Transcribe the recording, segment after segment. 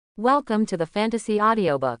Welcome to the fantasy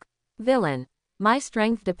audiobook. Villain. My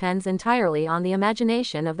strength depends entirely on the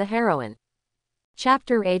imagination of the heroine.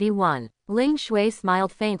 Chapter 81. Ling Shui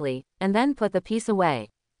smiled faintly, and then put the piece away.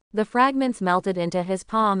 The fragments melted into his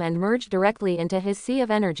palm and merged directly into his sea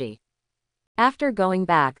of energy. After going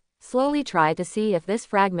back, slowly try to see if this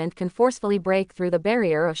fragment can forcefully break through the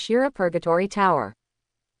barrier of Shira Purgatory Tower.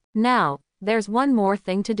 Now, there's one more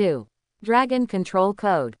thing to do. Dragon Control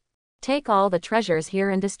Code. Take all the treasures here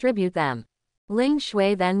and distribute them. Ling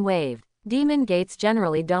Shui then waved. Demon gates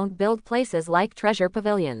generally don't build places like treasure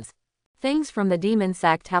pavilions. Things from the demon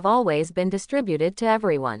sect have always been distributed to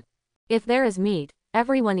everyone. If there is meat,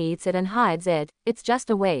 everyone eats it and hides it, it's just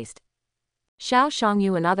a waste. Xiao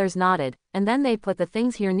Shangyu and others nodded, and then they put the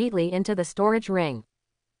things here neatly into the storage ring.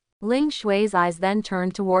 Ling Shui's eyes then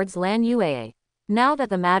turned towards Lan Yue. Now that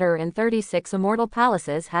the matter in 36 immortal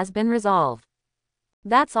palaces has been resolved,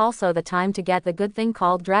 that's also the time to get the good thing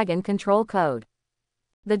called Dragon Control Code.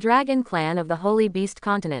 The Dragon Clan of the Holy Beast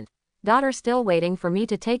Continent. Daughter still waiting for me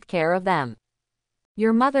to take care of them.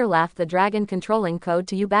 Your mother left the Dragon Controlling Code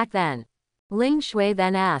to you back then. Ling Shui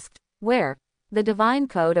then asked. Where? The divine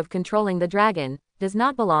code of controlling the dragon does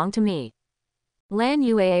not belong to me. Lan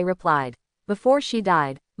Yue replied. Before she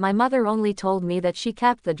died, my mother only told me that she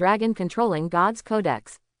kept the Dragon Controlling God's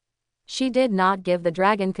Codex. She did not give the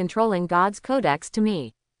Dragon Controlling God's Codex to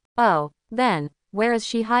me. Oh, then, where is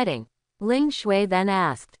she hiding? Ling Shui then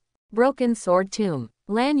asked. Broken Sword Tomb.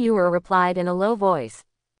 Lan Yue replied in a low voice.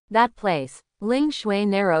 That place. Ling Shui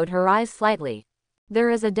narrowed her eyes slightly. There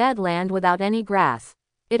is a dead land without any grass.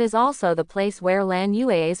 It is also the place where Lan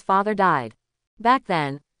Yue's father died. Back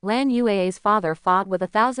then, Lan Yue's father fought with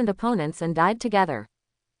 1,000 opponents and died together.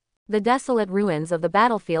 The desolate ruins of the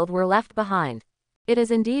battlefield were left behind. It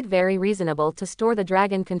is indeed very reasonable to store the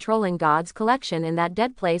Dragon Controlling God's collection in that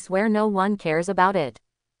dead place where no one cares about it.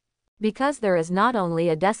 Because there is not only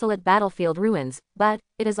a desolate battlefield ruins, but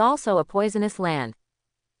it is also a poisonous land.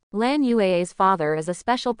 Lan Yue's father is a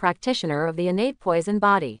special practitioner of the innate poison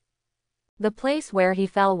body. The place where he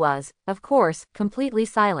fell was, of course, completely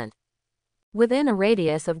silent. Within a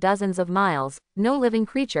radius of dozens of miles, no living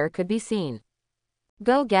creature could be seen.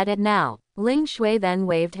 Go get it now. Ling Shui then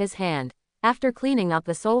waved his hand. After cleaning up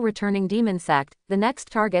the soul-returning demon sect, the next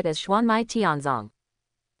target is Xuanmai Tianzong.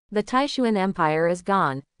 The Taishuan Empire is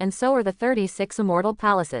gone, and so are the 36 immortal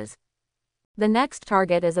palaces. The next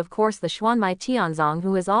target is of course the Xuanmai Tianzong,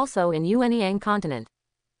 who is also in Yuanyang continent.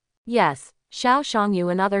 Yes, Xiao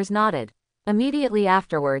Shangyu and others nodded. Immediately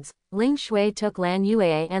afterwards, Ling Shui took Lan Yue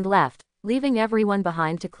and left, leaving everyone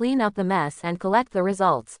behind to clean up the mess and collect the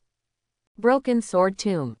results. Broken Sword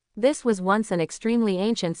Tomb. This was once an extremely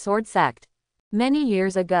ancient sword sect. Many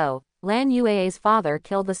years ago, Lan Yue's father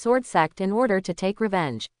killed the sword sect in order to take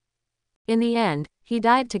revenge. In the end, he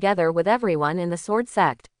died together with everyone in the sword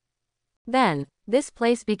sect. Then, this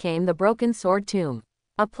place became the Broken Sword Tomb.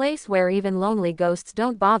 A place where even lonely ghosts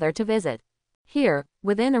don't bother to visit. Here,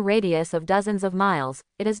 within a radius of dozens of miles,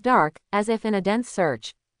 it is dark, as if in a dense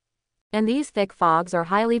search. And these thick fogs are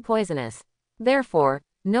highly poisonous. Therefore,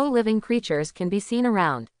 no living creatures can be seen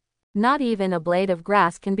around. Not even a blade of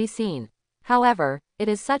grass can be seen. However, it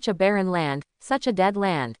is such a barren land, such a dead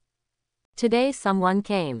land. Today someone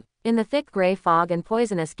came. In the thick gray fog and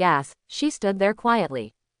poisonous gas, she stood there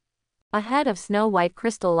quietly. A head of snow-white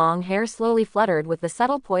crystal long hair slowly fluttered with the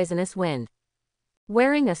subtle poisonous wind.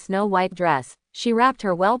 Wearing a snow-white dress, she wrapped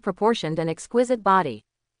her well-proportioned and exquisite body.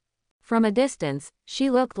 From a distance, she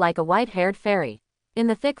looked like a white-haired fairy. In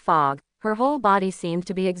the thick fog, her whole body seemed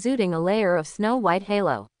to be exuding a layer of snow-white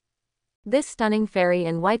halo. This stunning fairy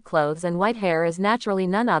in white clothes and white hair is naturally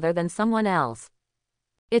none other than someone else.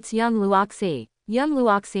 It's young Luoxi. Young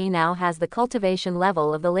Luoxi now has the cultivation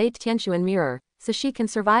level of the late Tianxuan mirror, so she can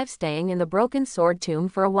survive staying in the Broken Sword Tomb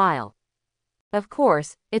for a while. Of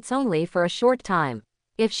course, it's only for a short time.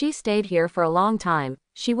 If she stayed here for a long time,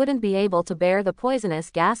 she wouldn't be able to bear the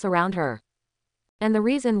poisonous gas around her. And the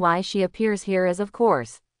reason why she appears here is of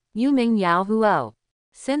course, Yuming Yao Huo.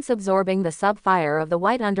 Since absorbing the sub-fire of the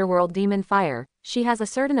White Underworld Demon Fire, she has a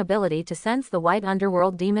certain ability to sense the White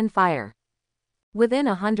Underworld Demon Fire. Within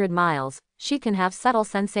 100 miles, she can have subtle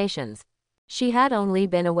sensations. She had only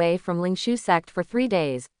been away from Lingshu sect for 3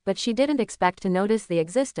 days, but she didn't expect to notice the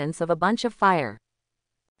existence of a bunch of fire.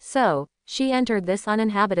 So, she entered this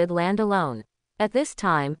uninhabited land alone. At this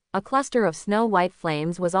time, a cluster of snow-white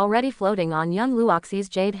flames was already floating on young Luoxi's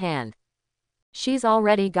jade hand. She's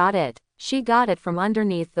already got it. She got it from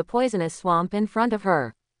underneath the poisonous swamp in front of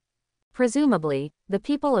her. Presumably, the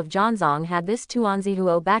people of Zhanzong had this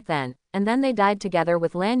Tuanzihuo back then, and then they died together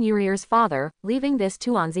with Lan Yurier's father, leaving this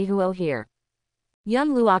Tuanzihuo here.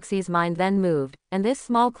 Young Luoxi's mind then moved, and this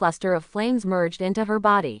small cluster of flames merged into her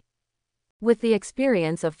body. With the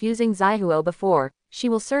experience of fusing Zaihuo before, she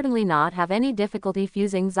will certainly not have any difficulty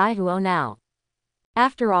fusing Zaihuo now.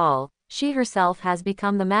 After all, she herself has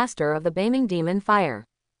become the master of the Beiming Demon Fire.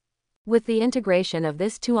 With the integration of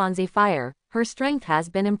this Tuanzi fire, her strength has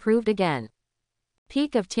been improved again.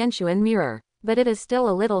 Peak of Tianshuan Mirror, but it is still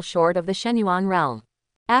a little short of the Shenyuan realm.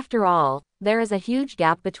 After all, there is a huge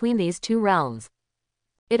gap between these two realms.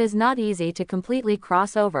 It is not easy to completely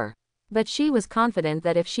cross over. But she was confident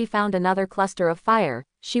that if she found another cluster of fire,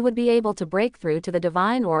 she would be able to break through to the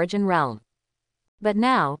divine origin realm. But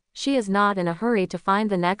now, she is not in a hurry to find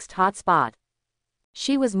the next hot spot.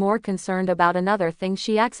 She was more concerned about another thing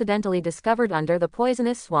she accidentally discovered under the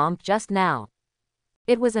poisonous swamp just now.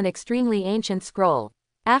 It was an extremely ancient scroll.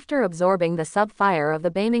 After absorbing the sub-fire of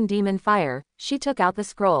the Beiming Demon Fire, she took out the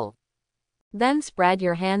scroll. Then spread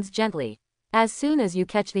your hands gently. As soon as you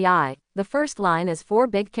catch the eye, the first line is 4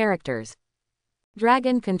 big characters.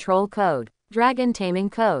 Dragon Control Code. Dragon Taming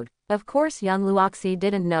Code. Of course young Luoxi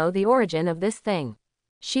didn't know the origin of this thing.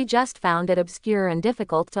 She just found it obscure and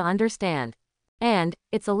difficult to understand. And,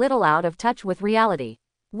 it's a little out of touch with reality.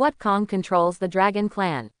 What Kong controls the Dragon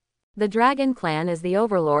Clan? The Dragon Clan is the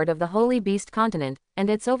overlord of the Holy Beast continent, and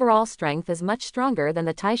its overall strength is much stronger than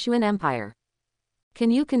the Taishuan Empire.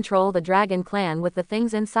 Can you control the Dragon Clan with the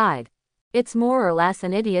things inside? It's more or less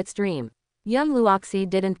an idiot's dream. Young Luoxi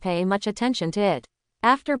didn't pay much attention to it.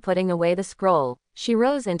 After putting away the scroll, she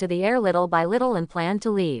rose into the air little by little and planned to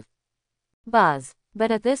leave. Buzz.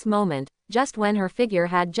 But at this moment, just when her figure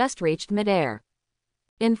had just reached mid-air,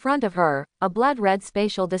 in front of her, a blood-red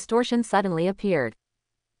spatial distortion suddenly appeared.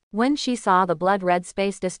 When she saw the blood-red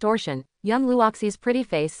space distortion, young Luoxi's pretty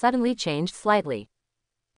face suddenly changed slightly.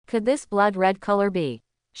 Could this blood-red color be?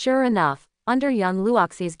 Sure enough, under young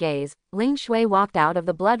Luoxi's gaze, Ling Shui walked out of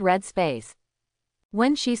the blood-red space.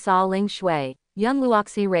 When she saw Ling Shui, young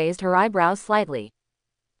Luoxi raised her eyebrows slightly.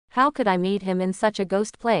 How could I meet him in such a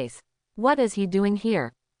ghost place? What is he doing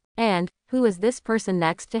here? And, who is this person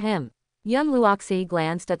next to him? Young Luoxi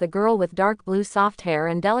glanced at the girl with dark blue soft hair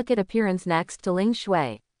and delicate appearance next to Ling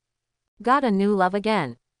Shui. Got a new love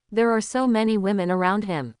again. There are so many women around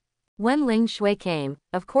him. When Ling Shui came,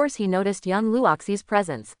 of course he noticed young Luoxi's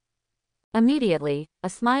presence. Immediately, a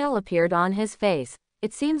smile appeared on his face.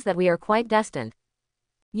 It seems that we are quite destined.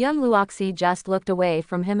 Young Luoxi just looked away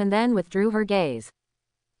from him and then withdrew her gaze.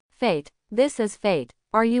 Fate. This is fate.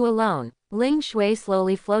 Are you alone? Ling Shui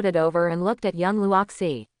slowly floated over and looked at young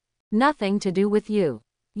Luoxi. Nothing to do with you.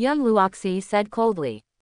 Young Luoxi said coldly.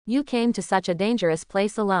 You came to such a dangerous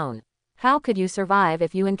place alone. How could you survive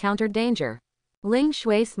if you encountered danger? Ling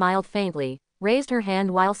Shui smiled faintly, raised her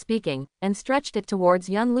hand while speaking, and stretched it towards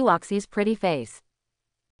young Luoxi's pretty face.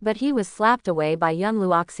 But he was slapped away by young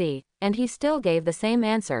Luoxi, and he still gave the same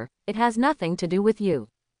answer, it has nothing to do with you.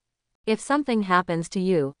 If something happens to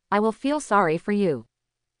you, I will feel sorry for you.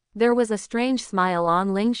 There was a strange smile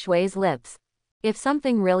on Ling Shui's lips. If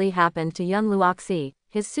something really happened to young Luoxi,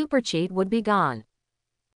 his super cheat would be gone.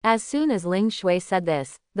 As soon as Ling Shui said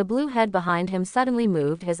this, the blue head behind him suddenly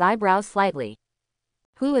moved his eyebrows slightly.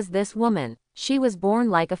 Who is this woman? She was born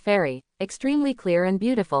like a fairy, extremely clear and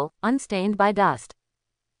beautiful, unstained by dust.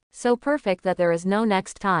 So perfect that there is no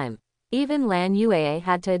next time. Even Lan Yue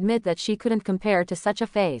had to admit that she couldn't compare to such a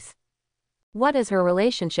face. What is her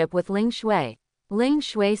relationship with Ling Shui? Ling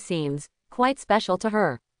Shui seems quite special to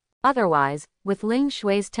her. Otherwise, with Ling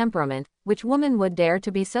Shui's temperament, which woman would dare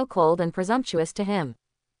to be so cold and presumptuous to him?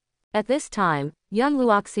 At this time, young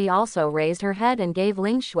Luoxi also raised her head and gave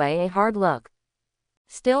Ling Shui a hard look.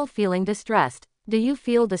 Still feeling distressed? Do you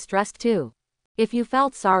feel distressed too? If you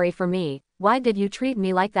felt sorry for me, why did you treat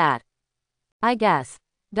me like that? I guess.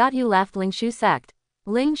 You left Ling Shu sect.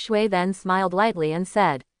 Ling Shui then smiled lightly and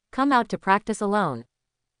said, come out to practice alone.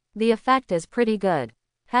 The effect is pretty good.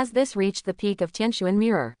 Has this reached the peak of Tianshuan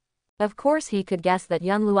Mirror? Of course he could guess that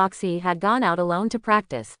young Luoxi had gone out alone to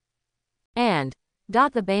practice. And,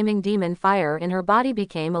 the Beiming demon fire in her body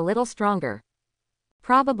became a little stronger.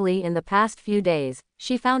 Probably in the past few days,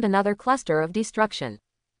 she found another cluster of destruction.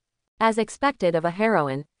 As expected of a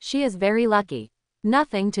heroine, she is very lucky.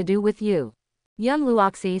 Nothing to do with you. Young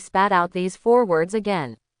Luoxi spat out these 4 words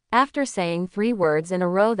again. After saying 3 words in a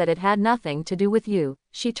row that it had nothing to do with you,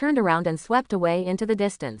 she turned around and swept away into the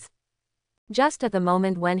distance. Just at the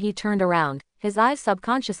moment when he turned around, his eyes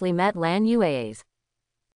subconsciously met Lan Yue's.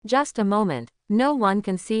 Just a moment, no one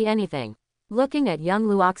can see anything. Looking at young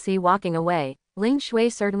Luoxi walking away, Ling Shui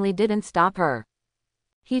certainly didn't stop her.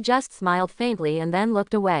 He just smiled faintly and then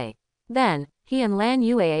looked away. Then, he and Lan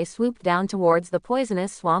Yue swooped down towards the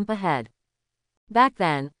poisonous swamp ahead. Back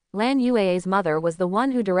then, Lan Yue's mother was the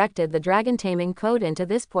one who directed the dragon taming code into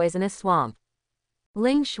this poisonous swamp.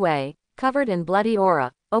 Ling Shui, covered in bloody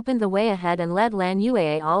aura, opened the way ahead and led Lan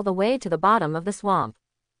Yue all the way to the bottom of the swamp.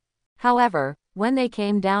 However, when they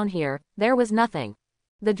came down here, there was nothing.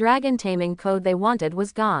 The dragon taming code they wanted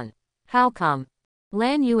was gone. How come?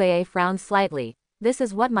 Lan Yue frowned slightly. This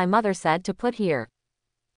is what my mother said to put here.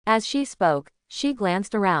 As she spoke, she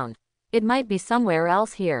glanced around. It might be somewhere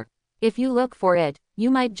else here. If you look for it, you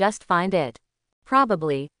might just find it.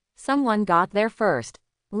 Probably, someone got there first.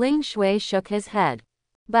 Ling Shui shook his head.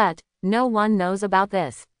 But, no one knows about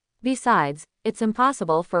this. Besides, it's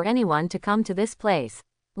impossible for anyone to come to this place.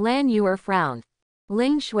 Lan Yue frowned.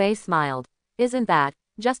 Ling Shui smiled. Isn't that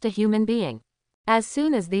just a human being? As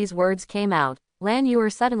soon as these words came out, Lan Yue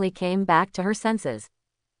suddenly came back to her senses.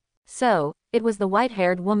 So, it was the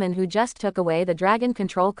white-haired woman who just took away the dragon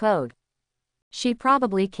control code. She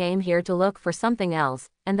probably came here to look for something else,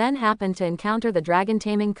 and then happened to encounter the dragon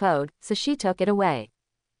taming code, so she took it away.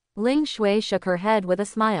 Ling Shui shook her head with a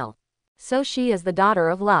smile. So she is the daughter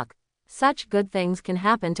of luck. Such good things can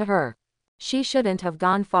happen to her. She shouldn't have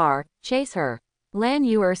gone far. Chase her. Lan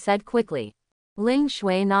Yue said quickly. Ling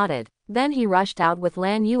Shui nodded. Then he rushed out with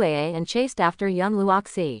Lan Yue and chased after Young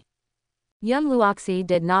Luoxi. Young Luoxi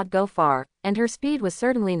did not go far, and her speed was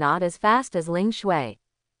certainly not as fast as Ling Shui.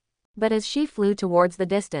 But as she flew towards the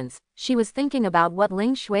distance, she was thinking about what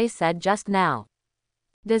Ling Shui said just now.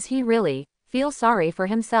 Does he really feel sorry for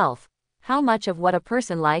himself? How much of what a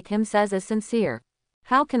person like him says is sincere?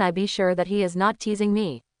 How can I be sure that he is not teasing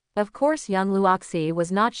me? Of course Young Luoxi was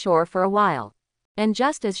not sure for a while. And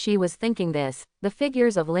just as she was thinking this, the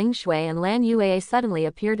figures of Ling Shui and Lan Yue suddenly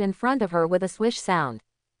appeared in front of her with a swish sound.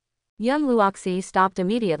 Young Luoxi stopped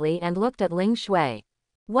immediately and looked at Ling Shui.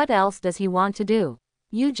 What else does he want to do?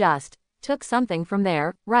 You just took something from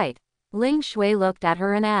there, right? Ling Shui looked at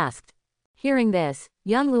her and asked. Hearing this,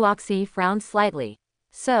 Young Luoxi frowned slightly.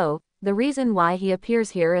 So, the reason why he appears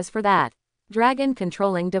here is for that dragon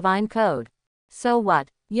controlling divine code. So what?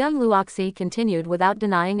 Young Luoxi continued without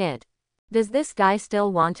denying it. Does this guy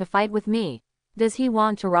still want to fight with me? Does he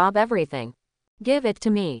want to rob everything? Give it to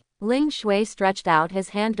me. Ling Shui stretched out his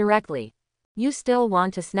hand directly. You still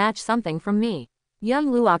want to snatch something from me? Young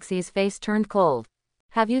Luoxi's face turned cold.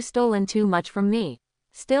 Have you stolen too much from me?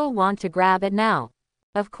 Still want to grab it now?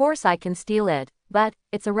 Of course I can steal it, but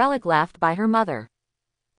it's a relic left by her mother.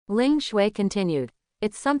 Ling Shui continued.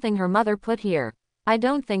 It's something her mother put here. I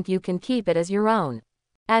don't think you can keep it as your own.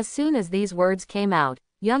 As soon as these words came out,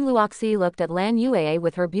 Young Luoxi looked at Lan Yue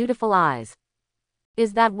with her beautiful eyes.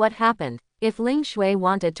 Is that what happened? If Ling Shui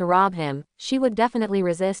wanted to rob him, she would definitely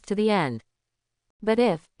resist to the end. But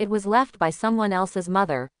if it was left by someone else's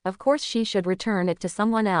mother, of course she should return it to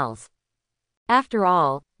someone else. After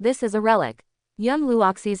all, this is a relic. Young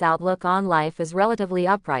Luoxi's outlook on life is relatively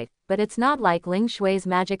upright, but it's not like Ling Shui's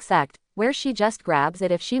magic sect, where she just grabs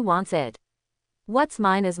it if she wants it. What's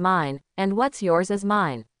mine is mine, and what's yours is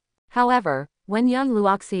mine. However, when Young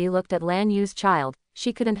Luoxi looked at Lan Yu's child,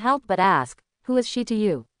 she couldn't help but ask, who is she to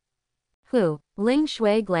you? Who? Ling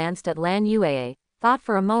Shui glanced at Lan Yue, thought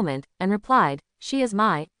for a moment, and replied, she is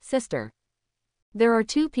my sister. There are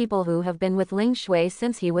two people who have been with Ling Shui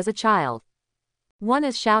since he was a child. One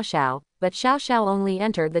is Xiao Xiao, but Xiao Xiao only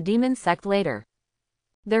entered the demon sect later.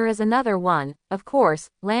 There is another one, of course,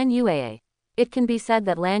 Lan Yue. It can be said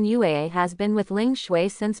that Lan Yue has been with Ling Shui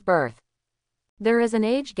since birth. There is an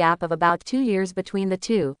age gap of about 2 years between the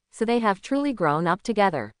two, so they have truly grown up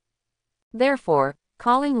together. Therefore,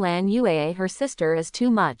 calling Lan Yue her sister is too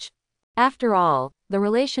much. After all, the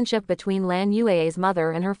relationship between Lan Yue's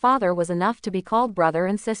mother and her father was enough to be called brother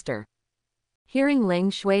and sister. Hearing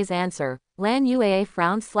Ling Shui's answer, Lan Yue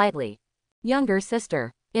frowned slightly. Younger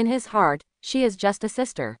sister. In his heart, she is just a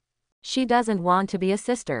sister. She doesn't want to be a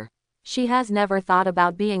sister. She has never thought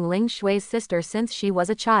about being Ling Shui's sister since she was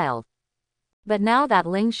a child. But now that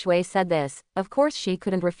Ling Shui said this, of course she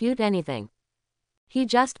couldn't refute anything. He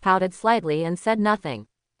just pouted slightly and said nothing.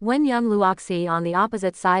 When Young Luoxi on the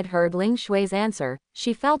opposite side heard Ling Shui's answer,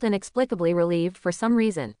 she felt inexplicably relieved for some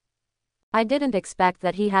reason. I didn't expect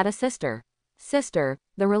that he had a sister. Sister,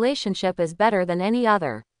 the relationship is better than any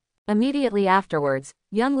other. Immediately afterwards,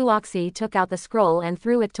 Young Luoxi took out the scroll and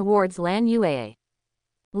threw it towards Lan Yue.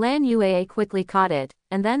 Lan Yue quickly caught it,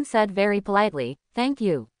 and then said very politely, thank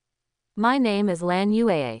you. My name is Lan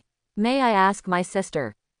Yue. May I ask my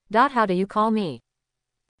sister? How do you call me?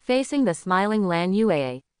 Facing the smiling Lan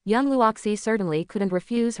Yue, Young Luoxi certainly couldn't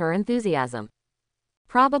refuse her enthusiasm.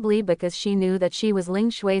 Probably because she knew that she was Ling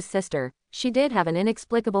Shui's sister, she did have an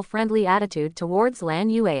inexplicable friendly attitude towards Lan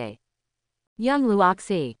Yue. Young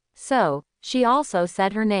Luoxi. So, She also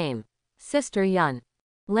said her name. Sister Yun.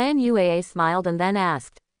 Lan Yuee smiled and then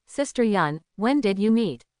asked, Sister Yun, when did you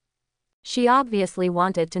meet? She obviously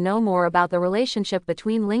wanted to know more about the relationship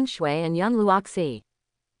between Ling Shui and Yun Luoxi.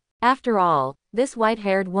 After all, this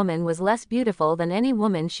white-haired woman was less beautiful than any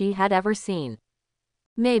woman she had ever seen.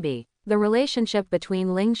 Maybe, the relationship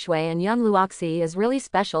between Ling Shui and Yun Luoxi is really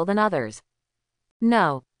special than others.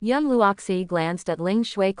 No, Yun Luoxi glanced at Ling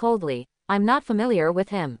Shui coldly. I'm not familiar with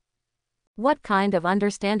him. What kind of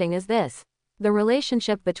understanding is this? The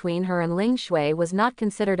relationship between her and Ling Shui was not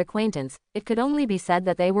considered acquaintance, it could only be said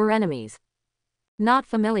that they were enemies. Not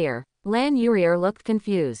familiar. Lan Yurier looked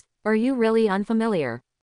confused. Are you really unfamiliar?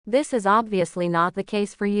 This is obviously not the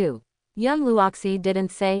case for you. Yun Luoxi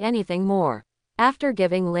didn't say anything more. After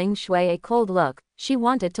giving Ling Shui a cold look, she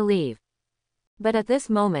wanted to leave. But at this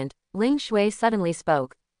moment, Ling Shui suddenly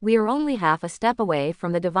spoke. We are only half a step away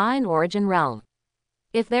from the divine origin realm.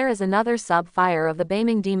 If there is another sub-fire of the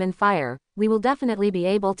Beiming demon fire, we will definitely be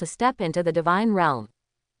able to step into the divine realm.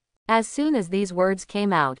 As soon as these words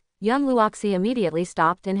came out, Yun Luoxi immediately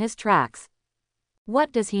stopped in his tracks.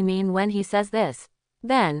 What does he mean when he says this?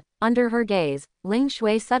 Then, under her gaze, Ling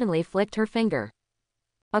Shui suddenly flicked her finger.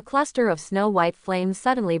 A cluster of snow-white flames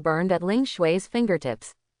suddenly burned at Ling Shui's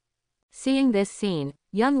fingertips. Seeing this scene,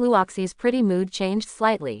 Yun Luoxi's pretty mood changed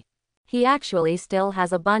slightly. He actually still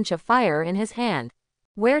has a bunch of fire in his hand.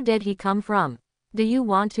 Where did he come from? Do you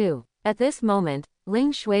want to? At this moment,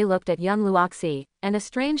 Ling Shui looked at Yun Luoxi, and a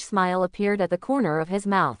strange smile appeared at the corner of his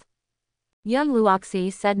mouth. Yun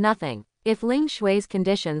Luoxi said nothing. If Ling Shui's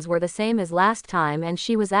conditions were the same as last time and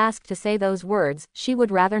she was asked to say those words, she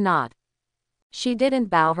would rather not. She didn't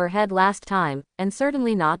bow her head last time, and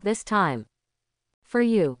certainly not this time. For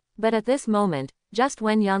you. But at this moment, just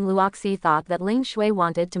when Yun Luoxi thought that Ling Shui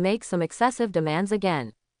wanted to make some excessive demands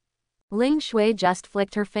again, Ling Shui just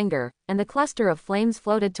flicked her finger, and the cluster of flames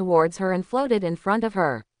floated towards her and floated in front of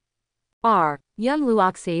her. Yun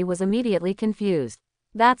Luoxi was immediately confused.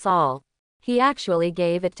 That's all. He actually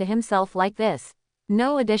gave it to himself like this.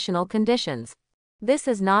 No additional conditions. This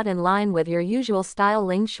is not in line with your usual style,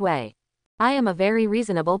 Ling Shui. I am a very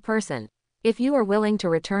reasonable person. If you are willing to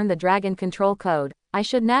return the dragon control code, I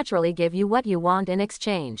should naturally give you what you want in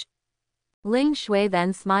exchange. Ling Shui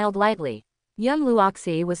then smiled lightly. Yun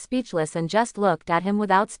Luoxi was speechless and just looked at him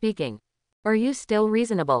without speaking. Are you still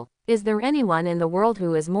reasonable? Is there anyone in the world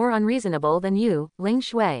who is more unreasonable than you, Ling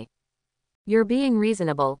Shui? You're being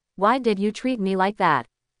reasonable. Why did you treat me like that?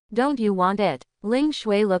 Don't you want it? Ling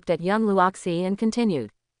Shui looked at Yun Luoxi and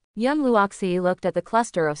continued. Yun Luoxi looked at the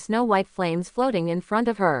cluster of snow-white flames floating in front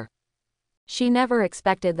of her. She never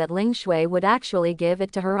expected that Ling Shui would actually give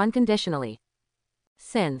it to her unconditionally.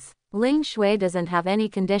 Since Ling Shui doesn't have any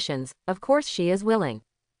conditions, of course she is willing.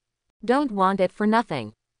 Don't want it for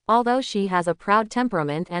nothing. Although she has a proud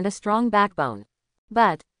temperament and a strong backbone.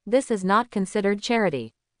 But this is not considered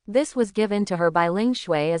charity. This was given to her by Ling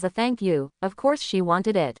Shui as a thank you, of course she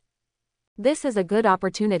wanted it. This is a good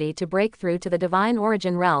opportunity to break through to the divine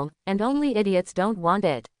origin realm, and only idiots don't want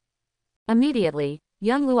it. Immediately,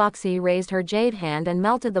 Yun Luoxi raised her jade hand and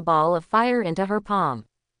melted the ball of fire into her palm.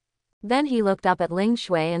 Then he looked up at Ling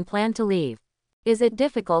Shui and planned to leave. Is it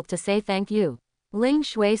difficult to say thank you? Ling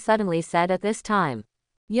Shui suddenly said at this time.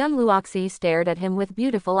 Yun Luoxi stared at him with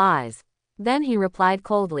beautiful eyes. Then he replied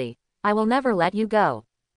coldly, I will never let you go.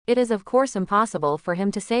 It is of course impossible for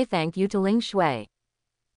him to say thank you to Ling Shui.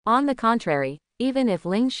 On the contrary, even if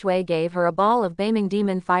Ling Shui gave her a ball of Beiming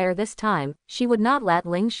demon fire this time, she would not let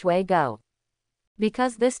Ling Shui go.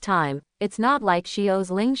 Because this time, it's not like she owes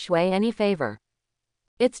Ling Shui any favor.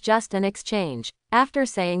 It's just an exchange. After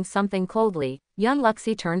saying something coldly, Yun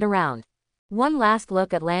Luoxi turned around. One last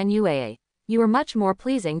look at Lan Yue. You are much more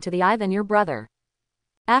pleasing to the eye than your brother.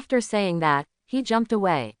 After saying that, he jumped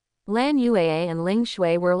away. Lan Yue and Ling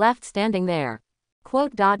Shui were left standing there.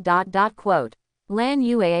 Lan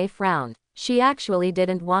Yue frowned. She actually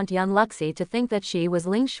didn't want Yun Luoxi to think that she was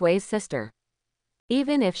Ling Shui's sister.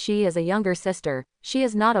 Even if she is a younger sister, she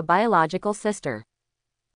is not a biological sister.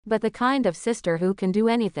 But the kind of sister who can do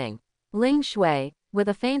anything. Ling Shui, with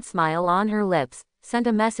a faint smile on her lips, sent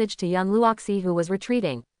a message to Yun Luoxi who was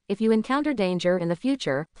retreating. If you encounter danger in the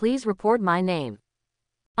future, please report my name.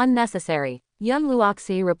 Unnecessary. Yun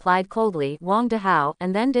Luoxi replied coldly, Wang Dehao,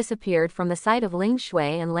 and then disappeared from the sight of Ling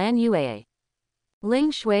Shui and Lan Yue. Ling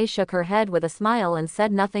Shui shook her head with a smile and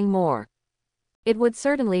said nothing more. It would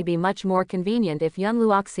certainly be much more convenient if Yun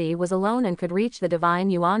Luoxi was alone and could reach the divine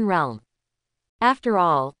Yuan realm. After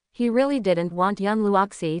all, he really didn't want Yun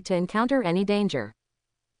Luoxi to encounter any danger.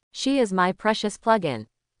 She is my precious plug-in.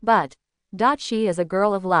 But she is a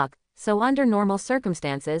girl of luck, so under normal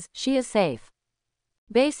circumstances, she is safe.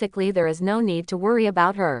 Basically there is no need to worry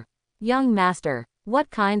about her. Young master, what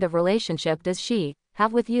kind of relationship does she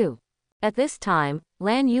have with you? At this time,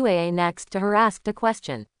 Lan Yue next to her asked a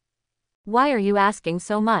question. Why are you asking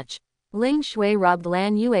so much? Ling Shui rubbed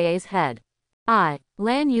Lan Yue's head.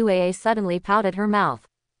 Lan Yue suddenly pouted her mouth.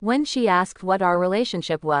 When she asked what our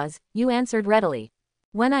relationship was, you answered readily.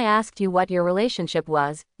 When I asked you what your relationship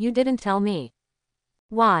was, you didn't tell me.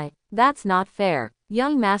 Why, that's not fair.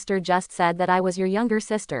 Young master just said that I was your younger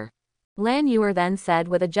sister. Lan Yue then said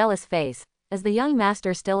with a jealous face, as the young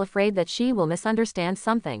master still afraid that she will misunderstand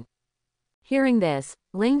something. Hearing this,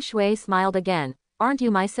 Ling Shui smiled again. Aren't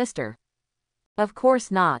you my sister? Of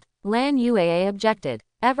course not. Lan Yue objected.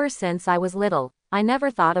 Ever since I was little, I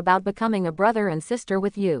never thought about becoming a brother and sister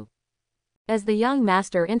with you. As the young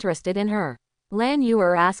master interested in her, Lan Yue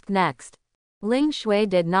asked next. Ling Shui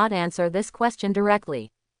did not answer this question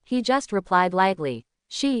directly. He just replied lightly,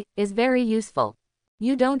 she is very useful.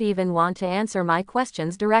 You don't even want to answer my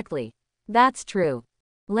questions directly. That's true.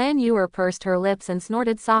 Lan Yue pursed her lips and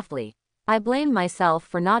snorted softly. I blame myself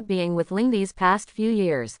for not being with Ling these past few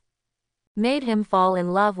years. Made him fall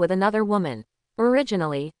in love with another woman.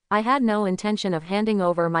 Originally, I had no intention of handing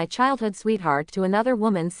over my childhood sweetheart to another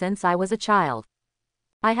woman since I was a child.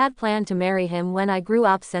 I had planned to marry him when I grew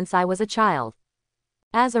up since I was a child.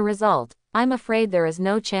 As a result, I'm afraid there is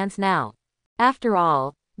no chance now. After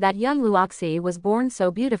all, that young Luoxi was born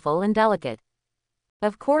so beautiful and delicate.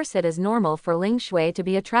 Of course it is normal for Ling Shui to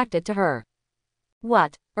be attracted to her.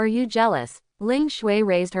 What, are you jealous? Ling Shui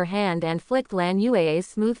raised her hand and flicked Lan Yue's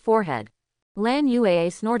smooth forehead. Lan Yue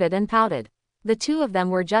snorted and pouted. The two of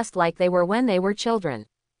them were just like they were when they were children.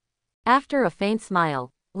 After a faint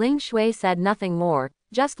smile, Ling Shui said nothing more,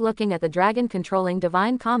 just looking at the dragon controlling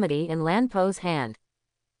divine comedy in Lan Po's hand.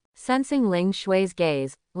 Sensing Ling Shui's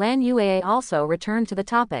gaze, Lan Yue also returned to the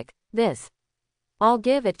topic. I'll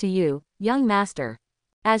give it to you, young master.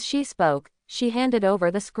 As she spoke, she handed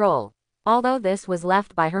over the scroll. Although this was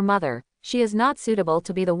left by her mother, she is not suitable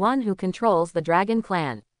to be the one who controls the dragon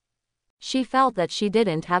clan. She felt that she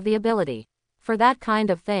didn't have the ability. For that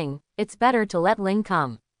kind of thing, it's better to let Ling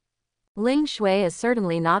come. Ling Shui is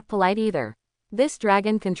certainly not polite either. This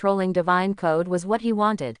dragon-controlling divine code was what he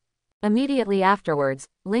wanted. Immediately afterwards,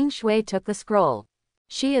 Ling Shui took the scroll.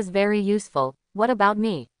 She is very useful, what about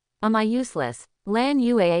me? Am I useless? Lan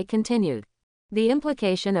Yue continued. The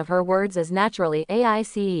implication of her words is naturally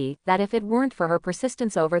AICE that if it weren't for her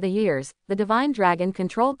persistence over the years, the divine dragon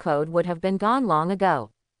control code would have been gone long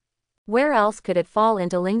ago. Where else could it fall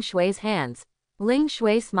into Ling Shui's hands? Ling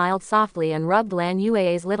Shui smiled softly and rubbed Lan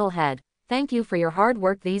Yue's little head. Thank you for your hard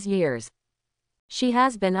work these years. She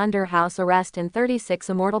has been under house arrest in 36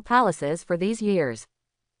 immortal palaces for these years.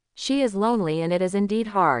 She is lonely and it is indeed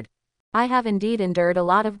hard. I have indeed endured a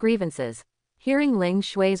lot of grievances. Hearing Ling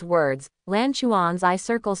Shui's words, Lan Chuan's eye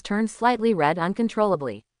circles turned slightly red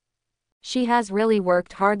uncontrollably. She has really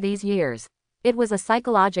worked hard these years. It was a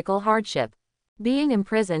psychological hardship. Being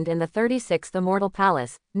imprisoned in the 36th Immortal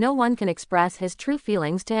Palace, no one can express his true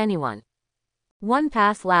feelings to anyone. One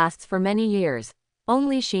pass lasts for many years.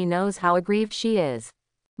 Only she knows how aggrieved she is.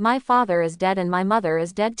 My father is dead and my mother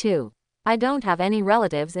is dead too. I don't have any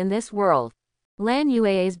relatives in this world. Lan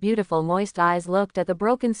Yue's beautiful moist eyes looked at the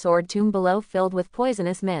broken sword tomb below filled with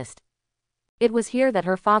poisonous mist. It was here that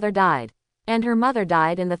her father died. And her mother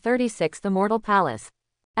died in the 36th Immortal Palace.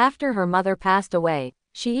 After her mother passed away,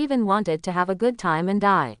 she even wanted to have a good time and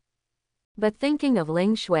die. But thinking of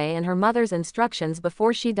Ling Shui and her mother's instructions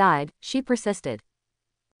before she died, she persisted.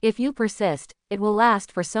 If you persist, it will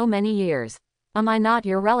last for so many years. Am I not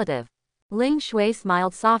your relative? Ling Shui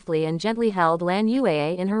smiled softly and gently held Lan Yue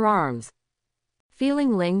in her arms.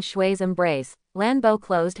 Feeling Ling Shui's embrace, Lan Bo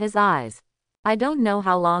closed his eyes. I don't know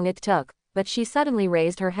how long it took, but she suddenly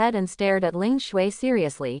raised her head and stared at Ling Shui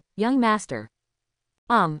seriously. Young master.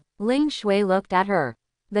 Ling Shui looked at her.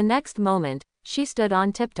 The next moment, she stood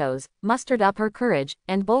on tiptoes, mustered up her courage,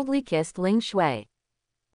 and boldly kissed Ling Shui.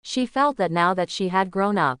 She felt that now that she had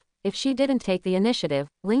grown up, if she didn't take the initiative,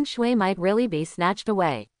 Ling Shui might really be snatched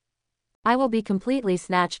away. I will be completely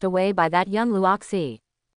snatched away by that young Luoxi.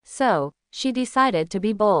 So, she decided to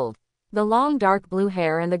be bold. The long dark blue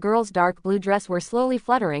hair and the girl's dark blue dress were slowly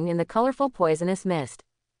fluttering in the colorful poisonous mist.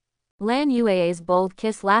 Lan Yue's bold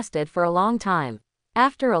kiss lasted for a long time.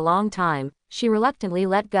 After a long time, she reluctantly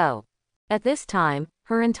let go. At this time,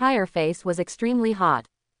 her entire face was extremely hot.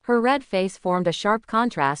 Her red face formed a sharp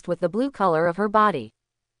contrast with the blue color of her body.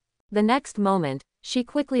 The next moment, she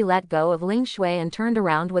quickly let go of Ling Shui and turned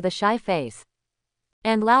around with a shy face.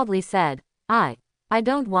 And loudly said, I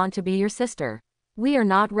don't want to be your sister. We are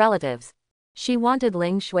not relatives. She wanted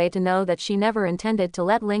Ling Shui to know that she never intended to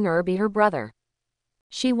let Ling Er be her brother.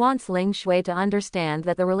 She wants Ling Shui to understand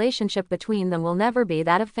that the relationship between them will never be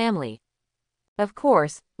that of family. Of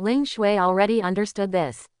course, Ling Shui already understood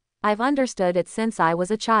this. I've understood it since I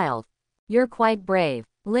was a child. You're quite brave,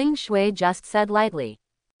 Ling Shui just said lightly.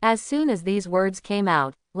 As soon as these words came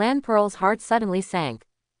out, Lan Pearl's heart suddenly sank.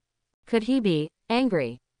 Could he be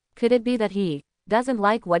angry? Could it be that he doesn't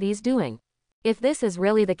like what he's doing? If this is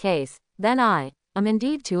really the case, then I am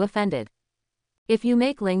indeed too offended. If you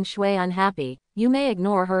make Ling Shui unhappy, you may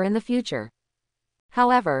ignore her in the future.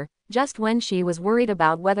 However, just when she was worried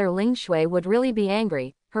about whether Ling Shui would really be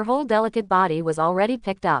angry, her whole delicate body was already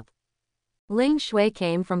picked up. Ling Shui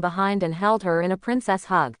came from behind and held her in a princess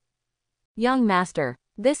hug. Young master,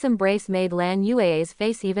 this embrace made Lan Yue's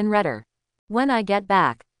face even redder. When I get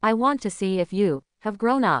back, I want to see if you have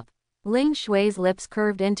grown up. Ling Shui's lips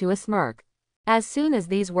curved into a smirk. As soon as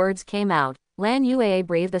these words came out, Lan Yue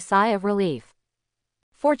breathed a sigh of relief.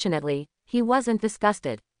 Fortunately, he wasn't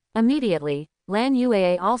disgusted. Immediately, Lan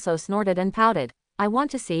Yue also snorted and pouted. I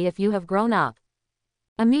want to see if you have grown up.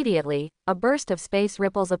 Immediately, a burst of space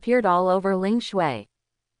ripples appeared all over Ling Shui.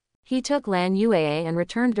 He took Lan Yue and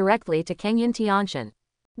returned directly to Kengyan Tianshan.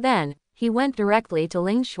 Then, he went directly to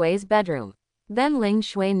Ling Shui's bedroom. Then Ling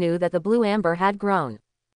Shui knew that the blue amber had grown.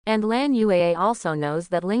 And Lan Yue also knows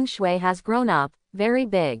that Ling Shui has grown up, very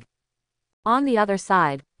big. On the other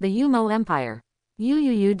side, the Yumo Empire. Yu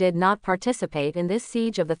Yu did not participate in this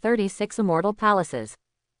siege of the 36 immortal palaces.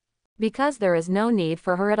 Because there is no need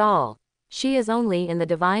for her at all. She is only in the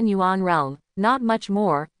divine Yuan realm, not much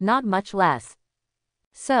more, not much less.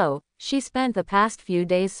 So, she spent the past few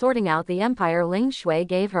days sorting out the empire Ling Shui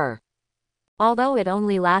gave her. Although it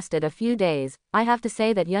only lasted a few days, I have to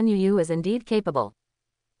say that Yun Yu is indeed capable.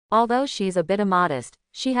 Although she's a bit immodest,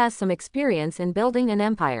 she has some experience in building an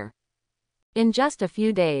empire. In just a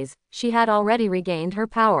few days, she had already regained her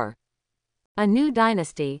power. A new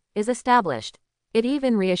dynasty is established. It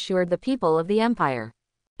even reassured the people of the empire.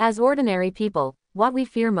 As ordinary people, what we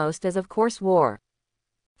fear most is of course war.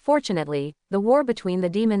 Fortunately, the war between the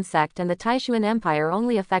demon sect and the Taishuan Empire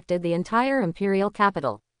only affected the entire imperial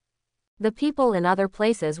capital. The people in other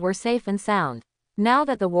places were safe and sound. Now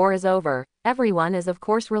that the war is over, everyone is of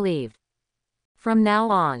course relieved. From now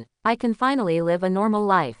on, I can finally live a normal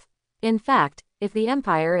life. In fact, if the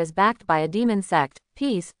empire is backed by a demon sect,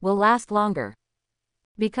 peace will last longer.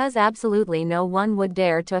 Because absolutely no one would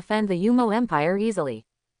dare to offend the Yumo Empire easily.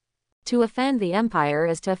 To offend the empire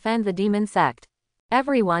is to offend the demon sect.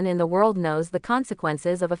 Everyone in the world knows the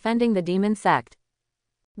consequences of offending the demon sect.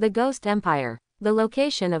 The Ghost Empire. The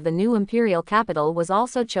location of the new imperial capital was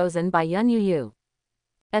also chosen by Yun Yu.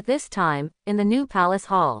 At this time, in the new palace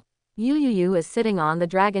hall, Yu is sitting on the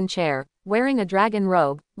dragon chair, wearing a dragon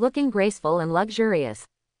robe, looking graceful and luxurious.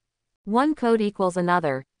 One coat equals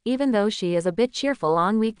another, even though she is a bit cheerful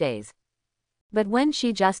on weekdays. But when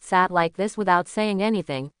she just sat like this without saying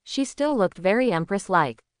anything, she still looked very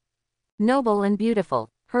empress-like. Noble and beautiful,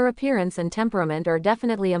 her appearance and temperament are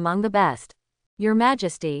definitely among the best. Your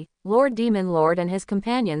Majesty, Lord Demon Lord and his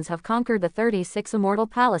companions have conquered the 36 immortal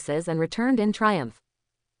palaces and returned in triumph.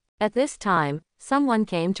 At this time, someone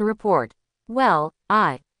came to report. Well,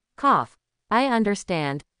 I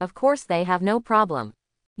understand, of course they have no problem.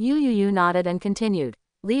 Yu nodded and continued.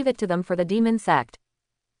 Leave it to them for the demon sect.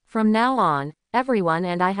 From now on, everyone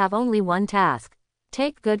and I have only one task.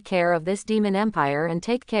 Take good care of this demon empire and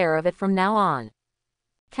take care of it from now on.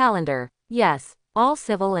 Calendar. Yes, all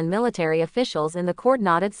civil and military officials in the court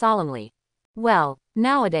nodded solemnly. Well,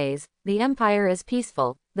 nowadays, the empire is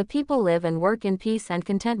peaceful, the people live and work in peace and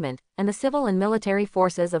contentment, and the civil and military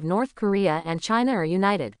forces of North Korea and China are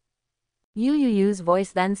united. Yu's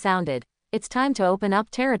voice then sounded. It's time to open up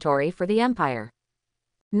territory for the empire.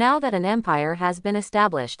 Now that an empire has been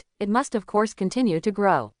established, it must of course continue to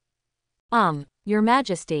grow. Your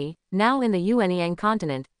Majesty, now in the Yuanyang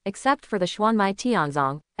continent, except for the Xuanmai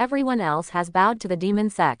Tianzong, everyone else has bowed to the demon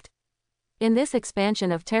sect. In this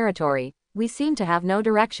expansion of territory, we seem to have no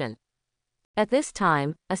direction. At this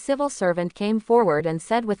time, a civil servant came forward and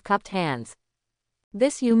said with cupped hands.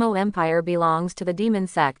 This Yumo Empire belongs to the demon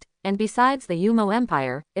sect, and besides the Yumo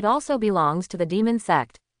Empire, it also belongs to the demon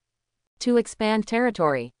sect. To expand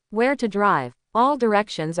territory, where to drive, all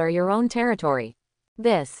directions are your own territory.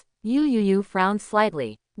 This, Yu frowned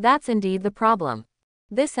slightly. That's indeed the problem.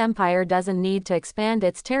 This empire doesn't need to expand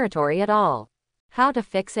its territory at all. How to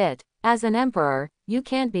fix it? As an emperor, you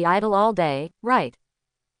can't be idle all day, right?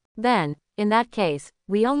 Then, in that case,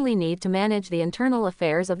 we only need to manage the internal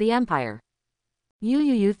affairs of the empire.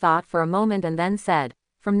 Yu thought for a moment and then said,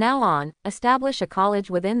 from now on, establish a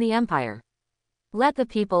college within the empire. Let the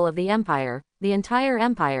people of the entire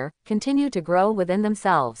empire, continue to grow within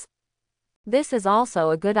themselves. This is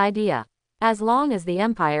also a good idea. As long as the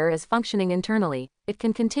empire is functioning internally, it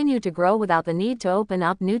can continue to grow without the need to open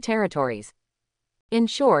up new territories. In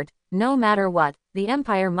short, no matter what, the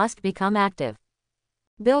empire must become active.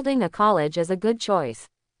 Building a college is a good choice.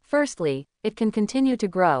 Firstly, it can continue to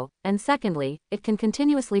grow, and secondly, it can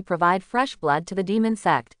continuously provide fresh blood to the demon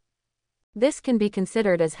sect. This can be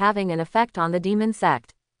considered as having an effect on the demon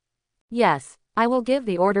sect. Yes, I will give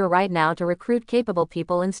the order right now to recruit capable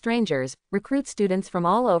people and strangers, recruit students from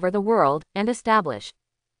all over the world, and establish.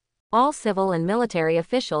 All civil and military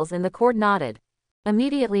officials in the court nodded.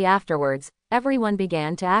 Immediately afterwards, everyone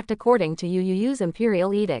began to act according to Yu Yu's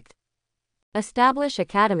imperial edict. Establish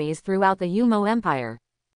academies throughout the Yumo Empire.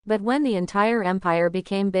 But when the entire empire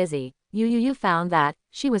became busy, Yu Yu found that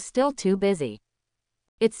she was still too busy.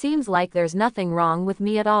 It seems like there's nothing wrong with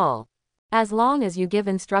me at all. As long as you give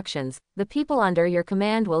instructions, the people under your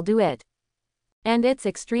command will do it. And it's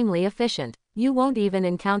extremely efficient. You won't even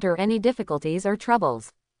encounter any difficulties or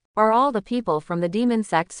troubles. Are all the people from the demon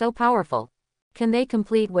sect so powerful? Can they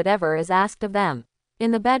complete whatever is asked of them?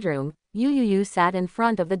 In the bedroom, Yu Yu sat in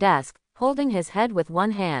front of the desk, holding his head with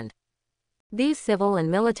one hand. These civil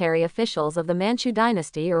and military officials of the Manchu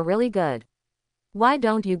dynasty are really good. Why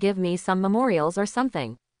don't you give me some memorials or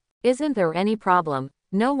something? Isn't there any problem?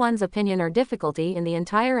 No one's opinion or difficulty in the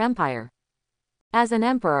entire empire. As an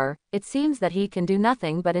emperor, it seems that he can do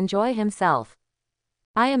nothing but enjoy himself.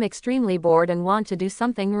 I am extremely bored and want to do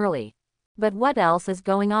something early. But what else is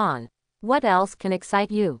going on? What else can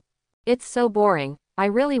excite you? It's so boring, I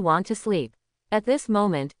really want to sleep. At this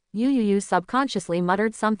moment, Yu Yu subconsciously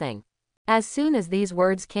muttered something. As soon as these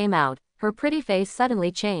words came out, her pretty face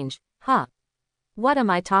suddenly changed. Huh? What am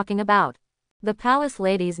I talking about? The palace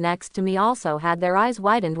ladies next to me also had their eyes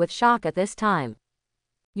widened with shock at this time.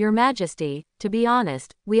 Your Majesty, to be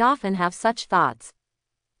honest, we often have such thoughts.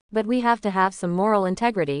 But we have to have some moral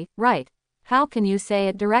integrity, right? How can you say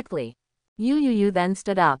it directly? Yu Yu then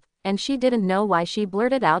stood up, and she didn't know why she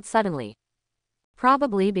blurted out suddenly.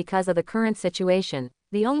 Probably because of the current situation,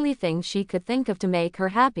 the only thing she could think of to make her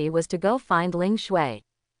happy was to go find Ling Shui.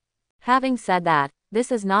 Having said that,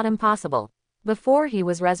 this is not impossible. Before he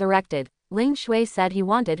was resurrected, Ling Shui said he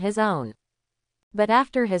wanted his own. But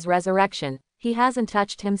after his resurrection, he hasn't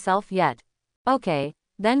touched himself yet. Okay,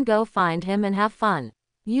 then go find him and have fun.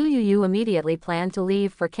 Yu Yu immediately planned to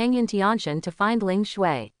leave for Kengyun Tianshan to find Ling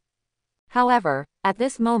Shui. However, at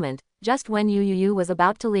this moment, just when Yu Yu was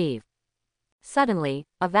about to leave, suddenly,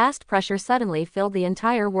 a vast pressure suddenly filled the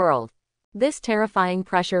entire world. This terrifying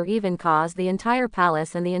pressure even caused the entire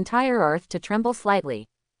palace and the entire earth to tremble slightly.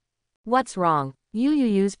 What's wrong? Yu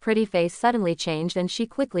Yu's pretty face suddenly changed and she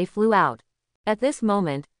quickly flew out. At this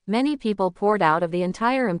moment, many people poured out of the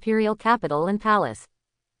entire imperial capital and palace.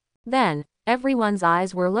 Then, everyone's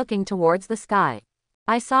eyes were looking towards the sky.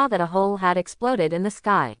 I saw that a hole had exploded in the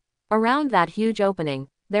sky. Around that huge opening,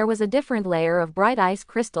 there was a different layer of bright ice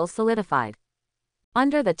crystals solidified.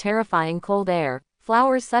 Under the terrifying cold air,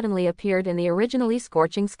 flowers suddenly appeared in the originally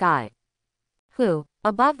scorching sky. Who,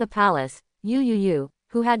 above the palace, Yu Yu,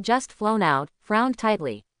 who had just flown out, frowned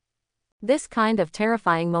tightly. This kind of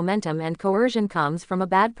terrifying momentum and coercion comes from a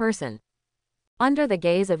bad person. Under the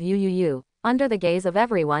gaze of Yu Yu, under the gaze of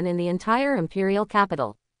everyone in the entire imperial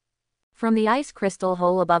capital. From the ice crystal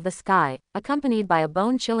hole above the sky, accompanied by a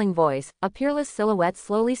bone-chilling voice, a peerless silhouette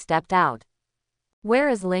slowly stepped out. Where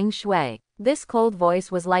is Ling Shui? This cold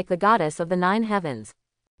voice was like the goddess of the 9 heavens.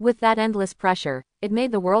 With that endless pressure, it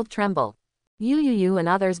made the world tremble. Yu Yu and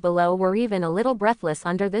others below were even a little breathless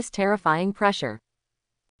under this terrifying pressure.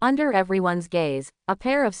 Under everyone's gaze, a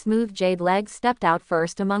pair of smooth jade legs stepped out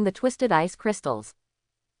first among the twisted ice crystals.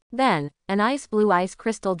 Then, an ice blue ice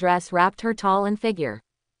crystal dress wrapped her tall and figure.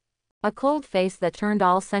 A cold face that turned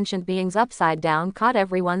all sentient beings upside down caught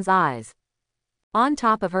everyone's eyes. On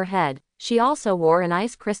top of her head, she also wore an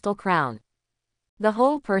ice crystal crown. The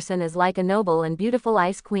whole person is like a noble and beautiful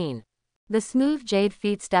ice queen. The smooth jade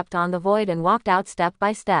feet stepped on the void and walked out step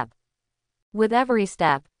by step. With every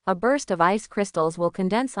step, a burst of ice crystals will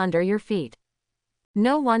condense under your feet.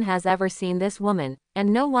 No one has ever seen this woman,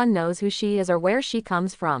 and no one knows who she is or where she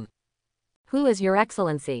comes from. Who is your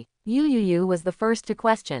excellency? Yu Yu was the first to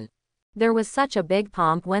question. There was such a big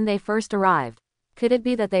pomp when they first arrived. Could it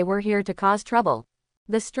be that they were here to cause trouble?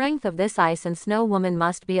 The strength of this ice and snow woman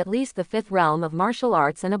must be at least the 5th realm of martial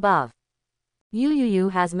arts and above. Yu Yu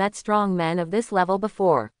has met strong men of this level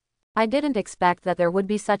before. I didn't expect that there would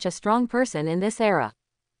be such a strong person in this era.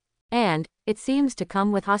 And, it seems to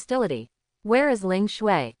come with hostility. Where is Ling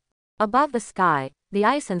Shui? Above the sky, the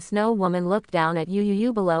ice and snow woman looked down at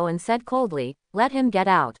Yu below and said coldly, let him get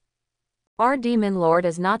out. Our demon lord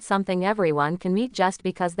is not something everyone can meet just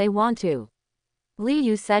because they want to. Li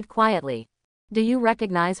Yu said quietly. Do you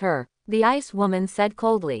recognize her? The ice woman said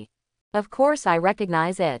coldly. Of course I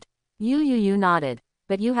recognize it. Yu nodded.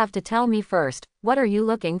 But you have to tell me first, what are you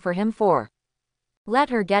looking for him for? Let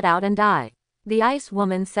her get out and die. The ice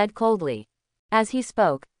woman said coldly. As he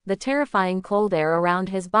spoke, the terrifying cold air around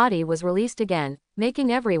his body was released again,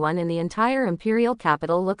 making everyone in the entire imperial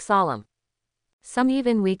capital look solemn. Some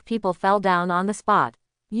even weak people fell down on the spot.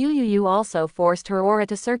 Yu also forced her aura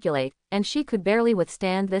to circulate, and she could barely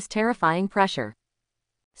withstand this terrifying pressure.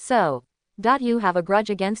 So, you have a grudge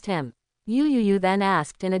against him? Yu then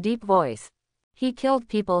asked in a deep voice. He killed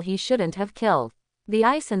people he shouldn't have killed. The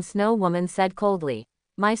ice and snow woman said coldly.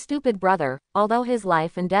 My stupid brother, although his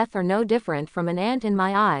life and death are no different from an ant in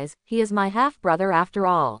my eyes, he is my half-brother after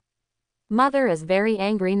all. Mother is very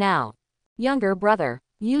angry now. Younger brother.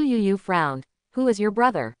 Yu frowned. Who is your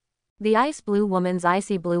brother? The ice blue woman's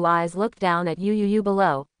icy blue eyes looked down at Yu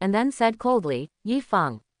below, and then said coldly, Yi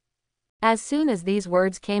Feng. As soon as these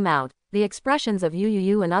words came out, the expressions of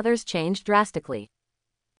Yu and others changed drastically.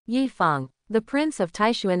 Yi Feng, the prince of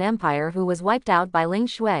Taishuan Empire who was wiped out by Ling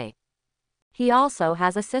Shui. He also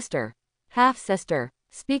has a sister. Half-sister.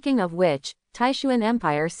 Speaking of which, Taishuan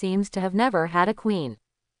Empire seems to have never had a queen.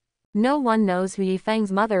 No one knows who Yi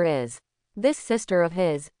Feng's mother is. This sister of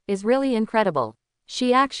his is really incredible.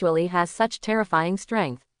 She actually has such terrifying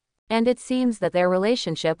strength. And it seems that their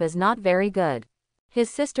relationship is not very good. His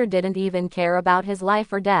sister didn't even care about his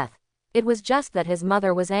life or death. It was just that his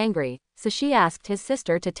mother was angry, so she asked his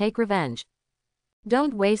sister to take revenge.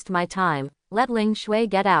 Don't waste my time, let Ling Shui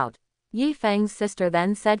get out. Yi Feng's sister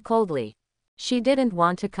then said coldly. She didn't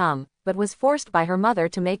want to come, but was forced by her mother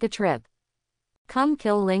to make a trip. Come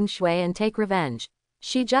kill Ling Shui and take revenge.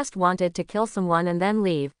 She just wanted to kill someone and then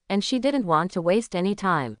leave, and she didn't want to waste any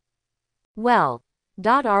time. Well,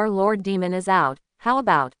 our Lord Demon is out, how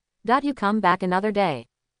about, you come back another day?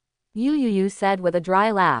 Yu said with a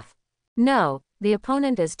dry laugh. No, the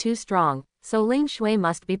opponent is too strong, so Ling Shui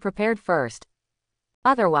must be prepared first.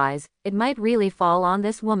 Otherwise, it might really fall on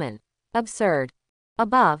this woman. Absurd.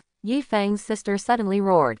 Above, Yi Feng's sister suddenly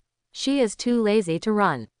roared. She is too lazy to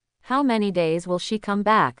run. How many days will she come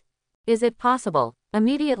back? Is it possible?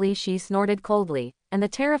 Immediately she snorted coldly, and the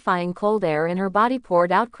terrifying cold air in her body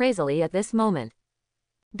poured out crazily at this moment.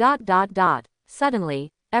 Suddenly,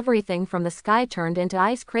 everything from the sky turned into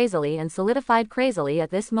ice crazily and solidified crazily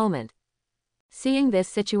at this moment. Seeing this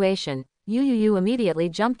situation, Yu immediately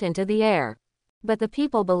jumped into the air. But the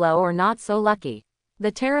people below are not so lucky.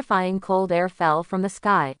 The terrifying cold air fell from the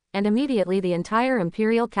sky, and immediately the entire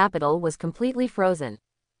imperial capital was completely frozen.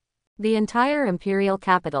 The entire imperial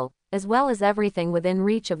capital, as well as everything within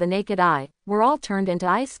reach of the naked eye, were all turned into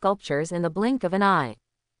ice sculptures in the blink of an eye.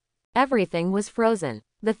 Everything was frozen.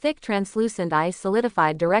 The thick translucent ice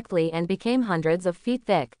solidified directly and became hundreds of feet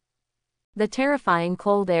thick. The terrifying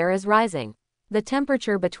cold air is rising. The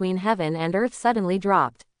temperature between heaven and earth suddenly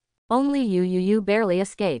dropped. Only Yu barely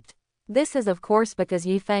escaped. This is of course because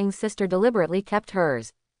Yi Feng's sister deliberately kept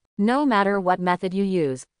hers. No matter what method you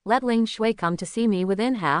use, let Ling Shui come to see me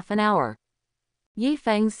within half an hour. Yi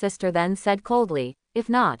Feng's sister then said coldly, if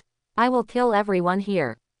not, I will kill everyone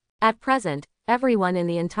here. At present, everyone in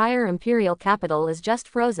the entire imperial capital is just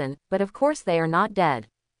frozen, but of course they are not dead.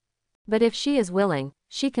 But if she is willing,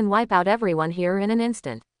 she can wipe out everyone here in an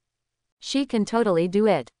instant. She can totally do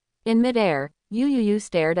it. In midair, Yu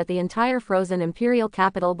stared at the entire frozen imperial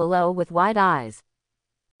capital below with wide eyes.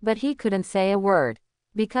 But he couldn't say a word.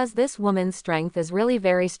 Because this woman's strength is really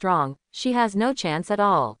very strong, she has no chance at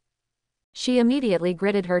all. She immediately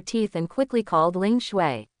gritted her teeth and quickly called Ling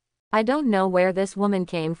Shui. I don't know where this woman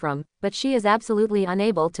came from, but she is absolutely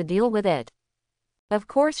unable to deal with it. Of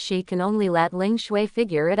course she can only let Ling Shui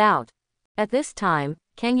figure it out. At this time,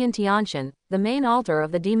 Kangyan Tianshan, the main altar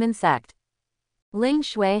of the demon sect. Ling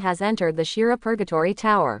Shui has entered the Shira Purgatory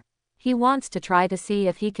Tower. He wants to try to see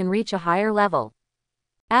if he can reach a higher level.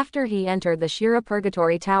 After he entered the Shira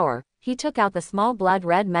Purgatory Tower, he took out the small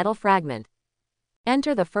blood-red metal fragment.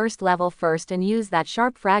 Enter the first level first and use that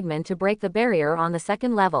sharp fragment to break the barrier on the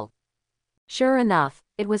second level. Sure enough,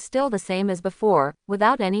 it was still the same as before,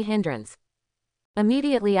 without any hindrance.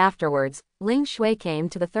 Immediately afterwards, Ling Shui came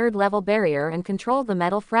to the third level barrier and controlled the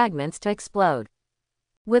metal fragments to explode.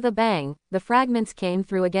 With a bang, the fragments came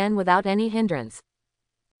through again without any hindrance.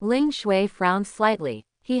 Ling Shui frowned slightly.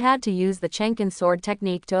 He had to use the Chenkin sword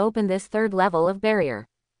technique to open this third level of barrier.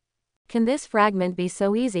 Can this fragment be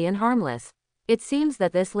so easy and harmless? It seems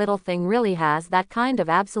that this little thing really has that kind of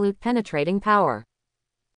absolute penetrating power.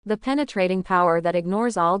 The penetrating power that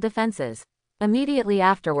ignores all defenses. Immediately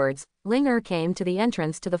afterwards, Ling came to the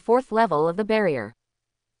entrance to the 4th level of the barrier.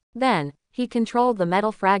 Then, he controlled the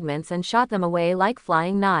metal fragments and shot them away like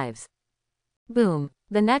flying knives. Boom!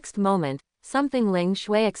 The next moment, something Ling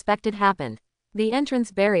Shui expected happened. The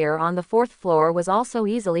entrance barrier on the 4th floor was also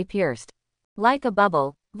easily pierced. Like a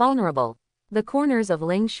bubble, vulnerable. The corners of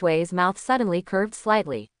Ling Shui's mouth suddenly curved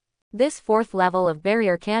slightly. This 4th level of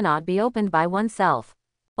barrier cannot be opened by oneself.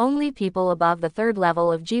 Only people above the 3rd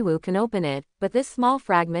level of Jiwu can open it, but this small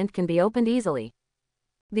fragment can be opened easily.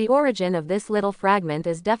 The origin of this little fragment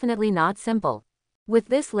is definitely not simple. With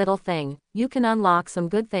this little thing, you can unlock some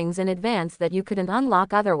good things in advance that you couldn't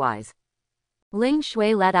unlock otherwise. Ling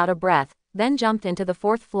Shui let out a breath, then jumped into the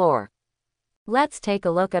 4th floor. Let's take a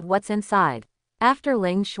look at what's inside. After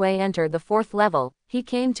Ling Shui entered the 4th level, he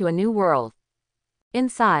came to a new world.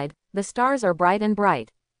 Inside, the stars are bright and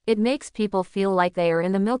bright. It makes people feel like they are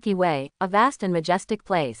in the Milky Way, a vast and majestic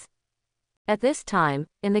place. At this time,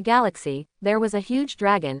 in the galaxy, there was a huge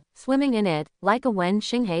dragon, swimming in it, like a Wen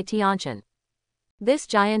Xinghe Tianqian. This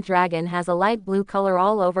giant dragon has a light blue color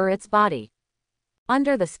all over its body.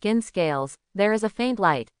 Under the skin scales, there is a faint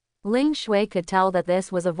light. Ling Shui could tell that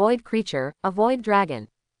this was a void creature, a void dragon.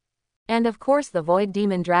 And of course the void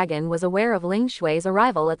demon dragon was aware of Ling Shui's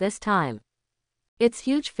arrival at this time. Its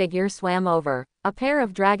huge figure swam over, a pair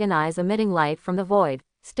of dragon eyes emitting light from the void,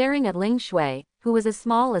 staring at Ling Shui, who was as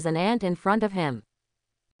small as an ant in front of him.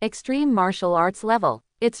 Extreme martial arts level.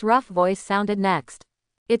 Its rough voice sounded next.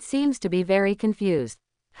 It seems to be very confused.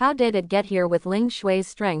 How did it get here with Ling Shui's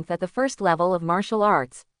strength at the 1st level of martial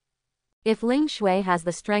arts? If Ling Shui has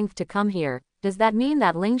the strength to come here, does that mean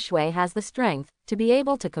that Ling Shui has the strength to be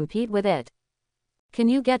able to compete with it? Can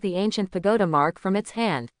you get the ancient pagoda mark from its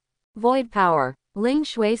hand? Void power. Ling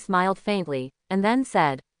Shui smiled faintly, and then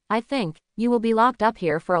said, I think, you will be locked up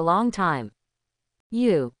here for a long time.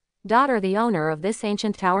 You, daughter the owner of this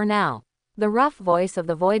ancient tower now. The rough voice of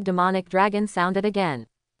the void demonic dragon sounded again.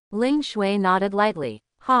 Ling Shui nodded lightly.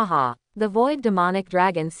 Ha ha. The void demonic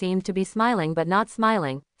dragon seemed to be smiling but not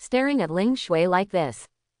smiling, staring at Ling Shui like this.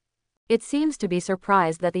 It seems to be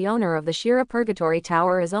surprised that the owner of the Shira Purgatory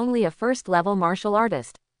Tower is only a 1st level martial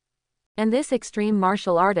artist. And this extreme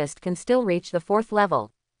martial artist can still reach the 4th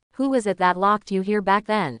level. Who is it that locked you here back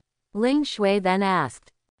then? Ling Shui then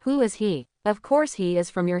asked. Who is he? Of course he is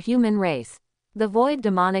from your human race. The void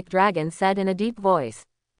demonic dragon said in a deep voice.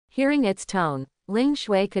 Hearing its tone, Ling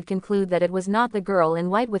Shui could conclude that it was not the girl in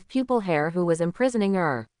white with pupil hair who was imprisoning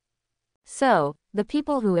her. So, the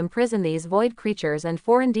people who imprison these void creatures and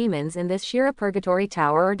foreign demons in this Shira Purgatory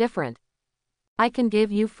Tower are different. I can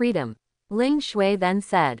give you freedom. Ling Shui then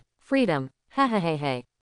said. Freedom, hehehehe.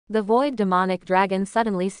 The void demonic dragon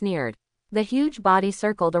suddenly sneered. The huge body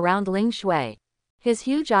circled around Ling Shui. His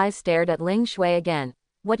huge eyes stared at Ling Shui again.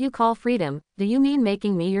 What you call freedom, do you mean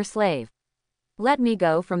making me your slave? Let me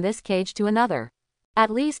go from this cage to another. At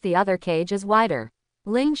least the other cage is wider.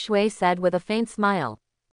 Ling Shui said with a faint smile.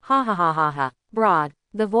 Ha ha ha ha ha. Broad.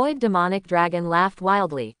 The void demonic dragon laughed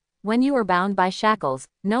wildly. When you are bound by shackles,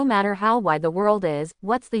 no matter how wide the world is,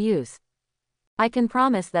 what's the use? I can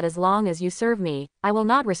promise that as long as you serve me, I will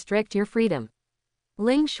not restrict your freedom.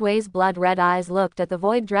 Ling Shui's blood-red eyes looked at the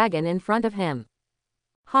void dragon in front of him.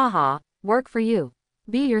 Ha ha, work for you.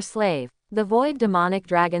 Be your slave. The void demonic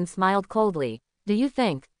dragon smiled coldly. Do you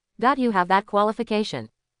think that you have that qualification?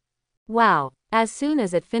 Wow. As soon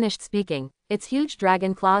as it finished speaking, its huge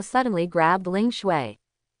dragon claws suddenly grabbed Ling Shui.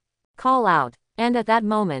 Call out. And at that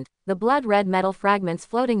moment, the blood-red metal fragments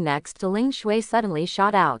floating next to Ling Shui suddenly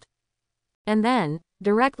shot out. And then,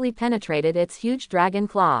 directly penetrated its huge dragon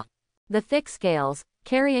claw. The thick scales,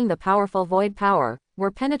 carrying the powerful void power,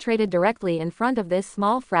 were penetrated directly in front of this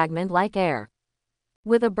small fragment like air.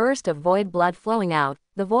 With a burst of void blood flowing out,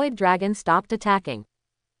 the void dragon stopped attacking.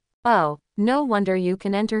 Oh, no wonder you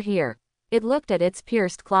can enter here. It looked at its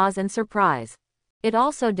pierced claws in surprise. It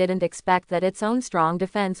also didn't expect that its own strong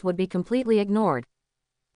defense would be completely ignored.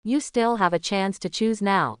 You still have a chance to choose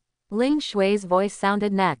now. Ling Shui's voice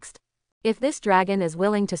sounded next. If this dragon is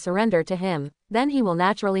willing to surrender to him, then he will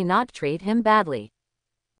naturally not treat him badly.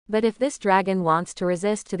 But if this dragon wants to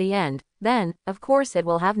resist to the end, then, of course it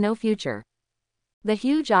will have no future. The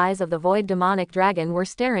huge eyes of the void demonic dragon were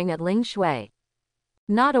staring at Ling Shui.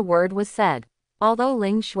 Not a word was said. Although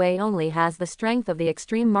Ling Shui only has the strength of the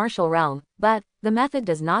extreme martial realm, but the method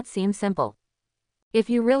does not seem simple. If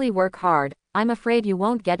you really work hard, I'm afraid you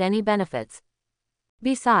won't get any benefits.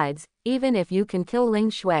 Besides, even if you can kill Ling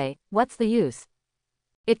Shui, what's the use?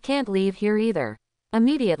 It can't leave here either.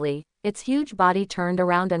 Immediately, its huge body turned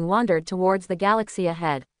around and wandered towards the galaxy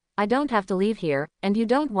ahead. I don't have to leave here, and you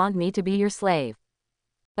don't want me to be your slave.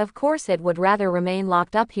 Of course it would rather remain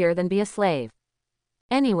locked up here than be a slave.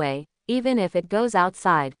 Anyway, even if it goes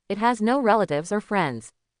outside, it has no relatives or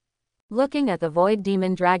friends. Looking at the void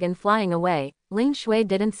demon dragon flying away, Ling Shui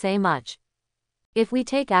didn't say much. If we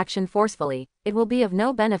take action forcefully, it will be of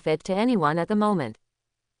no benefit to anyone at the moment.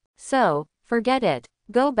 So, forget it.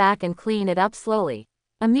 Go back and clean it up slowly.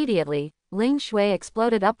 Immediately, Ling Shui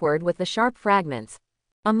exploded upward with the sharp fragments.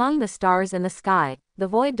 Among the stars in the sky, the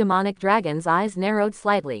void demonic dragon's eyes narrowed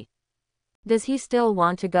slightly. Does he still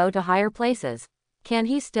want to go to higher places? Can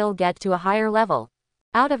he still get to a higher level?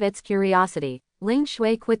 Out of its curiosity, Ling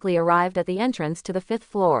Shui quickly arrived at the entrance to the 5th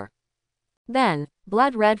floor. Then,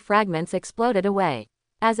 blood-red fragments exploded away.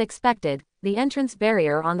 As expected, the entrance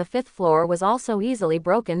barrier on the 5th floor was also easily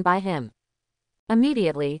broken by him.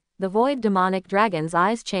 Immediately, the void demonic dragon's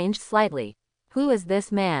eyes changed slightly. Who is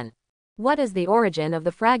this man? What is the origin of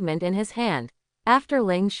the fragment in his hand? After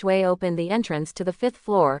Ling Shui opened the entrance to the 5th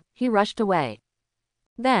floor, he rushed away.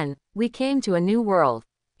 Then, we came to a new world.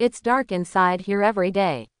 It's dark inside here every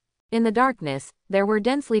day. In the darkness, there were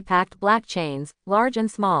densely packed black chains, large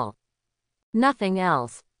and small. Nothing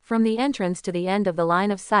else. From the entrance to the end of the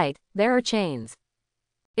line of sight, there are chains.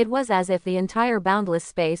 It was as if the entire boundless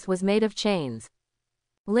space was made of chains.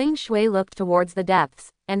 Ling Shui looked towards the depths,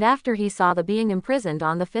 and after he saw the being imprisoned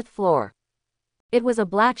on the 5th floor. It was a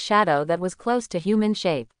black shadow that was close to human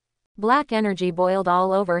shape. Black energy boiled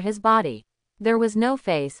all over his body. There was no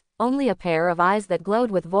face, only a pair of eyes that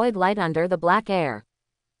glowed with void light under the black air.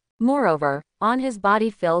 Moreover, on his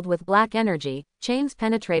body filled with black energy, chains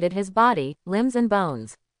penetrated his body, limbs and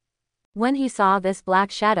bones. When he saw this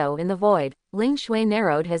black shadow in the void, Ling Shui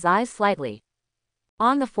narrowed his eyes slightly.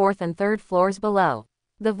 On the 4th and 3rd floors below,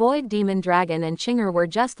 the void demon dragon and Chinger were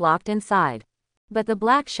just locked inside. But the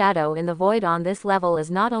black shadow in the void on this level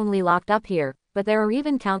is not only locked up here, but there are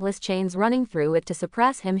even countless chains running through it to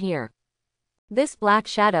suppress him here. This black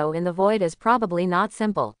shadow in the void is probably not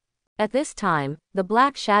simple. At this time, the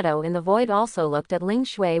black shadow in the void also looked at Ling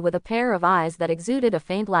Shui with a pair of eyes that exuded a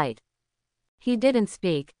faint light. He didn't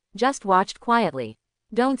speak, just watched quietly.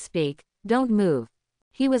 Don't speak, don't move.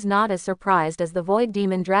 He was not as surprised as the void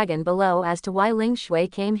demon dragon below as to why Ling Shui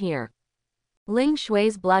came here. Ling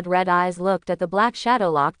Shui's blood-red eyes looked at the black shadow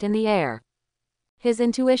locked in the air. His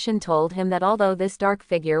intuition told him that although this dark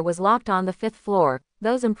figure was locked on the 5th floor,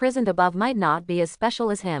 those imprisoned above might not be as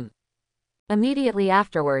special as him. Immediately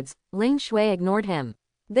afterwards, Ling Shui ignored him.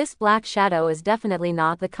 This black shadow is definitely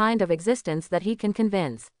not the kind of existence that he can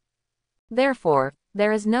convince. Therefore,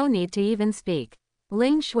 there is no need to even speak.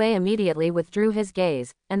 Ling Shui immediately withdrew his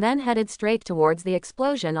gaze, and then headed straight towards the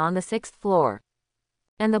explosion on the 6th floor.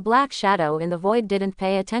 And the black shadow in the void didn't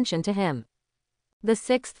pay attention to him. The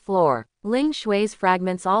 6th floor. Ling Shui's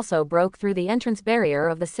fragments also broke through the entrance barrier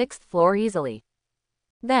of the 6th floor easily.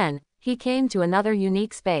 Then, he came to another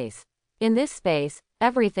unique space. In this space,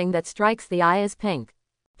 everything that strikes the eye is pink.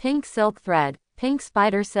 Pink silk thread, pink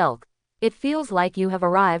spider silk. It feels like you have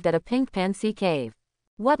arrived at a pink pansy cave.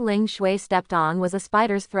 What Ling Shui stepped on was a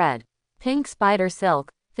spider's thread. Pink spider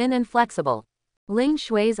silk, thin and flexible. Ling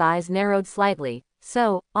Shui's eyes narrowed slightly,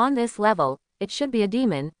 so, on this level, it should be a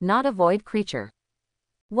demon, not a void creature.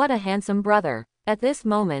 What a handsome brother. At this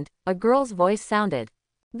moment, a girl's voice sounded.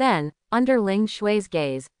 Then, under Ling Shui's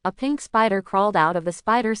gaze, a pink spider crawled out of the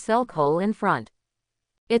spider silk hole in front.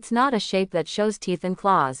 It's not a shape that shows teeth and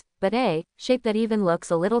claws, but a shape that even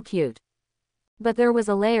looks a little cute. But there was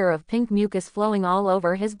a layer of pink mucus flowing all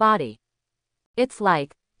over his body. It's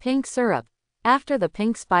like pink syrup. After the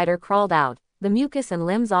pink spider crawled out, the mucus and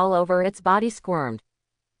limbs all over its body squirmed.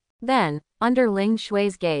 Then, under Ling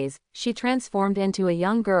Shui's gaze, she transformed into a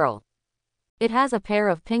young girl. It has a pair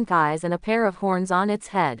of pink eyes and a pair of horns on its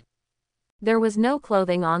head. There was no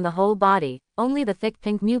clothing on the whole body, only the thick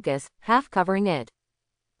pink mucus, half covering it.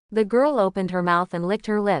 The girl opened her mouth and licked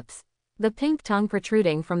her lips. The pink tongue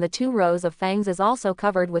protruding from the 2 rows of fangs is also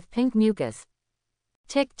covered with pink mucus.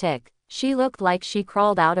 Tick tick, she looked like she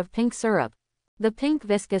crawled out of pink syrup. The pink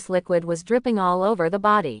viscous liquid was dripping all over the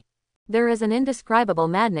body. There is an indescribable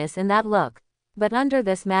madness in that look. But under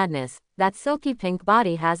this madness, that silky pink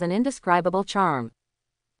body has an indescribable charm.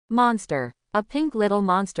 Monster. A pink little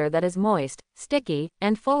monster that is moist, sticky,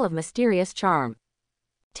 and full of mysterious charm.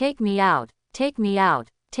 Take me out, take me out,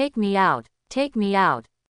 take me out, take me out.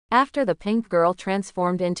 After the pink girl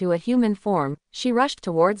transformed into a human form, she rushed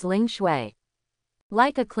towards Ling Shui.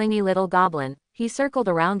 Like a clingy little goblin, he circled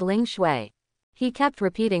around Ling Shui. He kept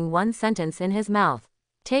repeating one sentence in his mouth.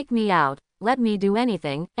 Take me out, let me do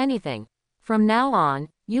anything, anything. From now on,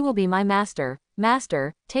 You will be my master.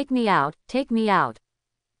 Master, take me out, take me out.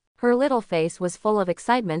 Her little face was full of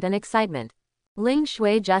excitement and excitement. Ling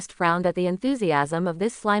Shui just frowned at the enthusiasm of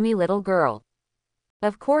this slimy little girl.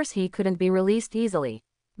 Of course he couldn't be released easily.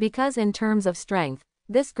 Because in terms of strength,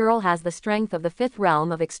 this girl has the strength of the fifth realm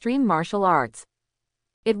of extreme martial arts.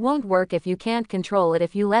 It won't work if you can't control it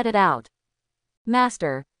if you let it out.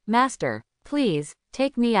 Master, master, please,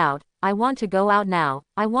 take me out, I want to go out now,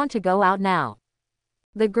 I want to go out now.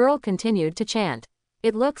 The girl continued to chant.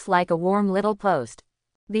 It looks like a warm little post.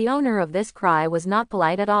 The owner of this cry was not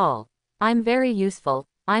polite at all. I'm very useful,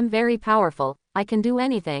 I'm very powerful, I can do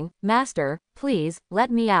anything, master, please,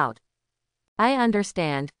 let me out. I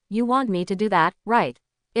understand, you want me to do that, right?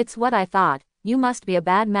 It's what I thought, you must be a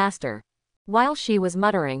bad master. While she was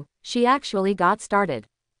muttering, she actually got started.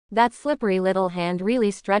 That slippery little hand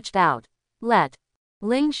really stretched out.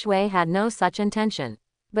 Ling Shui had no such intention.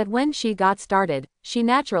 But when she got started, she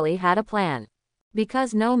naturally had a plan.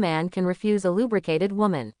 Because no man can refuse a lubricated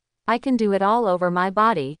woman. I can do it all over my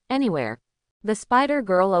body, anywhere. The spider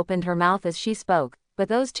girl opened her mouth as she spoke, but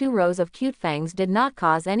those 2 rows of cute fangs did not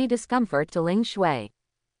cause any discomfort to Ling Shui.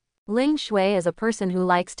 Ling Shui is a person who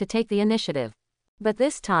likes to take the initiative. But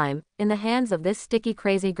this time, in the hands of this sticky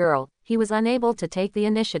crazy girl, he was unable to take the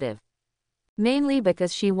initiative. Mainly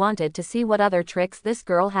because she wanted to see what other tricks this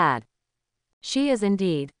girl had. She is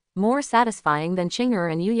indeed more satisfying than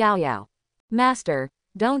Qinger and Yu Yaoyao. Master,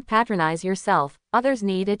 don't patronize yourself, others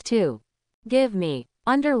need it too. Give me.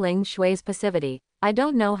 Under Ling Shui's passivity, I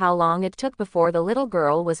don't know how long it took before the little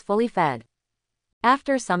girl was fully fed.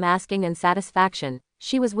 After some asking and satisfaction,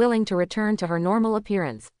 she was willing to return to her normal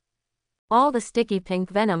appearance. All the sticky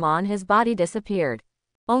pink venom on his body disappeared.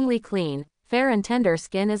 Only clean, fair and tender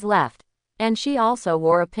skin is left. And she also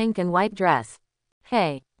wore a pink and white dress.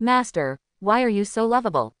 Hey, master, why are you so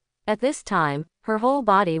lovable? At this time, her whole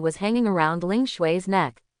body was hanging around Ling Shui's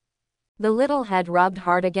neck. The little head rubbed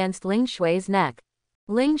hard against Ling Shui's neck.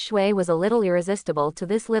 Ling Shui was a little irresistible to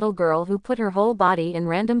this little girl who put her whole body in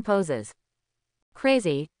random poses.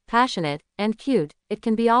 Crazy, passionate, and cute, it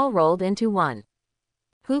can be all rolled into one.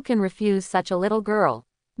 Who can refuse such a little girl?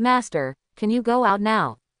 Master, can you go out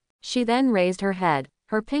now? She then raised her head,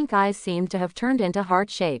 her pink eyes seemed to have turned into heart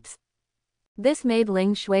shapes. This made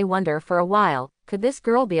Ling Shui wonder for a while, could this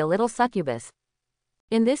girl be a little succubus?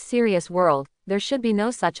 In this serious world, there should be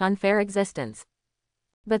no such unfair existence.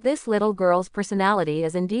 But this little girl's personality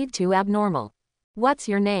is indeed too abnormal. What's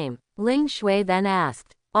your name? Ling Shui then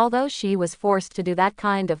asked. Although she was forced to do that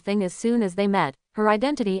kind of thing as soon as they met, her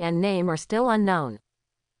identity and name are still unknown.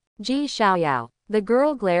 Ji Xiaoyao. The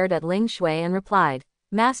girl glared at Ling Shui and replied,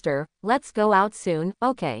 Master, let's go out soon,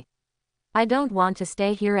 okay. I don't want to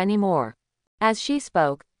stay here anymore. As she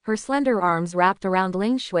spoke, her slender arms wrapped around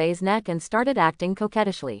Ling Shui's neck and started acting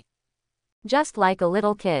coquettishly. Just like a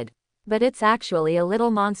little kid. But it's actually a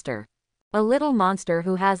little monster. A little monster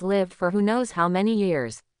who has lived for who knows how many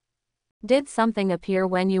years. Did something appear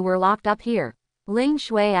when you were locked up here? Ling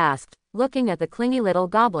Shui asked, looking at the clingy little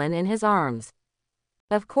goblin in his arms.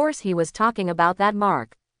 Of course he was talking about that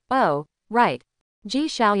mark. Oh, right. Ji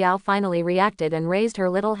Xiaoyao finally reacted and raised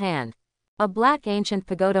her little hand. A black ancient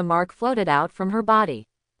pagoda mark floated out from her body.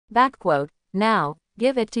 Backquote, now,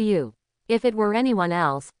 give it to you. If it were anyone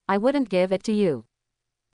else, I wouldn't give it to you.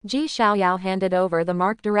 Ji Xiaoyao handed over the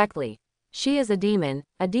mark directly. She is a demon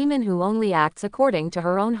who only acts according to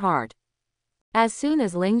her own heart. As soon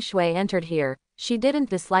as Ling Shui entered here, she didn't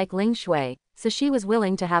dislike Ling Shui, so she was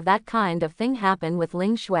willing to have that kind of thing happen with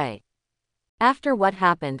Ling Shui. After what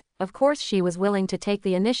happened, of course she was willing to take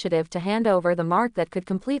the initiative to hand over the mark that could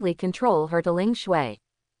completely control her to Ling Shui.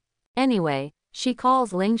 Anyway, she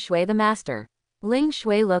calls Ling Shui the master. Ling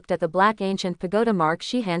Shui looked at the black ancient pagoda mark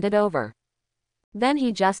she handed over. Then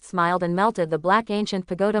he just smiled and melted the black ancient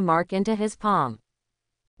pagoda mark into his palm.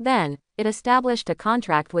 Then, it established a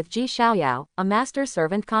contract with Ji Xiaoyao, a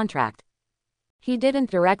master-servant contract. He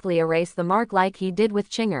didn't directly erase the mark like he did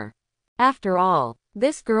with Qinger. After all,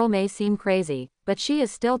 this girl may seem crazy, but she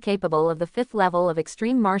is still capable of the 5th level of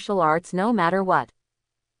extreme martial arts no matter what.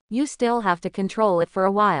 You still have to control it for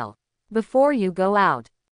a while. Before you go out.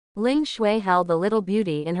 Ling Shui held the little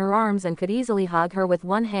beauty in her arms and could easily hug her with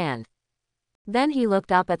one hand. Then he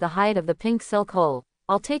looked up at the height of the pink silk hole.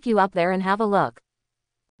 I'll take you up there and have a look.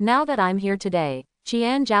 Now that I'm here today,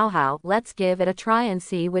 Qian Zhaohao, let's give it a try and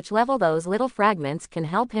see which level those little fragments can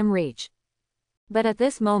help him reach. But at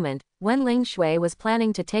this moment, when Ling Shui was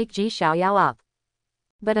planning to take Ji Xiaoyao up.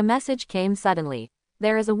 But a message came suddenly.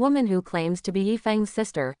 There is a woman who claims to be Yifeng's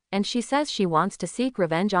sister, and she says she wants to seek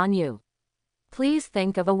revenge on you. Please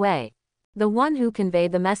think of a way. The one who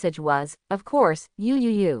conveyed the message was, of course,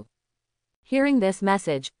 Yu. Hearing this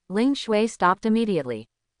message, Ling Shui stopped immediately.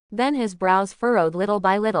 Then his brows furrowed little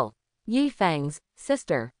by little. Yi Feng's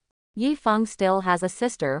sister. Yi Feng still has a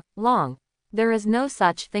sister, Long. There is no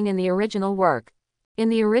such thing in the original work. In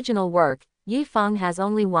the original work, Yi Feng has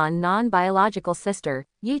only one non-biological sister,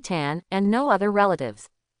 Yi Tan, and no other relatives.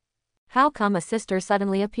 How come a sister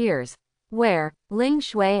suddenly appears? Where? Ling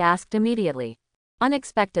Shui asked immediately.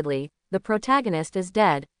 Unexpectedly, the protagonist is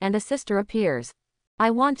dead, and a sister appears.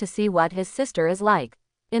 I want to see what his sister is like.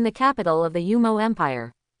 In the capital of the Yumo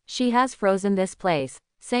Empire. She has frozen this place,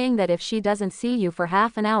 saying that if she doesn't see you for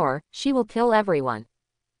half an hour, she will kill everyone.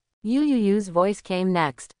 Yu's voice came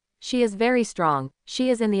next. She is very strong, she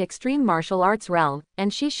is in the extreme martial arts realm,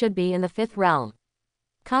 and she should be in the 5th realm.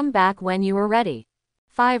 Come back when you are ready.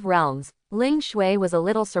 5 realms. Ling Shui was a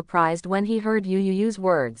little surprised when he heard Yu's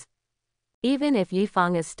words. Even if Yi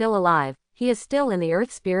Feng is still alive, he is still in the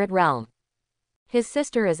Earth Spirit realm. His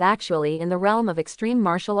sister is actually in the realm of extreme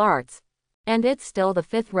martial arts. And it's still the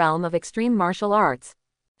 5th realm of extreme martial arts.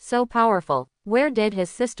 So powerful. Where did his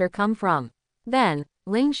sister come from? Then,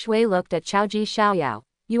 Ling Shui looked at Ji Xiaoyao.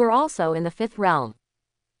 You are also in the 5th realm.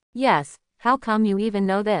 Yes, how come you even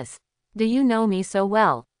know this? Do you know me so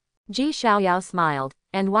well? Ji Xiaoyao smiled,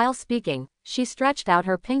 and while speaking, she stretched out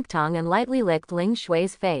her pink tongue and lightly licked Ling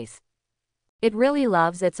Shui's face. It really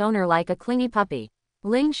loves its owner like a clingy puppy.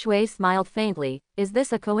 Ling Shui smiled faintly. Is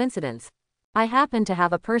this a coincidence? I happen to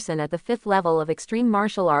have a person at the 5th level of extreme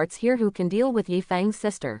martial arts here who can deal with Yi Feng's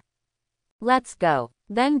sister. Let's go.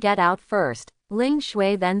 Then get out first. Ling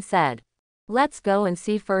Shui then said. Let's go and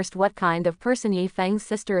see first what kind of person Yi Feng's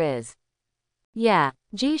sister is. Yeah,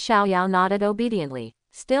 Ji Xiaoyao nodded obediently,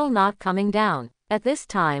 still not coming down. At this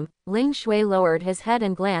time, Ling Shui lowered his head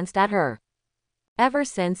and glanced at her. Ever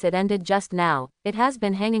since it ended just now, it has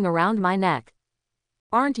been hanging around my neck.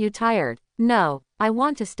 Aren't you tired? No, I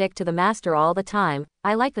want to stick to the master all the time,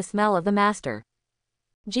 I like the smell of the master.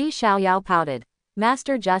 Ji Xiaoyao pouted.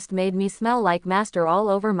 Master just made me smell like master all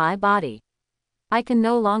over my body. I can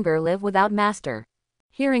no longer live without master.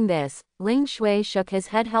 Hearing this, Ling Shui shook his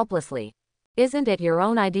head helplessly. Isn't it your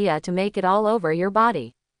own idea to make it all over your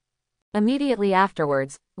body? Immediately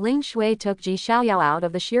afterwards, Ling Shui took Ji Xiaoyao out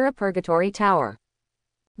of the Shira Purgatory Tower.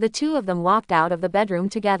 The two of them walked out of the bedroom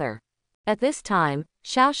together. At this time,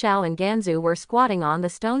 Xiao Xiao and Ganzu were squatting on the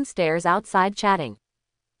stone stairs outside chatting.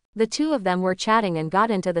 The two of them were chatting and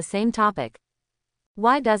got into the same topic.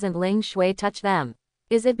 Why doesn't Ling Shui touch them?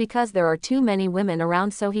 Is it because there are too many women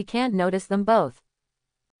around so he can't notice them both?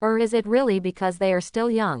 Or is it really because they are still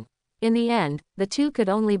young? In the end, the two could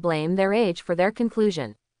only blame their age for their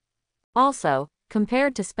conclusion. Also,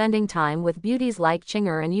 compared to spending time with beauties like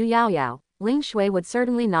Qing'er and Yu Yaoyao, Ling Shui would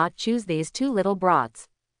certainly not choose these two little brats.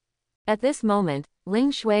 At this moment,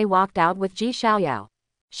 Ling Shui walked out with Ji Xiaoyao.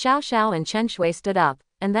 Xiao Xiao and Chen Shui stood up,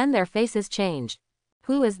 and then their faces changed.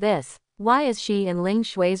 Who is this? Why is she in Ling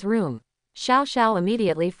Shui's room? Xiao Xiao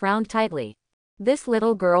immediately frowned tightly. This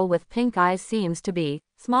little girl with pink eyes seems to be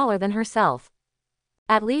smaller than herself.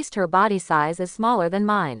 At least her body size is smaller than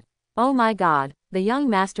mine. Oh my god, the young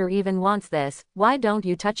master even wants this, why don't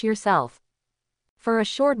you touch yourself? For a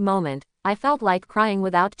short moment, I felt like crying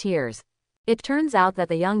without tears. It turns out that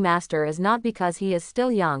the young master is not because he is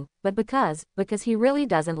still young, but because he really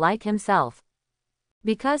doesn't like himself.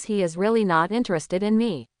 Because he is really not interested in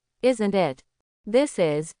me. Isn't it? This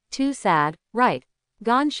is too sad, right?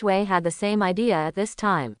 Gan Shui had the same idea at this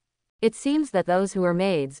time. It seems that those who are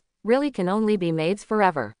maids really can only be maids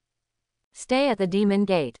forever. Stay at the demon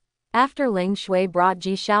gate. After Ling Shui brought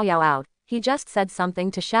Ji Xiaoyao out, he just said something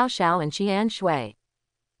to Xiao Xiao and Qian Shui.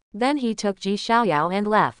 Then he took Ji Xiaoyao and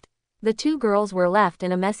left. The two girls were left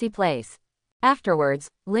in a messy place. Afterwards,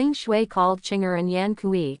 Ling Shui called Qing'er and Yan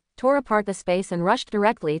Kui, tore apart the space and rushed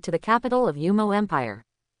directly to the capital of Yumo Empire.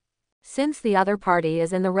 Since the other party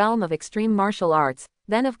is in the realm of extreme martial arts,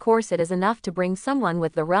 then of course it is enough to bring someone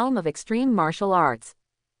with the realm of extreme martial arts.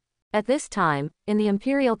 At this time, in the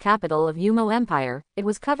imperial capital of Yumo Empire, it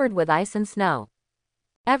was covered with ice and snow.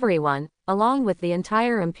 Everyone, along with the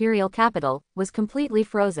entire imperial capital, was completely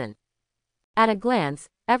frozen. At a glance,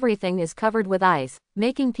 everything is covered with ice,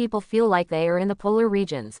 making people feel like they are in the polar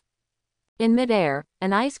regions. In midair,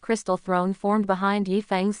 an ice crystal throne formed behind Yi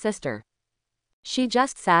Feng's sister. She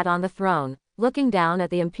just sat on the throne, looking down at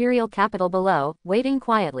the imperial capital below, waiting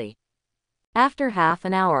quietly. After half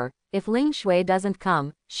an hour, if Ling Shui doesn't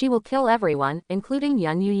come, she will kill everyone, including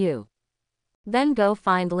Yun Yu. Then go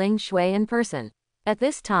find Ling Shui in person. At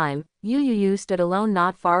this time, Yu stood alone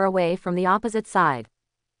not far away from the opposite side.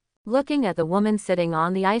 Looking at the woman sitting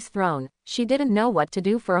on the ice throne, she didn't know what to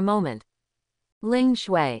do for a moment. Ling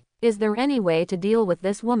Shui, is there any way to deal with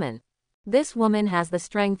this woman? This woman has the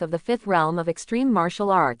strength of the fifth realm of extreme martial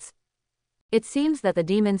arts. It seems that the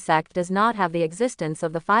demon sect does not have the existence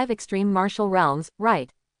of the 5 extreme martial realms,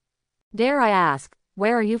 right? Dare I ask,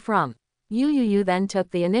 where are you from? Yu then took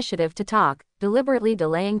the initiative to talk, deliberately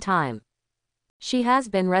delaying time. She has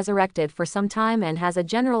been resurrected for some time and has a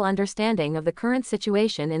general understanding of the current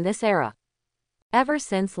situation in this era. Ever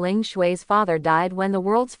since Ling Shui's father died when the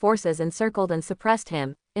world's forces encircled and suppressed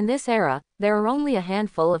him, in this era, there are only a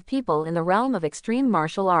handful of people in the realm of extreme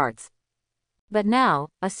martial arts. But now,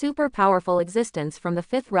 a super powerful existence from the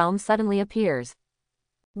 5th realm suddenly appears.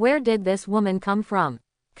 Where did this woman come from?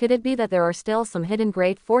 Could it be that there are still some hidden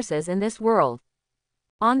great forces in this world?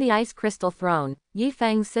 On the ice crystal throne, Yi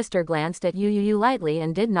Feng's sister glanced at Yu lightly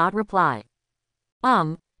and did not reply.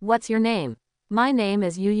 What's your name? My name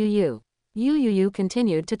is Yu. Yu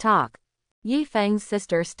continued to talk. Yi Feng's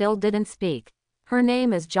sister still didn't speak. Her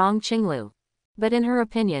name is Zhang Qinglu. But in her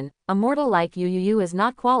opinion, a mortal like Yu is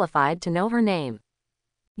not qualified to know her name.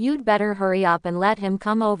 You'd better hurry up and let him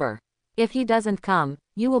come over. If he doesn't come,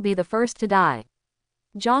 you will be the first to die.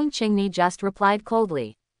 Zhang Qingni just replied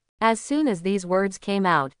coldly. As soon as these words came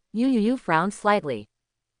out, Yu frowned slightly.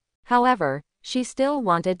 However, she still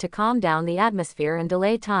wanted to calm down the atmosphere and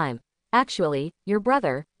delay time. Actually, your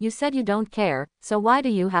brother, you said you don't care, so why do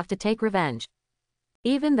you have to take revenge?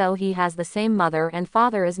 Even though he has the same mother and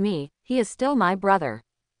father as me, he is still my brother.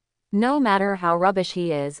 No matter how rubbish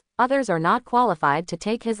he is, others are not qualified to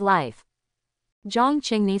take his life. Zhang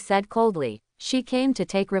Qingni said coldly. She came to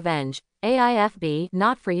take revenge, AIFB,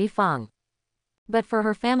 not for Yi Feng, but for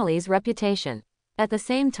her family's reputation. At the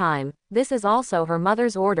same time, this is also her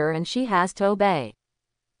mother's order and she has to obey.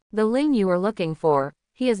 The Ling you are looking for,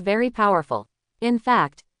 he is very powerful. In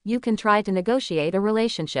fact, you can try to negotiate a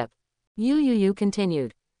relationship. Yu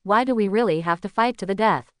continued. Why do we really have to fight to the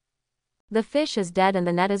death? The fish is dead and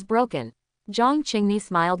the net is broken. Zhang Qingni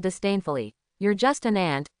smiled disdainfully. You're just an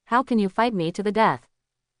ant, how can you fight me to the death?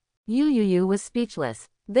 Yu was speechless.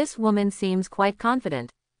 This woman seems quite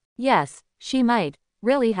confident. Yes, she might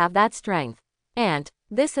really have that strength. Ant,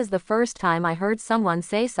 this is the first time I heard someone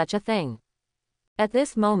say such a thing. At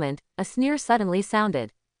this moment, a sneer suddenly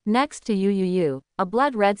sounded. Next to Yu, a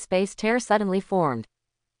blood-red space tear suddenly formed.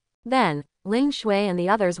 Then, Ling Shui and the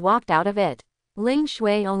others walked out of it. Ling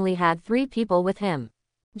Shui only had 3 people with him.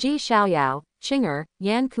 Ji Xiaoyao, Qing'er,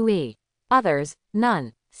 Yan Kui. Others,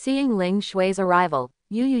 none. Seeing Ling Shui's arrival,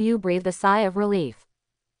 Yu breathed a sigh of relief.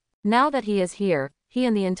 Now that he is here, he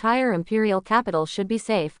and the entire imperial capital should be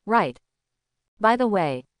safe, right? By the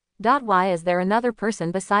way, why is there another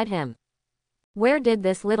person beside him? Where did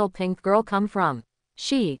this little pink girl come from?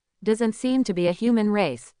 She doesn't seem to be a human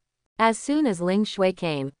race. As soon as Ling Shui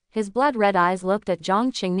came, his blood-red eyes looked at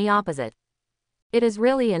Zhang Qingni opposite. It is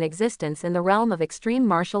really an existence in the realm of extreme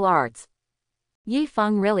martial arts. Yi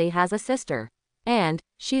Feng really has a sister. And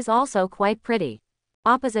she's also quite pretty.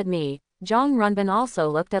 Opposite me, Zhang Runban also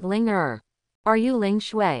looked at Ling Er. Are you Ling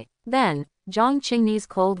Shui? Then, Zhang Qingni's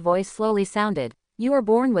cold voice slowly sounded. You are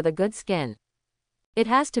born with a good skin. It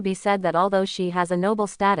has to be said that although she has a noble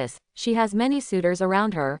status, she has many suitors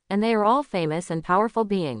around her, and they are all famous and powerful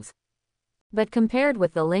beings. But compared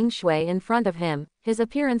with the Ling Shui in front of him, his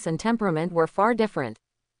appearance and temperament were far different.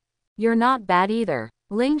 You're not bad either.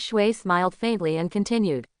 Ling Shui smiled faintly and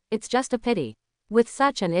continued. It's just a pity. With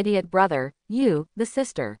such an idiot brother, you, the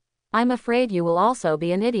sister. I'm afraid you will also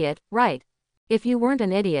be an idiot, right? If you weren't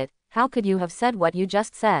an idiot, how could you have said what you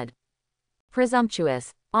just said?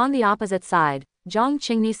 Presumptuous. On the opposite side, Zhang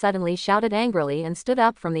Qingni suddenly shouted angrily and stood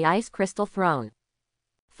up from the ice crystal throne.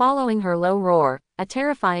 Following her low roar, a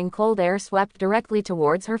terrifying cold air swept directly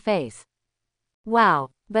towards her face. Wow!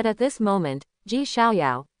 But at this moment, Ji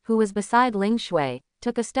Xiaoyao, who was beside Ling Shui,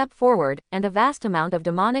 took a step forward, and a vast amount of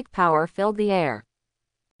demonic power filled the air.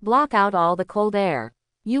 Block out all the cold air.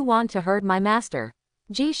 You want to hurt my master.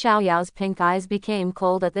 Ji Xiaoyao's pink eyes became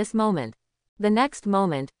cold at this moment. The next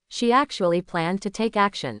moment, she actually planned to take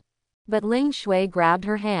action. But Ling Shui grabbed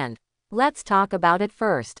her hand. Let's talk about it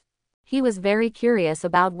first. He was very curious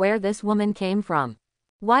about where this woman came from.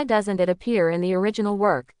 Why doesn't it appear in the original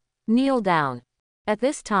work? Kneel down. At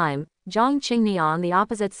this time, Zhang Qingni on the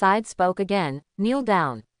opposite side spoke again. Kneel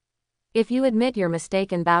down. If you admit your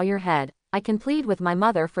mistake and bow your head, I can plead with my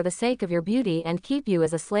mother for the sake of your beauty and keep you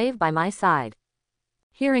as a slave by my side.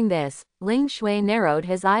 Hearing this, Ling Shui narrowed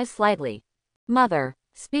his eyes slightly. Mother.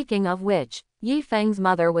 Speaking of which, Yi Feng's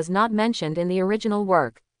mother was not mentioned in the original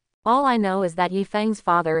work. All I know is that Yi Feng's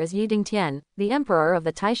father is Yi Dingtian, the emperor of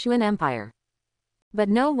the Taishuan Empire. But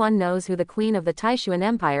no one knows who the queen of the Taishuan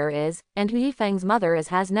Empire is, and who Yi Feng's mother is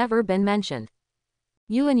has never been mentioned.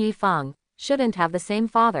 You and Yifeng shouldn't have the same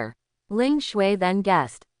father. Ling Shui then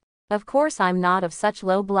guessed. Of course I'm not of such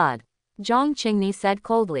low blood. Zhang Qingni said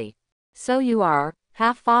coldly. So you are,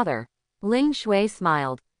 half-father. Ling Shui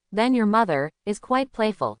smiled. Then your mother is quite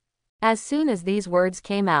playful. As soon as these words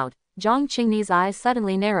came out, Zhang Qingni's eyes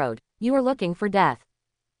suddenly narrowed. You are looking for death.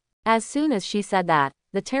 As soon as she said that,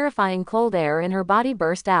 the terrifying cold air in her body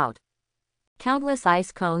burst out. Countless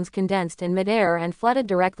ice cones condensed in midair and flooded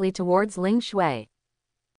directly towards Ling Shui.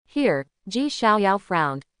 Here, Ji Xiaoyao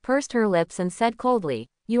frowned, pursed her lips and said coldly,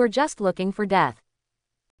 you are just looking for death.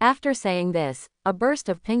 After saying this, a burst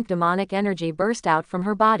of pink demonic energy burst out from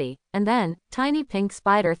her body, and then, tiny pink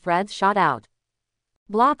spider threads shot out.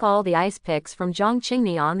 Block all the ice picks from Zhang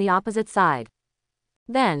Qingni on the opposite side.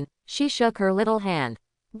 Then, she shook her little hand.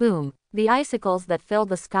 Boom, the icicles that filled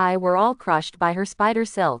the sky were all crushed by her spider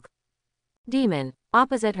silk. Demon,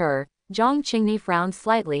 opposite her, Zhang Qingni frowned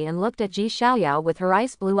slightly and looked at Ji Xiaoyao with her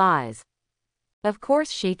ice blue eyes. Of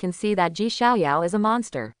course she can see that Ji Xiaoyao is a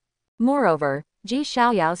monster. Moreover, Ji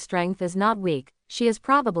Xiaoyao's strength is not weak, she is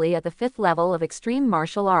probably at the 5th level of extreme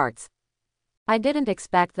martial arts. I didn't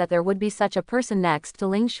expect that there would be such a person next to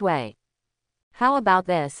Ling Shui. How about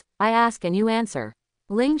this, I ask and you answer.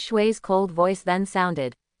 Ling Shui's cold voice then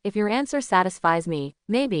sounded. If your answer satisfies me,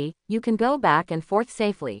 maybe, you can go back and forth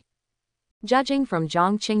safely. Judging from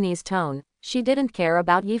Zhang Qingni's tone, she didn't care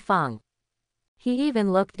about Yifeng. He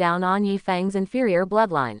even looked down on Yifeng's inferior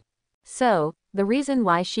bloodline. So, the reason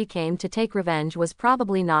why she came to take revenge was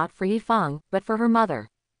probably not for Yifeng, but for her mother.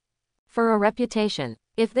 For a reputation.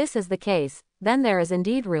 If this is the case, then there is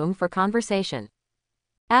indeed room for conversation.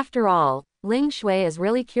 After all, Ling Shui is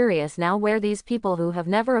really curious now where these people who have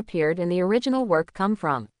never appeared in the original work come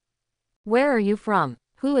from. Where are you from?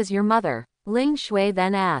 Who is your mother? Ling Shui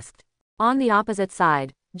then asked. On the opposite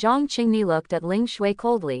side, Zhang Qingni looked at Ling Shui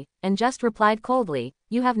coldly, and just replied coldly,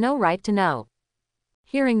 you have no right to know.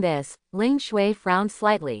 Hearing this, Ling Shui frowned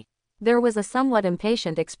slightly. There was a somewhat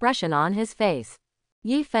impatient expression on his face.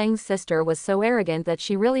 Yifeng's sister was so arrogant that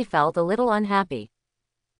she really felt a little unhappy.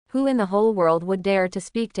 Who in the whole world would dare to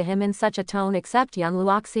speak to him in such a tone except Yun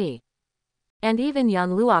Luoxi? And even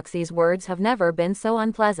Yun Luoxi's words have never been so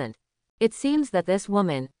unpleasant. It seems that this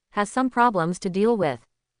woman has some problems to deal with.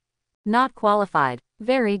 Not qualified.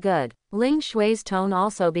 Very good. Ling Shui's tone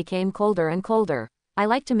also became colder and colder. I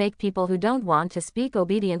like to make people who don't want to speak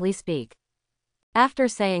obediently speak. After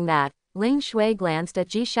saying that, Ling Shui glanced at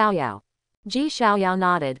Ji Xiaoyao. Ji Xiaoyao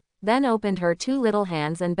nodded, then opened her two little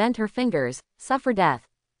hands and bent her fingers, suffer death.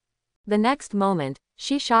 The next moment,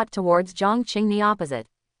 she shot towards Zhang Qingni opposite.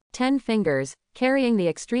 10 fingers, carrying the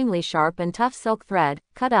extremely sharp and tough silk thread,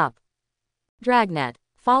 cut up. Dragnet.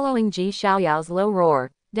 Following Ji Xiaoyao's low roar,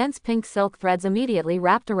 dense pink silk threads immediately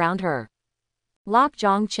wrapped around her. Lock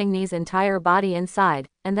Zhang Qingni's entire body inside,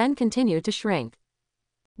 and then continue to shrink.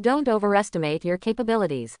 Don't overestimate your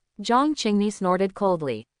capabilities. Zhang Qingni snorted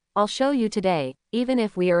coldly. I'll show you today, even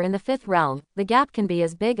if we are in the 5th realm, the gap can be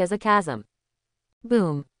as big as a chasm.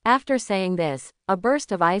 Boom. After saying this, a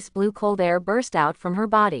burst of ice blue cold air burst out from her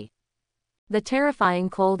body. The terrifying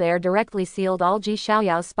cold air directly sealed all Ji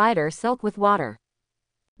Xiaoyao's spider silk with water.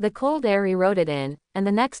 The cold air eroded in, and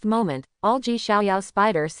the next moment, all Ji Xiaoyao's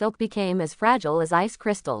spider silk became as fragile as ice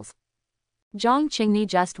crystals. Zhang Qingni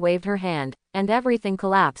just waved her hand, and everything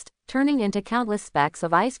collapsed, turning into countless specks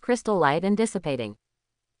of ice crystal light and dissipating.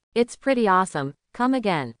 It's pretty awesome, come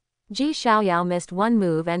again. Ji Xiaoyao missed one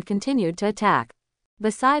move and continued to attack.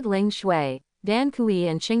 Beside Ling Shui, Dan Kui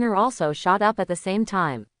and Qing'er also shot up at the same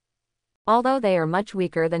time. Although they are much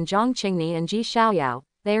weaker than Zhang Qingni and Ji Xiaoyao,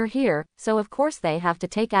 they are here, so of course they have to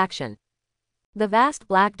take action. The vast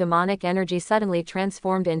black demonic energy suddenly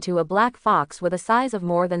transformed into a black fox with a size of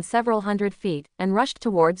more than several hundred feet, and rushed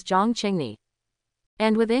towards Zhang Qingni.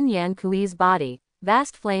 And within Yan Kui's body,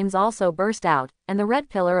 vast flames also burst out, and the red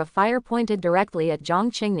pillar of fire pointed directly at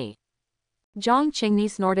Zhang Qingni. Zhang Qingni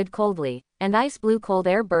snorted coldly, and ice blue cold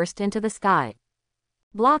air burst into the sky.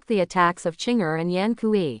 Blocked the attacks of Qing'er and Yan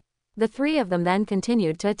Kui. The three of them then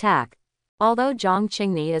continued to attack. Although Zhang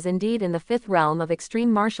Qingni is indeed in the 5th realm of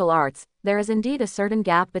extreme martial arts, there is indeed a certain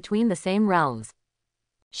gap between the same realms.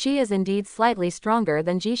 She is indeed slightly stronger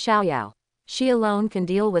than Ji Xiaoyao. She alone can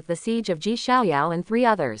deal with the siege of Ji Xiaoyao and 3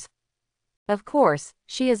 others. Of course,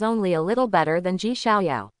 she is only a little better than Ji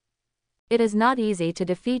Xiaoyao. It is not easy to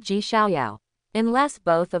defeat Ji Xiaoyao, unless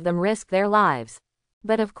both of them risk their lives.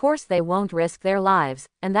 But of course they won't risk their lives,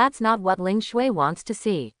 and that's not what Ling Shui wants to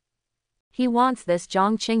see. He wants this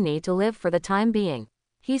Zhang Qingni to live for the time being.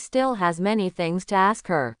 He still has many things to ask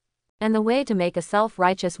her. And the way to make a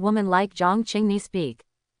self-righteous woman like Zhang Qingni speak.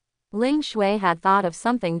 Ling Shui had thought of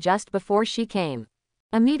something just before she came.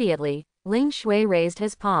 Immediately, Ling Shui raised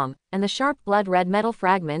his palm, and the sharp blood-red metal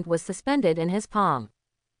fragment was suspended in his palm.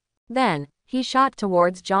 Then, he shot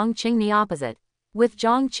towards Zhang Qingni opposite. With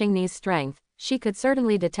Zhang Qingni's strength, she could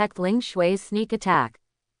certainly detect Ling Shui's sneak attack.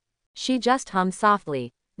 She just hummed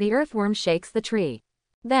softly, "The earthworm shakes the tree."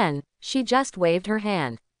 Then, she just waved her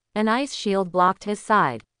hand. An ice shield blocked his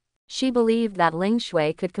side. She believed that Ling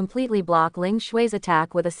Shui could completely block Ling Shui's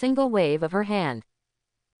attack with a single wave of her hand.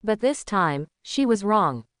 But this time, she was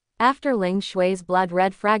wrong. After Ling Shui's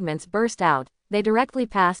blood-red fragments burst out, they directly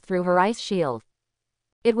passed through her ice shield.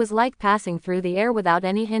 It was like passing through the air without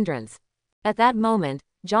any hindrance. At that moment,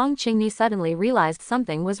 Zhang Qingni suddenly realized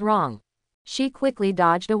something was wrong. She quickly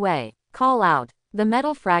dodged away. Call out. The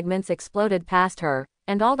metal fragments exploded past her,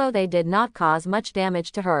 and although they did not cause much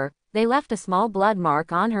damage to her, they left a small blood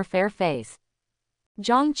mark on her fair face.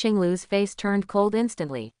 Zhang Qinglu's face turned cold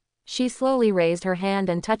instantly. She slowly raised her hand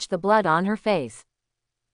and touched the blood on her face.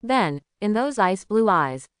 Then, in those ice-blue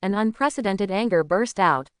eyes, an unprecedented anger burst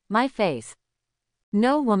out. "My face.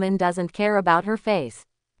 No woman doesn't care about her face.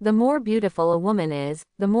 The more beautiful a woman is,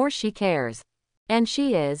 the more she cares. And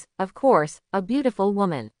she is, of course, a beautiful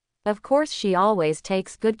woman. Of course she always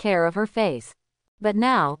takes good care of her face." But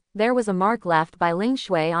now, there was a mark left by Ling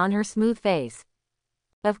Shui on her smooth face.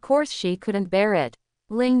 Of course she couldn't bear it.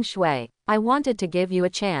 "Ling Shui, I wanted to give you a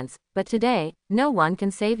chance, but today, no one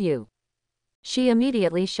can save you." She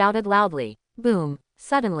immediately shouted loudly. Boom!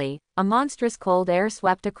 Suddenly, a monstrous cold air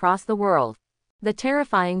swept across the world. The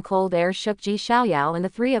terrifying cold air shook Ji Xiaoyao and the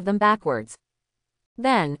three of them backwards.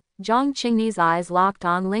 Then, Zhang Qingni's eyes locked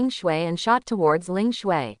on Ling Shui and shot towards Ling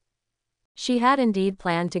Shui. She had indeed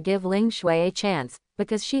planned to give Ling Shui a chance,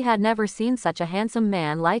 because she had never seen such a handsome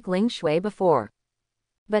man like Ling Shui before.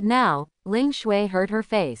 But now, Ling Shui hurt her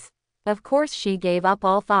face. Of course she gave up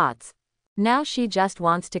all thoughts. Now she just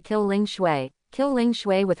wants to kill Ling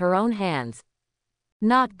Shui with her own hands.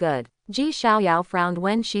 Not good. Ji Xiaoyao frowned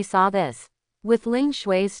when she saw this. With Ling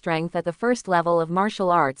Shui's strength at the first level of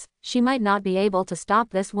martial arts, she might not be able to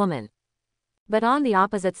stop this woman. But on the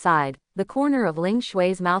opposite side, the corner of Ling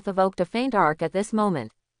Shui's mouth evoked a faint arc at this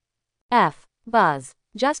moment. Buzz.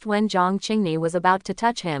 Just when Zhang Qingni was about to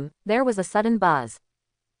touch him, there was a sudden buzz.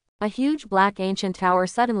 A huge black ancient tower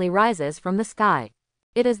suddenly rises from the sky.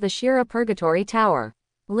 It is the Shira Purgatory Tower.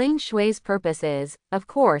 Ling Shui's purpose is, of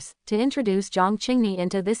course, to introduce Zhang Qingni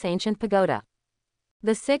into this ancient pagoda.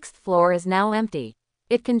 The 6th floor is now empty.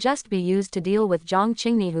 It can just be used to deal with Zhang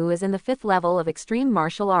Qingni, who is in the 5th level of extreme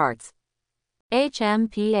martial arts.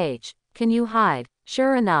 HMPH. Can you hide?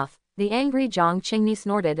 Sure enough, the angry Zhang Qingni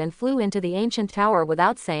snorted and flew into the ancient tower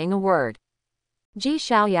without saying a word. Ji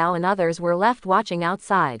Xiaoyao and others were left watching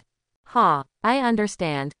outside. Ha, I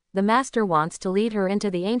understand, the master wants to lead her into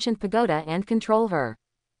the ancient pagoda and control her.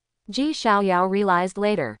 Ji Xiaoyao realized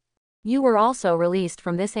later. You were also released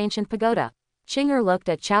from this ancient pagoda. Qinger looked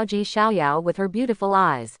at Ji Xiaoyao with her beautiful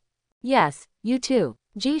eyes. Yes, you too.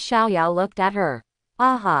 Ji Xiaoyao looked at her.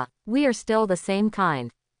 Aha, we are still the same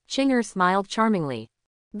kind. Qinger smiled charmingly.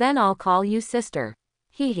 Then I'll call you sister.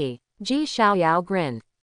 Hee. Ji Xiaoyao grinned.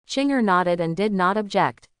 Qinger nodded and did not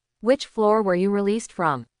object. Which floor were you released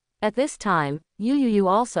from? At this time, Yu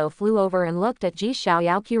also flew over and looked at Ji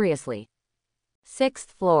Xiaoyao curiously.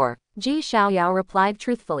 6th floor. Ji Xiaoyao replied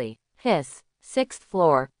truthfully. Hiss. 6th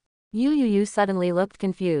floor. Yu suddenly looked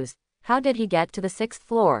confused. How did he get to the 6th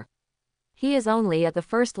floor? He is only at the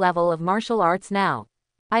 1st level of martial arts now.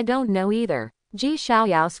 I don't know either. Ji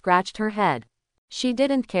Xiaoyao scratched her head. She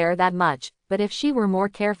didn't care that much, but if she were more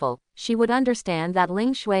careful, she would understand that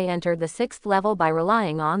Ling Shui entered the 6th level by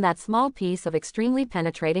relying on that small piece of extremely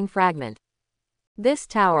penetrating fragment. This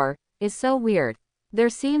tower is so weird. There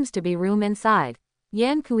seems to be room inside.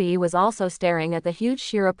 Yan Kui was also staring at the huge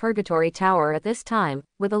Shira Purgatory Tower at this time,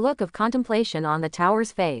 with a look of contemplation on the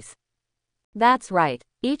tower's face. That's right,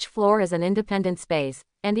 each floor is an independent space,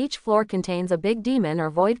 and each floor contains a big demon or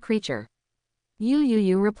void creature.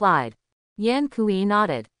 Yu replied. Yan Kui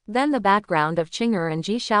nodded. Then the background of Qinger and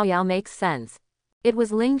Ji Xiaoyao makes sense. It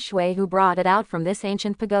was Ling Shui who brought it out from this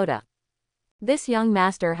ancient pagoda. This young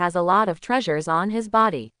master has a lot of treasures on his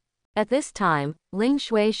body. At this time, Ling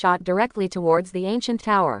Shui shot directly towards the ancient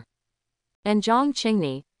tower. And Zhang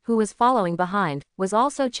Qingni, who was following behind, was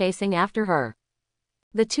also chasing after her.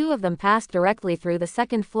 The two of them passed directly through the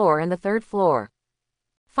 2nd floor and the 3rd floor.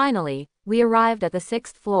 Finally, we arrived at the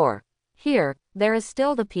 6th floor. Here, there is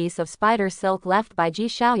still the piece of spider silk left by Ji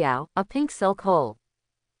Xiaoyao, a pink silk hole.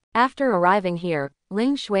 After arriving here,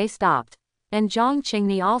 Ling Shui stopped. And Zhang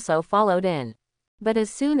Qingni also followed in. But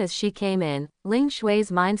as soon as she came in, Ling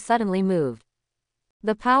Shui's mind suddenly moved.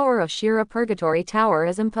 The power of Shira Purgatory Tower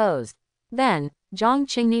is imposed. Then, Zhang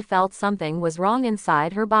Qingni felt something was wrong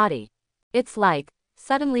inside her body. It's like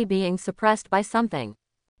suddenly being suppressed by something.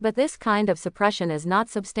 But this kind of suppression is not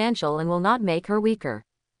substantial and will not make her weaker.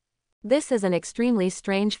 This is an extremely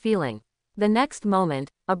strange feeling. The next moment,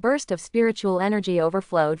 a burst of spiritual energy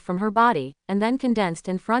overflowed from her body, and then condensed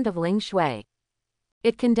in front of Ling Shui.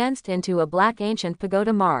 It condensed into a black ancient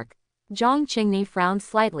pagoda mark. Zhang Qingni frowned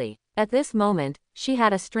slightly. At this moment, she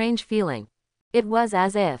had a strange feeling. It was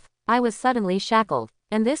as if I was suddenly shackled,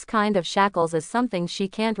 and this kind of shackles is something she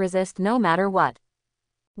can't resist no matter what.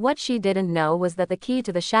 What she didn't know was that the key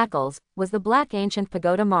to the shackles was the black ancient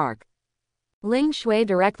pagoda mark. Ling Shui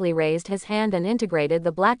directly raised his hand and integrated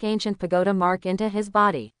the black ancient pagoda mark into his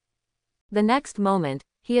body. The next moment,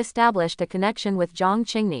 he established a connection with Zhang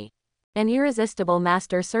Qingni. An irresistible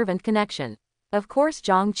master-servant connection. Of course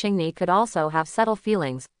Zhang Qingni could also have subtle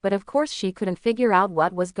feelings, but of course she couldn't figure out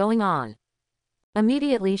what was going on.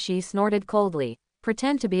 Immediately she snorted coldly.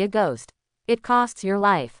 Pretend to be a ghost. It costs your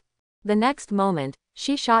life. The next moment,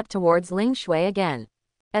 she shot towards Ling Shui again.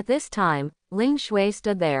 At this time, Ling Shui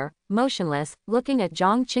stood there, motionless, looking at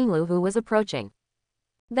Zhang Qinglu who was approaching.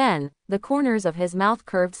 Then, the corners of his mouth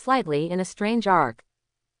curved slightly in a strange arc.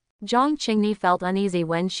 Zhang Qingni felt uneasy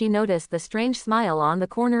when she noticed the strange smile on the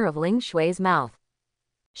corner of Ling Shui's mouth.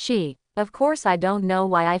 Of course I don't know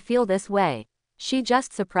why I feel this way. She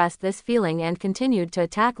just suppressed this feeling and continued to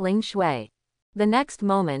attack Ling Shui. The next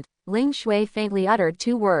moment, Ling Shui faintly uttered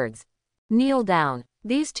two words. Kneel down.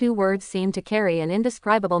 These two words seemed to carry an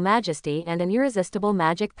indescribable majesty and an irresistible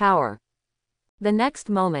magic power. The next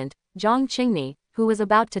moment, Zhang Qingni, who was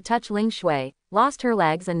about to touch Ling Shui, lost her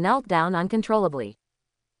legs and knelt down uncontrollably.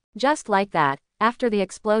 Just like that, after the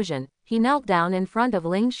explosion, he knelt down in front of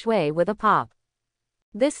Ling Shui with a pop.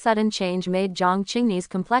 This sudden change made Zhang Qingni's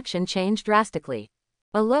complexion change drastically.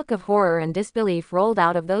 A look of horror and disbelief rolled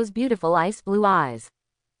out of those beautiful ice-blue eyes.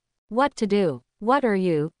 What to do? What are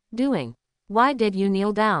you doing? Why did you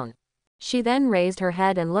kneel down? She then raised her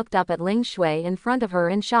head and looked up at Ling Shui in front of her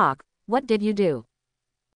in shock. What did you do?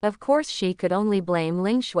 Of course she could only blame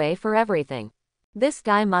Ling Shui for everything. This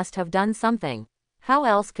guy must have done something. How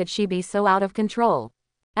else could she be so out of control?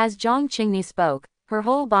 As Zhang Qingni spoke, her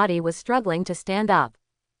whole body was struggling to stand up.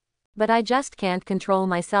 But I just can't control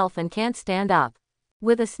myself and can't stand up.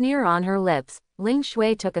 With a sneer on her lips, Ling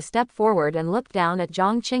Shui took a step forward and looked down at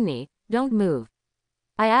Zhang Qingni. Don't move.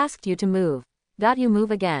 I asked you to move. You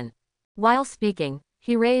move again. While speaking,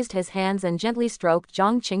 he raised his hands and gently stroked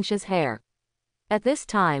Zhang Qingxi's hair. At this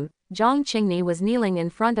time, Zhang Qingni was kneeling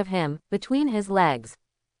in front of him, between his legs.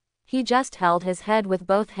 He just held his head with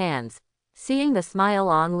both hands. Seeing the smile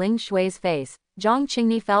on Ling Shui's face, Zhang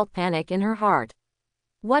Qingni felt panic in her heart.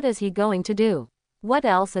 What is he going to do? What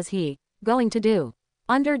else is he going to do?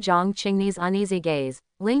 Under Zhang Qingni's uneasy gaze,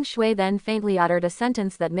 Ling Shui then faintly uttered a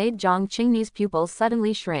sentence that made Zhang Qingni's pupils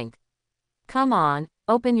suddenly shrink. Come on,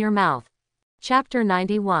 open your mouth. Chapter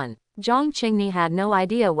 91. Zhang Qingni had no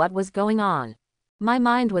idea what was going on. My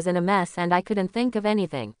mind was in a mess and I couldn't think of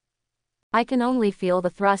anything. I can only feel the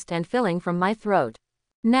thrust and filling from my throat.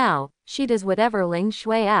 Now, she does whatever Ling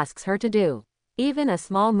Shui asks her to do. Even a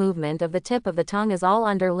small movement of the tip of the tongue is all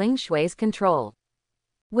under Ling Shui's control.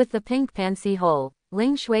 With the pink pansy hole,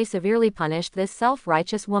 Ling Shui severely punished this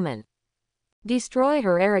self-righteous woman. Destroy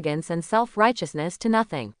her arrogance and self-righteousness to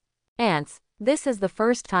nothing. Ants, this is the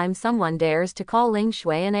first time someone dares to call Ling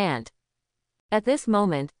Shui an ant. At this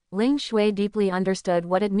moment, Ling Shui deeply understood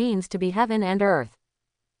what it means to be heaven and earth.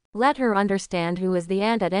 Let her understand who is the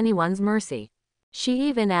ant at anyone's mercy. She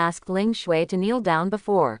even asked Ling Shui to kneel down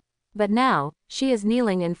before. But now, she is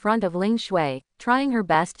kneeling in front of Ling Shui, trying her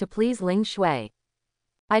best to please Ling Shui.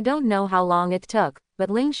 I don't know how long it took, but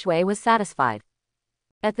Ling Shui was satisfied.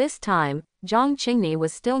 At this time, Zhang Qingni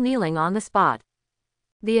was still kneeling on the spot.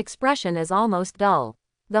 The expression is almost dull.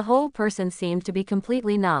 The whole person seemed to be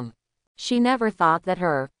completely numb. She never thought that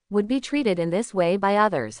her would be treated in this way by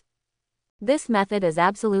others. This method is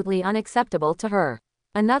absolutely unacceptable to her.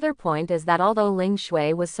 Another point is that although Ling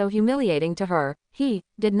Shui was so humiliating to her, he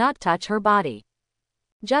did not touch her body.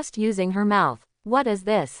 Just using her mouth. What is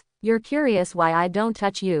this? You're curious why I don't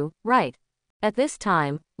touch you, right? At this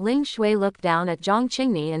time, Ling Shui looked down at Zhang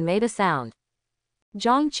Qingni and made a sound.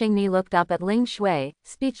 Zhang Qingni looked up at Ling Shui,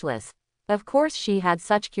 speechless. Of course she had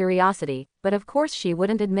such curiosity, but of course she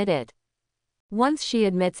wouldn't admit it. Once she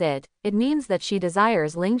admits it, it means that she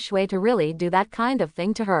desires Ling Shui to really do that kind of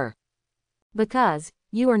thing to her. Because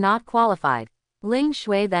you are not qualified. Ling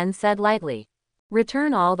Shui then said lightly.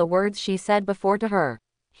 Return all the words she said before to her.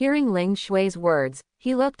 Hearing Ling Shui's words,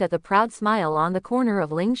 he looked at the proud smile on the corner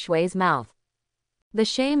of Ling Shui's mouth. The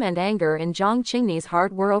shame and anger in Zhang Qingni's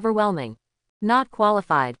heart were overwhelming. Not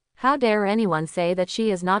qualified. How dare anyone say that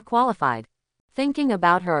she is not qualified? Thinking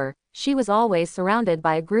about her, she was always surrounded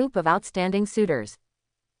by a group of outstanding suitors.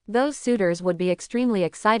 Those suitors would be extremely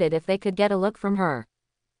excited if they could get a look from her.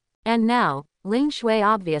 And now, Ling Shui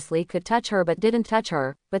obviously could touch her but didn't touch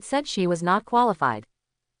her, but said she was not qualified.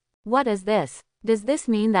 What is this? Does this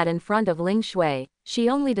mean that in front of Ling Shui, she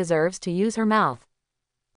only deserves to use her mouth?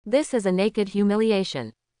 This is a naked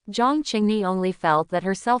humiliation. Zhang Qingni only felt that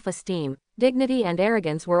her self-esteem, dignity and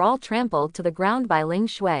arrogance were all trampled to the ground by Ling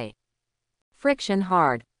Shui. Friction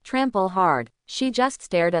hard. Trample hard. She just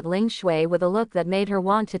stared at Ling Shui with a look that made her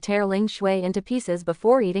want to tear Ling Shui into pieces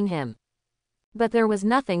before eating him. But there was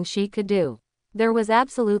nothing she could do. There was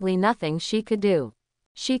absolutely nothing she could do.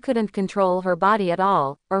 She couldn't control her body at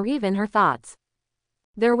all, or even her thoughts.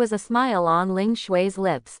 There was a smile on Ling Shui's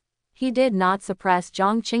lips. He did not suppress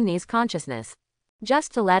Zhang Qingni's consciousness.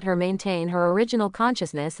 Just to let her maintain her original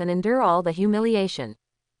consciousness and endure all the humiliation.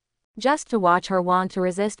 Just to watch her want to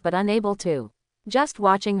resist but unable to. Just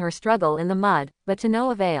watching her struggle in the mud, but to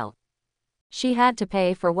no avail. She had to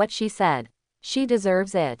pay for what she said. She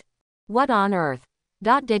deserves it. What on earth?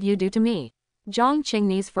 Did you do to me? Zhang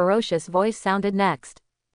Qingni's ferocious voice sounded next.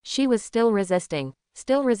 She was still resisting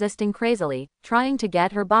crazily, trying to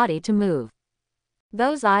get her body to move.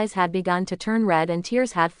 Those eyes had begun to turn red and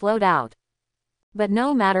tears had flowed out. But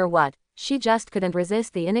no matter what, she just couldn't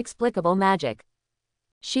resist the inexplicable magic.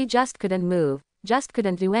 She just couldn't move, just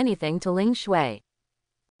couldn't do anything to Ling Shui.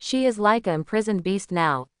 She is like an imprisoned beast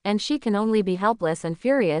now, and she can only be helpless and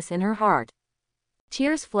furious in her heart.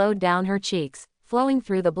 Tears flowed down her cheeks, flowing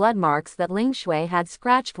through the blood marks that Ling Shui had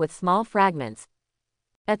scratched with small fragments.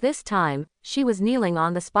 At this time, she was kneeling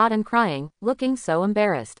on the spot and crying, looking so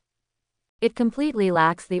embarrassed. It completely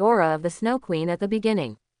lacks the aura of the Snow Queen at the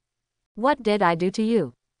beginning. What did I do to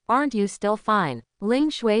you? Aren't you still fine? Ling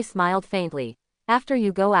Shui smiled faintly. After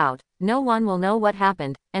you go out, no one will know what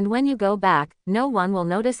happened, and when you go back, no one will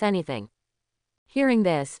notice anything. Hearing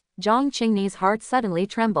this, Zhang Qingni's heart suddenly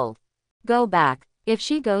trembled. Go back. If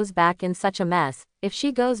she goes back in such a mess, if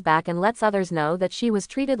she goes back and lets others know that she was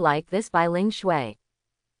treated like this by Ling Shui,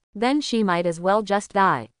 then she might as well just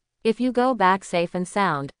die. If you go back safe and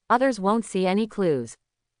sound, others won't see any clues.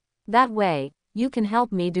 That way, you can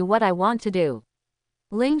help me do what I want to do.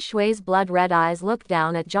 Ling Shui's blood-red eyes looked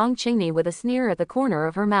down at Zhang Qingni with a sneer at the corner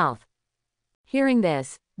of her mouth. Hearing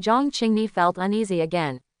this, Zhang Qingni felt uneasy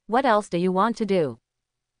again. What else do you want to do?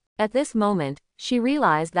 At this moment, she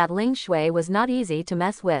realized that Ling Shui was not easy to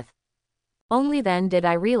mess with. Only then did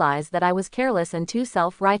I realize that I was careless and too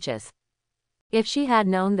self-righteous. If she had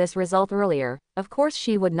known this result earlier, of course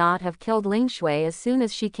she would not have killed Ling Shui as soon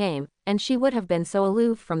as she came, and she would have been so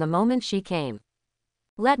aloof from the moment she came.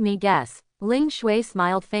 Let me guess. Ling Shui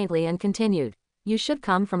smiled faintly and continued. You should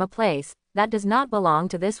come from a place that does not belong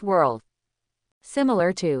to this world.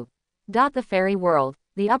 Similar to the fairy world,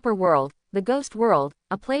 the upper world, the ghost world,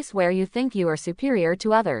 a place where you think you are superior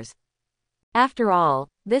to others. After all,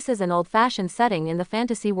 this is an old-fashioned setting in the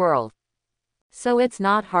fantasy world. So it's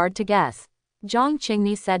not hard to guess. Zhang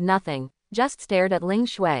Qingni said nothing, just stared at Ling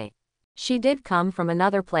Shui. She did come from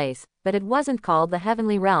another place, but it wasn't called the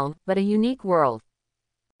heavenly realm, but a unique world.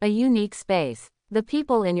 A unique space. The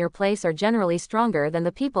people in your place are generally stronger than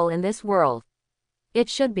the people in this world. It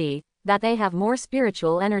should be that they have more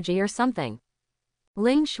spiritual energy or something.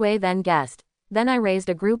 Ling Shui then guessed. Then I raised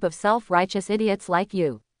a group of self-righteous idiots like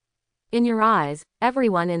you. In your eyes,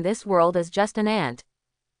 everyone in this world is just an ant.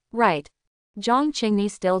 Right. Zhang Qingni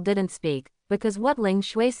still didn't speak, because what Ling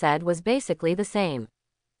Shui said was basically the same.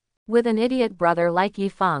 With an idiot brother like Yi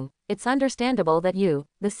Feng, it's understandable that you,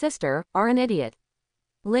 the sister, are an idiot.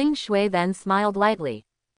 Ling Shui then smiled lightly.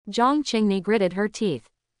 Zhang Qingni gritted her teeth.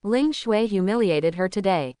 Ling Shui humiliated her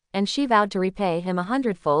today, and she vowed to repay him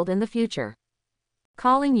 100-fold in the future.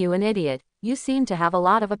 Calling you an idiot, you seem to have a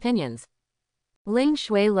lot of opinions. Ling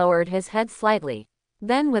Shui lowered his head slightly.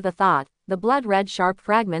 Then with a thought, the blood-red sharp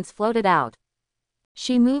fragments floated out.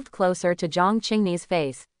 She moved closer to Zhang Qingni's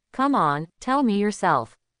face. Come on, tell me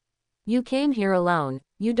yourself. You came here alone,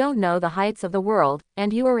 you don't know the heights of the world,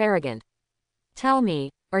 and you are arrogant. Tell me,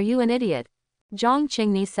 are you an idiot? Zhang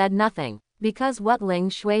Qingni said nothing, because what Ling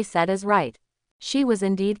Shui said is right. She was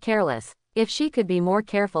indeed careless. If she could be more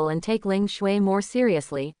careful and take Ling Shui more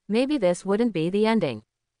seriously, maybe this wouldn't be the ending.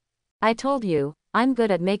 I told you, I'm good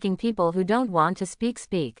at making people who don't want to speak.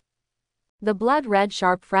 The blood-red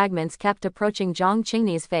sharp fragments kept approaching Zhang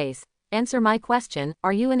Qingni's face. Answer my question,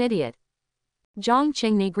 are you an idiot? Zhang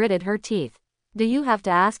Qingni gritted her teeth. Do you have to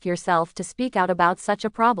ask yourself to speak out about such a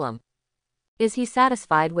problem? Is he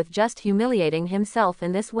satisfied with just humiliating himself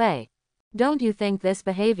in this way? Don't you think this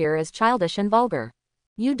behavior is childish and vulgar?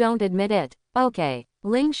 You don't admit it. Okay.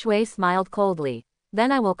 Ling Shui smiled coldly.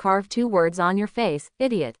 Then I will carve 2 words on your face,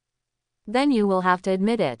 idiot. Then you will have to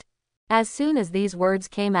admit it. As soon as these words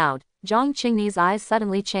came out, Zhang Qingni's eyes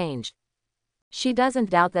suddenly changed. She doesn't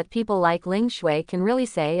doubt that people like Ling Shui can really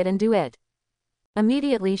say it and do it.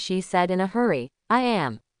 Immediately she said in a hurry, I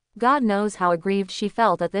am. God knows how aggrieved she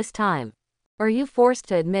felt at this time. Are you forced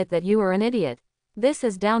to admit that you are an idiot? This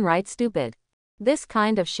is downright stupid. This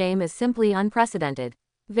kind of shame is simply unprecedented.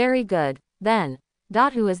 Very good, then.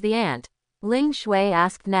 Who is the ant? Ling Shui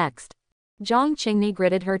asked next. Zhang Qingni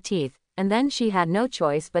gritted her teeth, and then she had no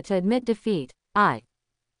choice but to admit defeat. I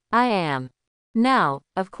am. Now,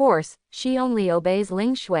 of course, she only obeys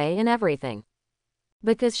Ling Shui in everything.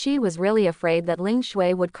 Because she was really afraid that Ling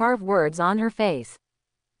Shui would carve words on her face.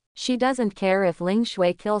 She doesn't care if Ling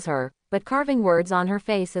Shui kills her, but carving words on her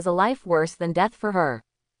face is a life worse than death for her.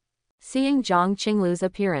 Seeing Zhang Qinglu's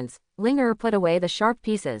appearance, Ling Er put away the sharp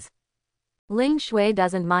pieces. Ling Shui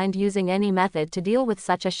doesn't mind using any method to deal with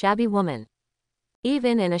such a shabby woman.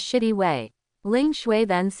 Even in a shitty way. Ling Shui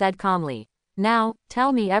then said calmly, now,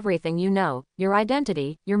 tell me everything you know, your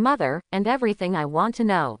identity, your mother, and everything I want to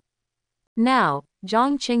know. Now,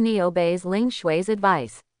 Zhang Qingni obeys Ling Shui's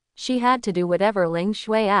advice. She had to do whatever Ling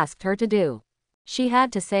Shui asked her to do. She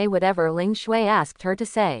had to say whatever Ling Shui asked her to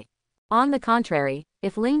say. On the contrary,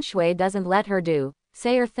 if Ling Shui doesn't let her do,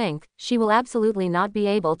 say or think, she will absolutely not be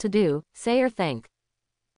able to do, say or think.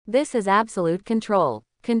 This is absolute control.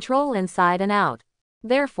 Control inside and out.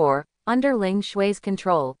 Therefore, under Ling Shui's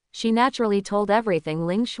control, she naturally told everything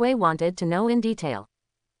Ling Shui wanted to know in detail.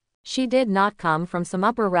 She did not come from some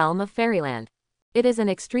upper realm of fairyland. It is an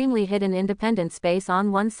extremely hidden independent space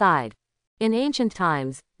on one side. In ancient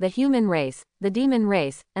times, the human race, the demon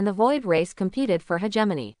race, and the void race competed for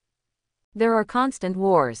hegemony. There are constant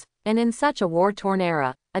wars, and in such a war-torn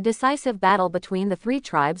era, a decisive battle between the 3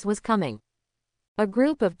 tribes was coming. A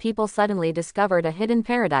group of people suddenly discovered a hidden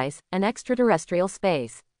paradise, an extraterrestrial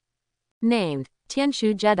space. Named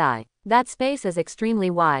Tianshu Jedi. That space is extremely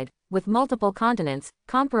wide, with multiple continents,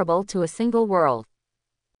 comparable to a single world.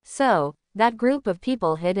 So, that group of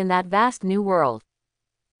people hid in that vast new world.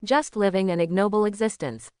 Just living an ignoble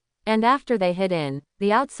existence. And after they hid in,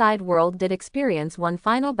 the outside world did experience one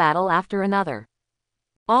final battle after another.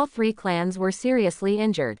 All 3 clans were seriously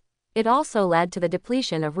injured. It also led to the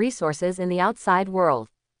depletion of resources in the outside world.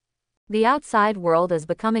 The outside world is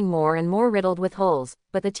becoming more and more riddled with holes,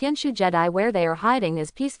 but the Tianshu Jedi where they are hiding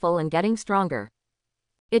is peaceful and getting stronger.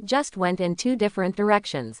 It just went in 2 different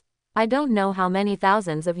directions. I don't know how many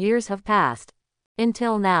thousands of years have passed.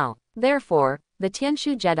 Until now. Therefore, the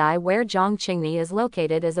Tianshu Jedi where Zhang Qingni is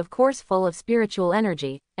located is of course full of spiritual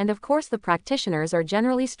energy, and of course the practitioners are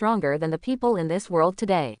generally stronger than the people in this world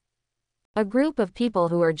today. A group of people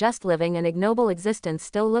who are just living an ignoble existence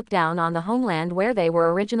still look down on the homeland where they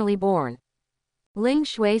were originally born. Ling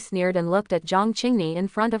Shui sneered and looked at Zhang Qingni in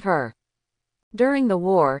front of her. During the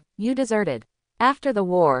war, you deserted. After the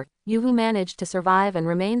war, you who managed to survive and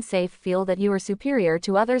remain safe feel that you are superior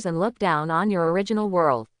to others and look down on your original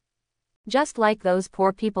world. Just like those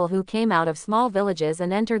poor people who came out of small villages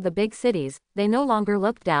and entered the big cities, they no longer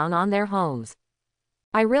look down on their homes.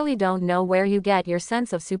 I really don't know where you get your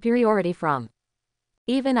sense of superiority from.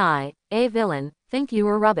 Even I, a villain, think you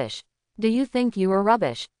are rubbish. Do you think you are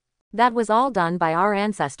rubbish? That was all done by our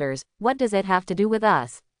ancestors, what does it have to do with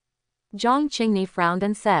us? Zhang Qingni frowned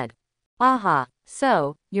and said. Aha,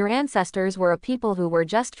 so, your ancestors were a people who were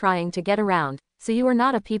just trying to get around, so you are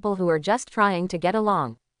not a people who are just trying to get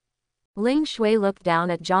along. Ling Shui looked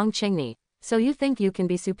down at Zhang Qingni. So you think you can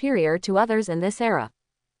be superior to others in this era?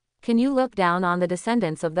 Can you look down on the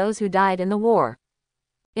descendants of those who died in the war?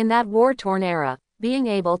 In that war-torn era, being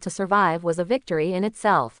able to survive was a victory in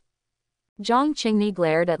itself. Zhang Qingni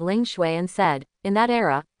glared at Ling Shui and said, in that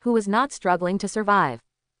era, who was not struggling to survive?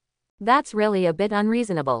 That's really a bit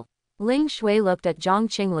unreasonable. Ling Shui looked at Zhang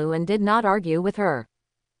Qinglu and did not argue with her.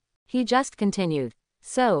 He just continued.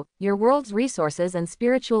 So, your world's resources and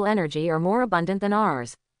spiritual energy are more abundant than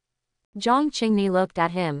ours. Zhang Qingni looked at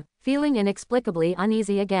him, feeling inexplicably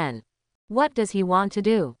uneasy again. What does he want to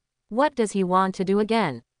do? What does he want to do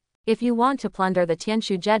again? If you want to plunder the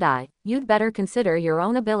Tianshu Jedi, you'd better consider your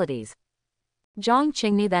own abilities. Zhang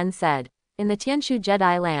Qingni then said, in the Tianshu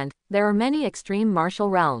Jedi land, there are many extreme martial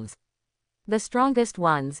realms. The strongest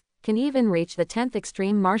ones can even reach the 10th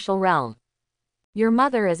extreme martial realm. Your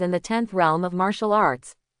mother is in the 10th realm of martial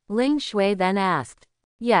arts. Ling Shui then asked.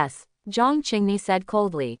 Yes, Zhang Qingni said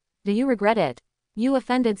coldly. Do you regret it? You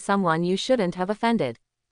offended someone you shouldn't have offended.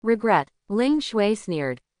 Regret, Ling Shui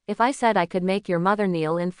sneered. if I said I could make your mother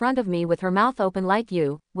kneel in front of me with her mouth open like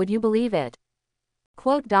you, would you believe it?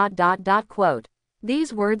 Quote.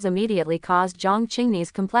 These words immediately caused Zhang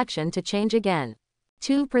Qingni's complexion to change again.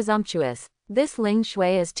 Too presumptuous. This Ling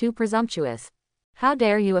Shui is too presumptuous. How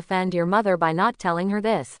dare you offend your mother by not telling her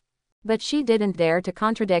this? But she didn't dare to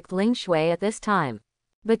contradict Ling Shui at this time.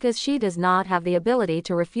 Because she does not have the ability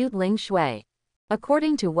to refute Ling Shui.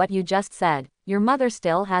 According to what you just said, your mother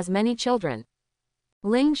still has many children.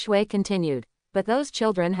 Ling Shui continued. But those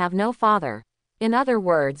children have no father. In other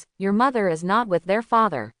words, your mother is not with their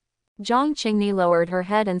father. Zhang Qingni lowered her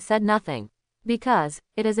head and said nothing. Because,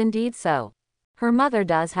 it is indeed so. Her mother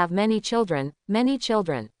does have many children,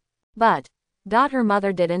 But, her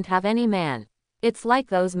mother didn't have any man. It's like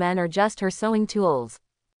those men are just her sewing tools.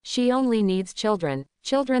 She only needs children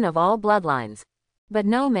of all bloodlines. But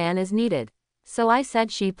no man is needed. So I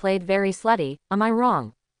said she played very slutty, am I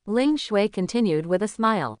wrong? Ling Shui continued with a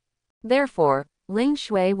smile. Therefore, Ling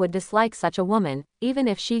Shui would dislike such a woman, even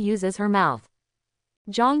if she uses her mouth.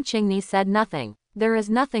 Zhang Qingni said nothing. There is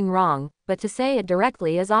nothing wrong, but to say it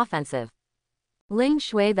directly is offensive. Ling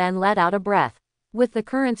Shui then let out a breath. With the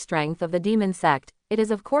current strength of the demon sect, it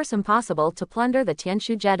is of course impossible to plunder the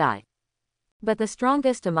Tianshu Jedi. But the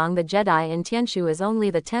strongest among the Jedi in Tianshu is only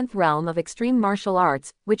the 10th realm of extreme martial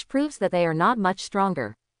arts, which proves that they are not much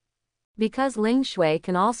stronger. Because Ling Shui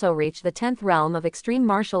can also reach the 10th realm of extreme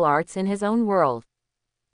martial arts in his own world.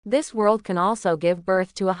 This world can also give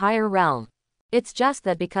birth to a higher realm. It's just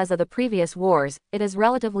that because of the previous wars, it is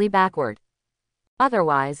relatively backward.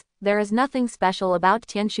 Otherwise, there is nothing special about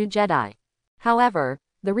Tianshu Jedi. However,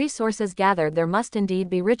 the resources gathered there must indeed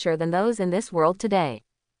be richer than those in this world today.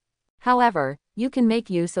 However, you can make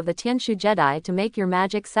use of the Tianshu Jedi to make your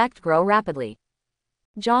magic sect grow rapidly.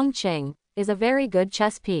 Zhang Qing is a very good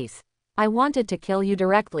chess piece. I wanted to kill you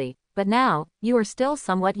directly, but now, you are still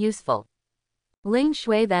somewhat useful. Ling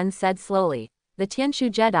Shui then said slowly. The Tianshu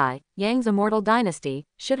Jedi, Yang's immortal dynasty,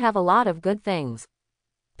 should have a lot of good things.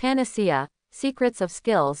 Panacea, secrets of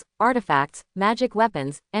skills, artifacts, magic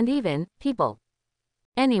weapons, and even, people.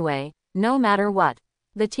 Anyway, no matter what,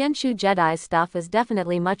 the Tianshu Jedi's stuff is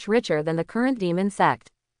definitely much richer than the current demon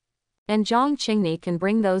sect. And Zhang Qingni can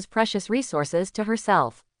bring those precious resources to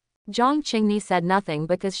herself. Zhang Qingni said nothing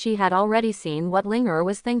because she had already seen what Ling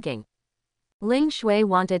was thinking. Ling Shui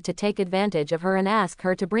wanted to take advantage of her and ask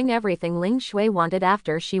her to bring everything Ling Shui wanted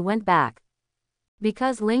after she went back.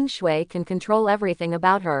 Because Ling Shui can control everything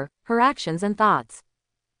about her, her actions and thoughts.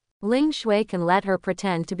 Ling Shui can let her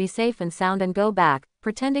pretend to be safe and sound and go back,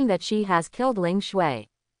 pretending that she has killed Ling Shui.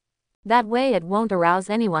 That way it won't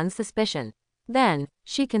arouse anyone's suspicion. Then,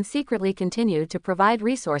 she can secretly continue to provide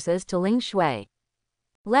resources to Ling Shui.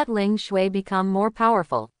 Let Ling Shui become more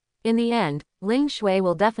powerful. In the end, Ling Shui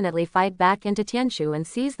will definitely fight back into Tianshu and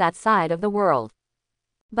seize that side of the world.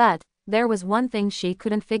 But, there was one thing she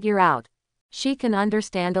couldn't figure out. She can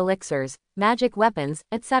understand elixirs, magic weapons,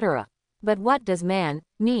 etc. But what does man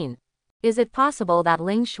mean? Is it possible that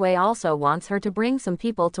Ling Shui also wants her to bring some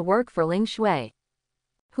people to work for Ling Shui?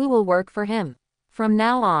 Who will work for him? From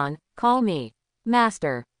now on, call me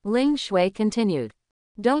Master, Ling Shui continued.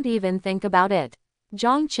 Don't even think about it.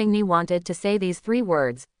 Zhang Qingni wanted to say these 3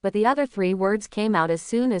 words, but the other 3 words came out as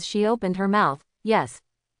soon as she opened her mouth, yes.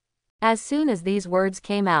 As soon as these words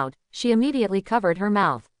came out, she immediately covered her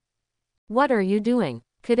mouth. What are you doing?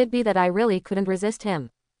 Could it be that I really couldn't resist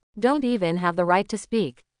him? Don't even have the right to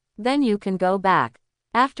speak. Then you can go back.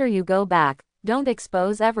 After you go back, don't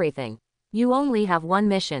expose everything. You only have one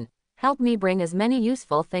mission. Help me bring as many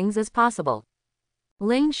useful things as possible.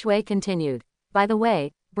 Ling Shui continued. By the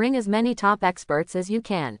way, bring as many top experts as you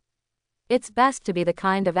can. It's best to be the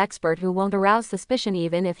kind of expert who won't arouse suspicion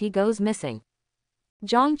even if he goes missing.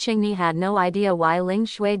 Zhang Qingni had no idea why Ling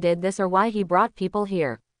Shui did this or why he brought people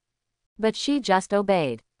here. But she just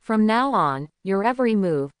obeyed. From now on, your every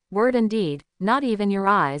move, word and deed, not even your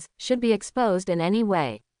eyes, should be exposed in any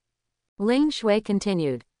way. Ling Shui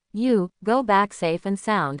continued. You, go back safe and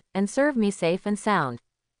sound, and serve me safe and sound.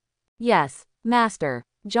 Yes, Master.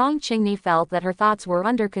 Zhang Qingni felt that her thoughts were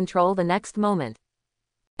under control the next moment.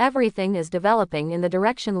 Everything is developing in the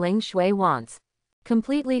direction Ling Shui wants.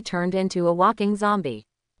 Completely turned into a walking zombie.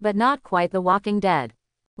 But not quite the Walking Dead.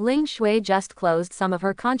 Ling Shui just closed some of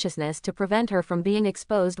her consciousness to prevent her from being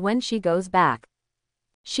exposed when she goes back.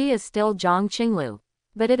 She is still Zhang Qinglu.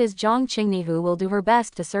 But it is Zhang Qingni who will do her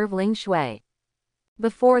best to serve Ling Shui.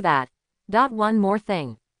 Before that, one more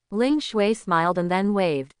thing. Ling Shui smiled and then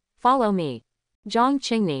waved. Follow me. Zhang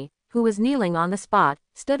Qingni, who was kneeling on the spot,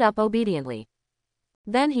 stood up obediently.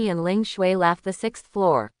 Then he and Ling Shui left the 6th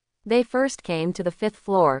floor. They first came to the 5th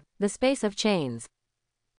floor, the space of chains.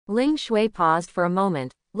 Ling Shui paused for a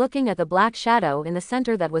moment, looking at the black shadow in the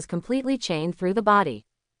center that was completely chained through the body.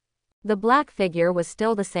 The black figure was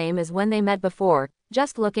still the same as when they met before,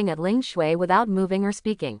 just looking at Ling Shui without moving or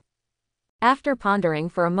speaking. After pondering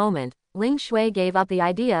for a moment, Ling Shui gave up the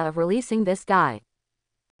idea of releasing this guy.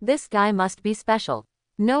 This guy must be special.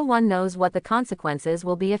 No one knows what the consequences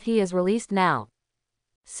will be if he is released now.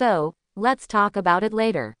 So, let's talk about it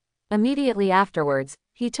later. Immediately afterwards,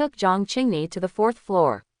 he took Zhang Qingni to the 4th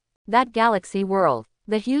floor. That galaxy world.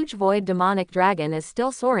 The huge void demonic dragon is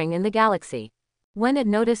still soaring in the galaxy. When it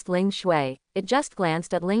noticed Ling Shui, it just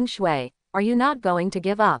glanced at Ling Shui. Are you not going to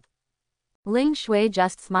give up? Ling Shui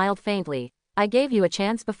just smiled faintly. I gave you a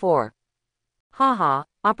chance before. Haha,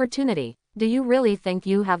 opportunity. Do you really think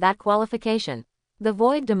you have that qualification? The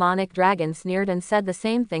void demonic dragon sneered and said the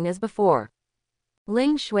same thing as before.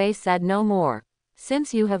 Ling Shui said no more.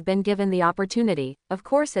 Since you have been given the opportunity, of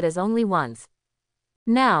course it is only once.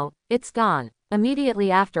 Now, it's gone. Immediately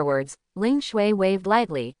afterwards, Ling Shui waved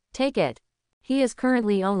lightly, take it. He is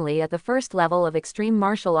currently only at the 1st level of extreme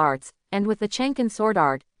martial arts, and with the Chenkin sword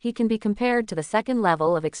art, he can be compared to the 2nd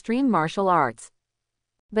level of extreme martial arts.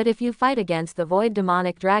 But if you fight against the void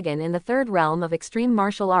demonic dragon in the 3rd realm of extreme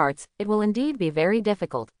martial arts, it will indeed be very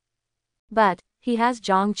difficult. But, he has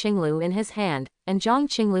Zhang Qinglu in his hand, and Zhang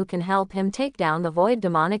Qinglu can help him take down the void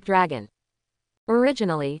demonic dragon.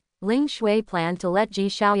 Originally, Ling Shui planned to let Ji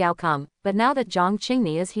Xiaoyao come, but now that Zhang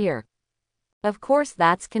Qingni is here. Of course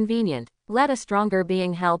that's convenient. Let a stronger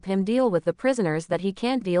being help him deal with the prisoners that he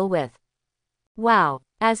can't deal with. Wow!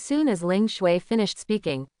 As soon as Ling Shui finished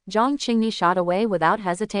speaking, Zhang Qingni shot away without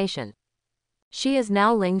hesitation. She is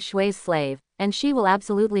now Ling Shui's slave, and she will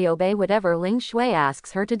absolutely obey whatever Ling Shui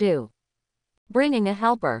asks her to do. Bringing a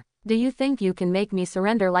helper. Do you think you can make me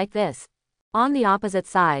surrender like this? On the opposite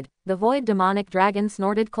side, the void demonic dragon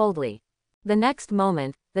snorted coldly. The next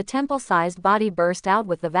moment, the temple-sized body burst out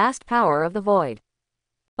with the vast power of the void.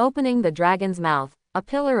 Opening the dragon's mouth, a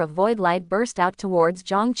pillar of void light burst out towards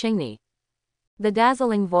Zhang Qingni. The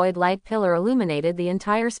dazzling void light pillar illuminated the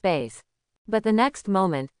entire space. But the next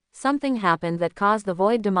moment, something happened that caused the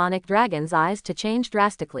void demonic dragon's eyes to change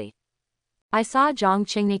drastically. I saw Zhang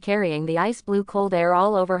Qingni carrying the ice blue cold air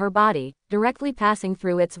all over her body, directly passing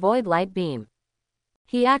through its void light beam.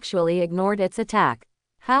 He actually ignored its attack.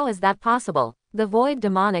 How is that possible? The void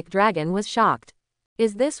demonic dragon was shocked.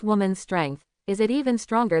 Is this woman's strength? Is it even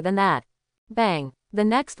stronger than that? Bang! The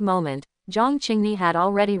next moment, Zhang Qingni had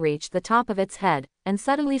already reached the top of its head, and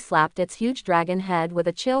suddenly slapped its huge dragon head with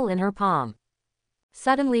a chill in her palm.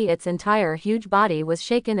 Suddenly its entire huge body was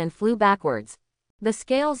shaken and flew backwards. The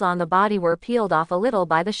scales on the body were peeled off a little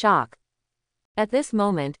by the shock. At this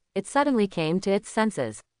moment, it suddenly came to its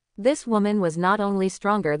senses. This woman was not only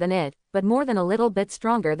stronger than it, but more than a little bit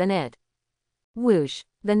stronger than it. Whoosh!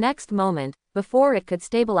 The next moment, before it could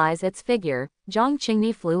stabilize its figure, Zhang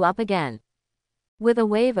Qingni flew up again. With a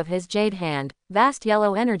wave of his jade hand, vast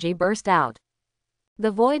yellow energy burst out.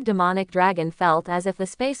 The void demonic dragon felt as if the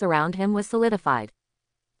space around him was solidified.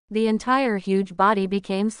 The entire huge body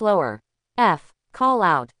became slower. Call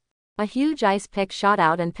out. A huge ice pick shot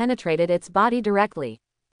out and penetrated its body directly.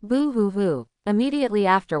 Boo-hoo-hoo. Immediately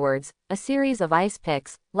afterwards, a series of ice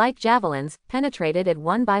picks, like javelins, penetrated it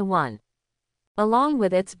one by one. Along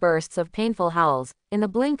with its bursts of painful howls, in the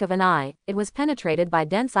blink of an eye, it was penetrated by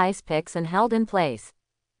dense ice picks and held in place.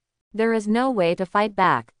 There is no way to fight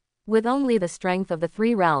back. With only the strength of the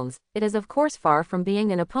 3 realms, it is of course far from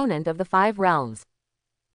being an opponent of the 5 realms.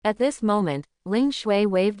 At this moment, Ling Shui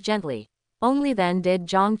waved gently. Only then did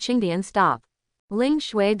Zhang Qingdian stop. Ling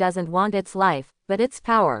Shui doesn't want its life, but its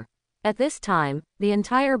power. At this time, the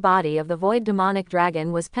entire body of the void demonic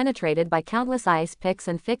dragon was penetrated by countless ice picks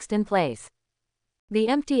and fixed in place. The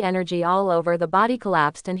empty energy all over the body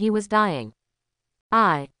collapsed and he was dying.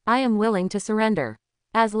 I am willing to surrender.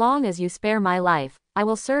 As long as you spare my life, I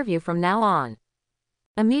will serve you from now on.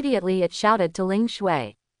 Immediately it shouted to Ling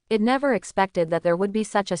Shui. It never expected that there would be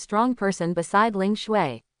such a strong person beside Ling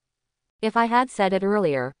Shui. If I had said it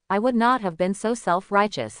earlier, I would not have been so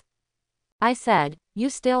self-righteous. I said,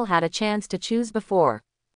 you still had a chance to choose before.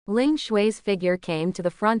 Ling Shui's figure came to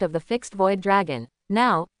the front of the fixed void dragon.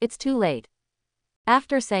 Now, it's too late.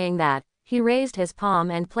 After saying that, he raised his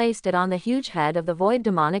palm and placed it on the huge head of the void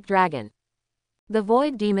demonic dragon. The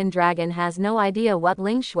void demon dragon has no idea what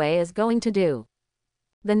Ling Shui is going to do.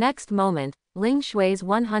 The next moment, Ling Shui's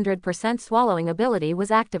 100% swallowing ability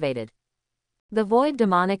was activated. The void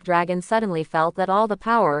demonic dragon suddenly felt that all the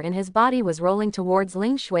power in his body was rolling towards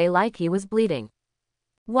Ling Shui like he was bleeding.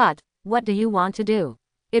 What do you want to do?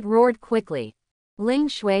 It roared quickly. Ling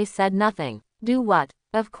Shui said nothing. Do what?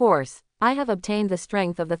 Of course. I have obtained the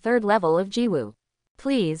strength of the third level of Jiwoo.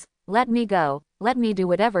 Please, let me go, let me do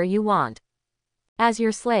whatever you want. As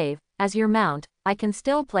your slave, as your mount, I can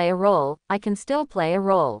still play a role, I can still play a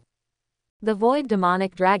role. The void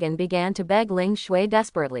demonic dragon began to beg Ling Shui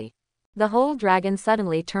desperately. The whole dragon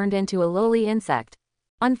suddenly turned into a lowly insect.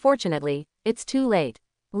 Unfortunately, it's too late.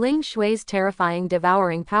 Ling Shui's terrifying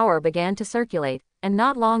devouring power began to circulate, and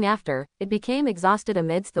not long after, it became exhausted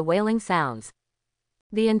amidst the wailing sounds.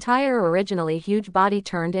 The entire originally huge body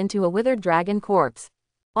turned into a withered dragon corpse.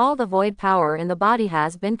 All the void power in the body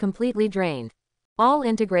has been completely drained. All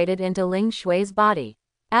integrated into Ling Shui's body.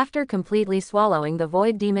 After completely swallowing the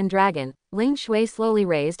void demon dragon, Ling Shui slowly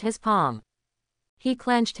raised his palm. He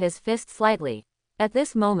clenched his fist slightly. At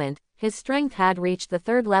this moment, his strength had reached the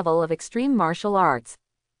third level of extreme martial arts.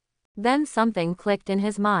 Then something clicked in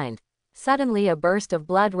his mind. Suddenly a burst of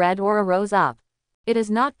blood-red aura rose up. It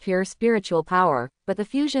is not pure spiritual power, but the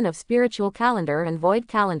fusion of spiritual calendar and void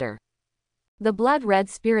calendar. The blood-red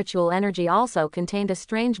spiritual energy also contained a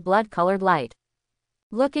strange blood-colored light.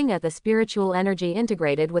 Looking at the spiritual energy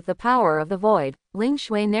integrated with the power of the void, Ling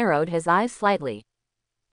Shui narrowed his eyes slightly.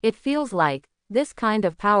 It feels like, this kind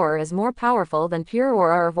of power is more powerful than pure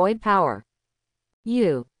aura or void power.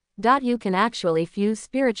 You can actually fuse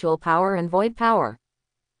spiritual power and void power.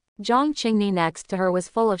 Zhang Qingni next to her was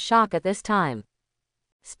full of shock at this time.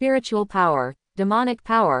 Spiritual power, demonic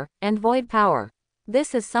power, and void power.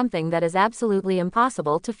 This is something that is absolutely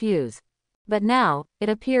impossible to fuse. But now, it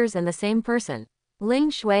appears in the same person.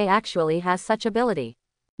 Ling Shui actually has such ability.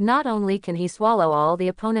 Not only can he swallow all the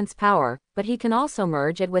opponent's power, but he can also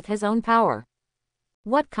merge it with his own power.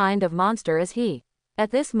 What kind of monster is he?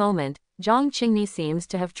 At this moment, Zhang Qingni seems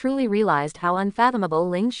to have truly realized how unfathomable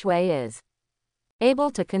Ling Shui is.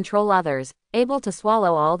 Able to control others, able to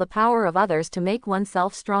swallow all the power of others to make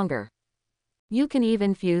oneself stronger. You can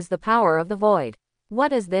even fuse the power of the void.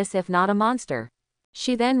 What is this if not a monster?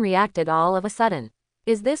 She then reacted all of a sudden.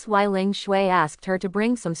 Is this why Ling Shui asked her to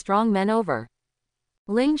bring some strong men over?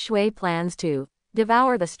 Ling Shui plans to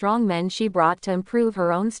devour the strong men she brought to improve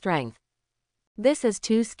her own strength. This is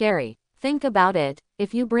too scary. Think about it,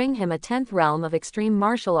 if you bring him a 10th realm of extreme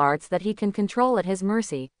martial arts that he can control at his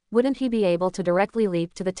mercy, wouldn't he be able to directly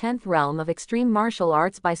leap to the 10th realm of extreme martial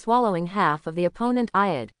arts by swallowing half of the opponent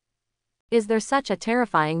Ayad? Is there such a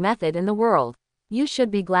terrifying method in the world? You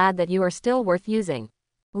should be glad that you are still worth using.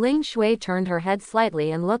 Ling Shui turned her head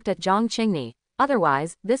slightly and looked at Zhang Qingni,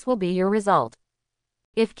 otherwise, this will be your result.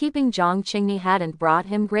 If keeping Zhang Qingni hadn't brought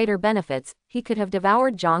him greater benefits, he could have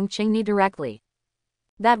devoured Zhang Qingni directly.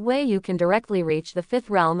 That way you can directly reach the 5th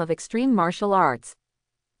realm of extreme martial arts.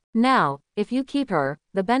 Now, if you keep her,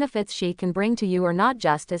 the benefits she can bring to you are not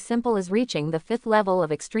just as simple as reaching the 5th level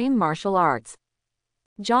of extreme martial arts.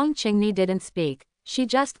 Zhang Qingni didn't speak, she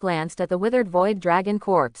just glanced at the withered void dragon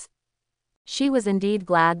corpse. She was indeed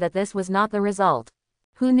glad that this was not the result.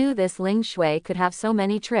 Who knew this Ling Shui could have so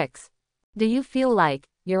many tricks? Do you feel like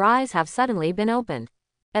your eyes have suddenly been opened?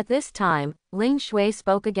 At this time, Ling Shui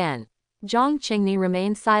spoke again. Zhang Qingni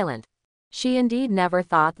remained silent. She indeed never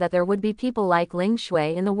thought that there would be people like Ling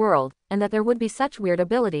Shui in the world, and that there would be such weird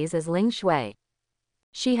abilities as Ling Shui.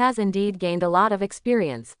 She has indeed gained a lot of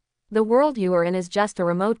experience. The world you are in is just a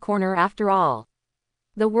remote corner after all.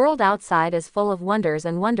 The world outside is full of wonders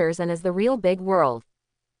and is the real big world.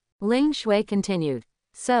 Ling Shui continued.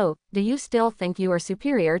 So, do you still think you are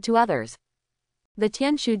superior to others? The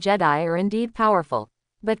Tianshu Jedi are indeed powerful.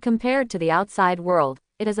 But compared to the outside world,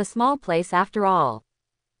 it is a small place after all.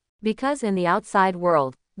 Because in the outside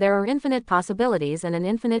world, there are infinite possibilities and an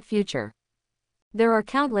infinite future. There are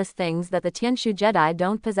countless things that the Tianshu Jedi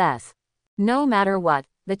don't possess. No matter what,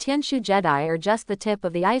 the Tianshu Jedi are just the tip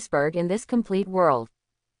of the iceberg in this complete world.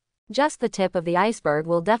 Just the tip of the iceberg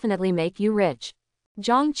will definitely make you rich.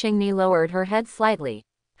 Zhang Qingni lowered her head slightly.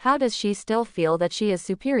 How does she still feel that she is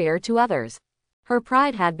superior to others? Her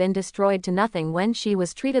pride had been destroyed to nothing when she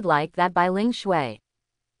was treated like that by Ling Shui.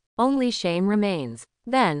 Only shame remains.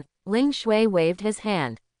 Then, Ling Shui waved his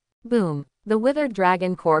hand. Boom! The withered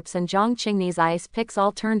dragon corpse and Zhang Qingni's ice picks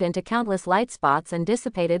all turned into countless light spots and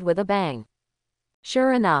dissipated with a bang.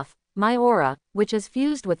 Sure enough, my aura, which is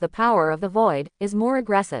fused with the power of the void, is more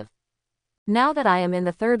aggressive. Now that I am in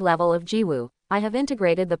the 3rd level of Jiwoo, I have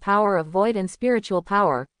integrated the power of void and spiritual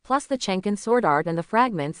power, plus the Chenkin sword art and the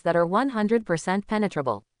fragments that are 100%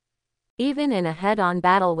 penetrable. Even in a head-on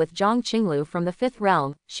battle with Zhang Qinglu from the 5th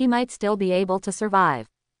realm, she might still be able to survive.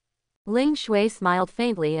 Ling Shui smiled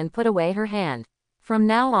faintly and put away her hand. From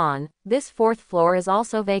now on, this 4th floor is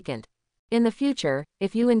also vacant. In the future,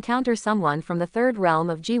 if you encounter someone from the 3rd realm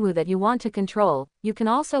of Jiwoo that you want to control, you can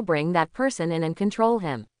also bring that person in and control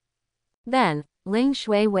him. Then, Ling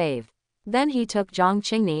Shui waved. Then he took Zhang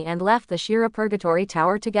Qingni and left the Shira Purgatory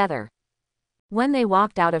Tower together. When they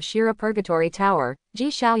walked out of Shira Purgatory Tower, Ji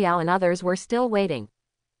Xiaoyao and others were still waiting.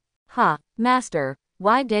 "Huh, Master,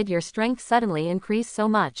 why did your strength suddenly increase so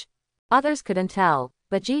much?" Others couldn't tell,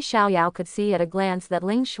 but Ji Xiaoyao could see at a glance that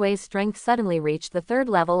Ling Shui's strength suddenly reached the third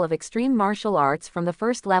level of extreme martial arts from the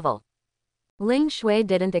first level. Ling Shui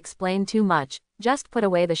didn't explain too much, just put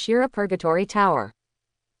away the Shira Purgatory Tower.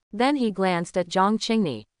 Then he glanced at Zhang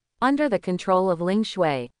Qingni. Under the control of Ling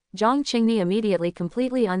Shui, Zhang Qingni immediately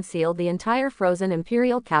completely unsealed the entire frozen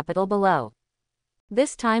imperial capital below.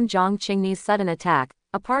 This time Zhang Qingni's sudden attack,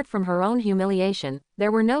 apart from her own humiliation,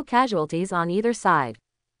 there were no casualties on either side.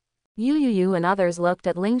 Yu Yu and others looked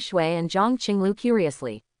at Ling Shui and Zhang Qinglu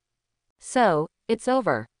curiously. "So, it's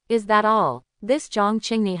over. Is that all? This Zhang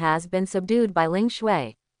Qingni has been subdued by Ling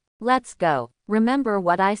Shui. Let's go. Remember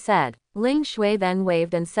what I said." Ling Shui then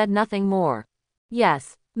waved and said nothing more.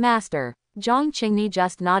 "Yes, Master." Zhang Qingni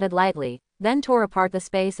just nodded lightly, then tore apart the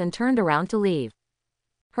space and turned around to leave.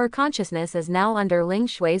 Her consciousness is now under Ling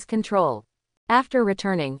Shui's control. After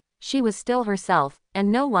returning, she was still herself,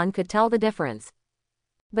 and no one could tell the difference.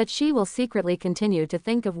 But she will secretly continue to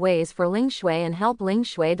think of ways for Ling Shui and help Ling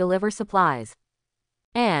Shui deliver supplies.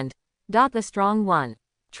 And, the strong one.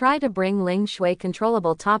 Try to bring Ling Shui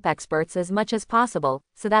controllable top experts as much as possible,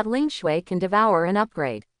 so that Ling Shui can devour and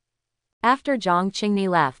upgrade. After Zhang Qingni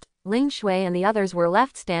left, Ling Shui and the others were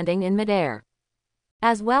left standing in midair.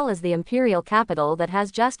 As well as the imperial capital that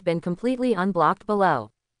has just been completely unblocked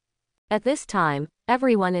below. At this time,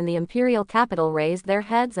 everyone in the imperial capital raised their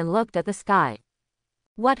heads and looked at the sky.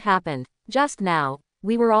 What happened? Just now,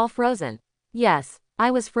 we were all frozen. Yes,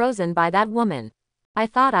 I was frozen by that woman. I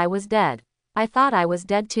thought I was dead. I thought I was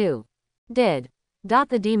dead too. Did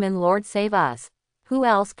the demon lord save us? Who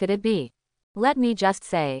else could it be? Let me just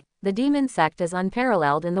say, the demon sect is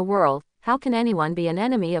unparalleled in the world. How can anyone be an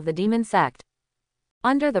enemy of the demon sect?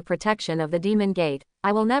 Under the protection of the demon gate,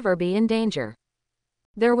 I will never be in danger.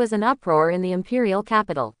 There was an uproar in the imperial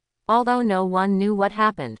capital, although no one knew what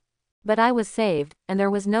happened. But I was saved, and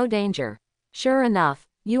there was no danger. Sure enough,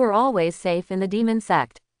 you are always safe in the demon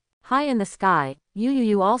sect. High in the sky,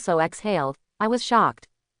 Yu also exhaled. I was shocked.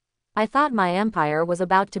 I thought my empire was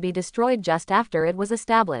about to be destroyed just after it was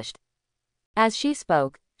established. As she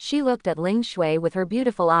spoke, she looked at Ling Shui with her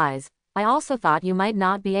beautiful eyes. I also thought you might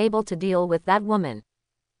not be able to deal with that woman.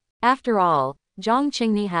 After all, Zhang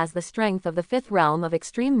Qingni has the strength of the fifth realm of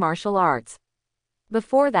extreme martial arts.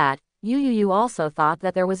 Before that, Yu also thought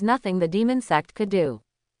that there was nothing the demon sect could do.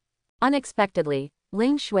 Unexpectedly,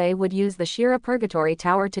 Ling Shui would use the Shira Purgatory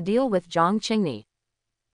Tower to deal with Zhang Qingni.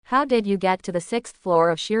 How did you get to the 6th floor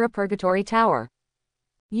of Shira Purgatory Tower?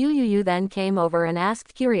 Yu then came over and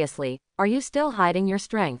asked curiously, are you still hiding your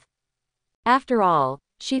strength? After all,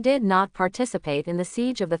 she did not participate in the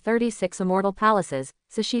siege of the 36 immortal palaces,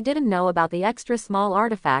 so she didn't know about the extra small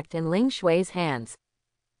artifact in Ling Shui's hands.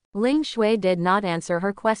 Ling Shui did not answer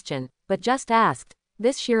her question, but just asked,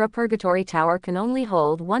 this Shira Purgatory Tower can only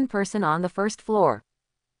hold one person on the 1st floor.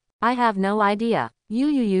 I have no idea.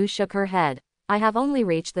 Yu shook her head. I have only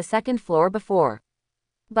reached the 2nd floor before.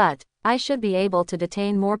 But, I should be able to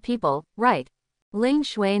detain more people, right? Ling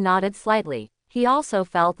Shui nodded slightly. He also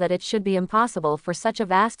felt that it should be impossible for such a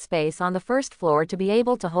vast space on the 1st floor to be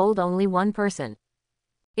able to hold only one person.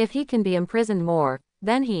 If he can be imprisoned more,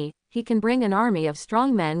 then he can bring an army of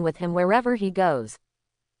strong men with him wherever he goes.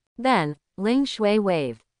 Then, Ling Shui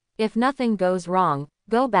waved. If nothing goes wrong,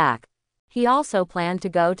 go back. He also planned to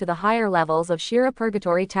go to the higher levels of Shira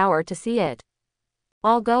Purgatory Tower to see it.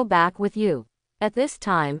 I'll go back with you. At this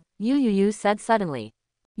time, Yu said suddenly.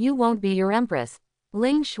 You won't be your empress.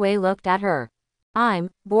 Ling Shui looked at her. I'm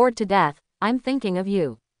bored to death. I'm thinking of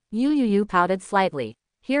you. Yu pouted slightly.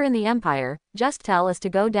 Here in the empire, just tell us to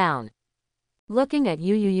go down. Looking at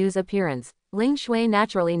Yu's appearance, Ling Shui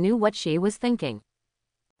naturally knew what she was thinking.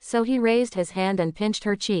 So he raised his hand and pinched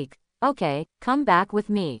her cheek. Okay, come back with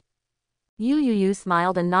me. Yu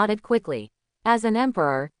smiled and nodded quickly. As an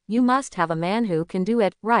emperor, you must have a man who can do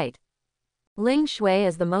it, right? Ling Shui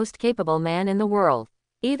is the most capable man in the world.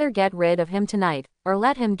 Either get rid of him tonight, or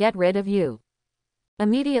let him get rid of you.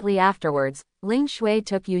 Immediately afterwards, Ling Shui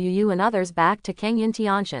took Yu and others back to Kangyin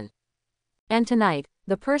Tianshan. And tonight,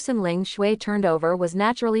 the person Ling Shui turned over was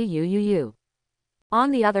naturally Yu.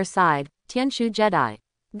 On the other side, Tianshu Jedi.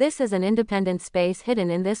 This is an independent space hidden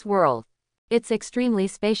in this world. It's extremely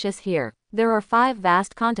spacious here. There are 5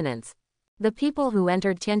 vast continents. The people who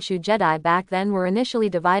entered Tianshu Jedi back then were initially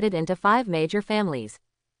divided into 5 major families.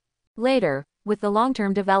 Later, with the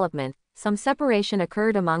long-term development, some separation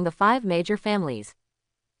occurred among the 5 major families.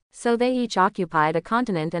 So they each occupied a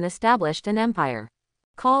continent and established an empire.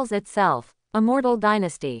 Calls itself Immortal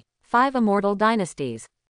Dynasty. 5 immortal dynasties.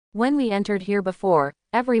 When we entered here before,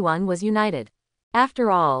 everyone was united. After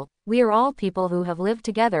all, we are all people who have lived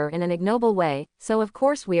together in an ignoble way, so of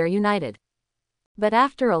course we are united. But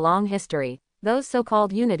after a long history, those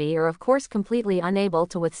so-called unity are of course completely unable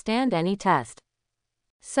to withstand any test.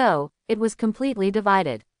 So, it was completely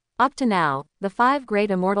divided. Up to now, the 5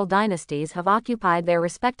 great immortal dynasties have occupied their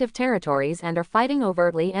respective territories and are fighting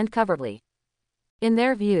overtly and covertly. In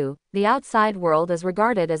their view, the outside world is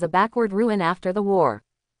regarded as a backward ruin after the war.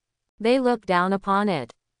 They look down upon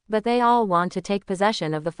it. But they all want to take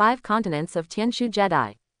possession of the 5 continents of Tianshu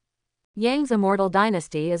Jedi. Yang's immortal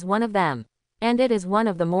dynasty is one of them. And it is one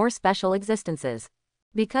of the more special existences.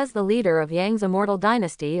 Because the leader of Yang's immortal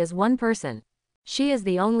dynasty is one person. She is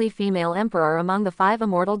the only female emperor among the 5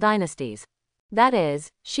 immortal dynasties. That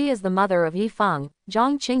is, she is the mother of Yi Feng,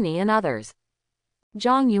 Zhang Qingni and others.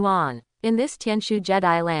 Zhang Yuan. In this Tianshu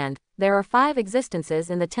Jedi land, there are 5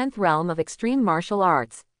 existences in the 10th realm of extreme martial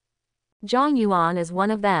arts. Zhang Yuan is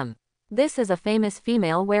one of them. This is a famous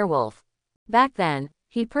female werewolf. Back then,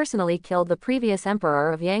 he personally killed the previous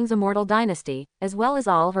emperor of Yang's immortal dynasty, as well as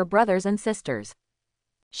all her brothers and sisters.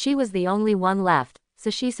 She was the only one left,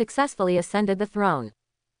 so she successfully ascended the throne.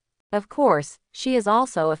 Of course, she is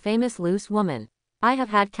also a famous loose woman. I have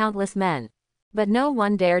had countless men. But no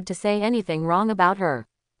one dared to say anything wrong about her.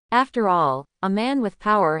 After all, a man with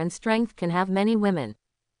power and strength can have many women.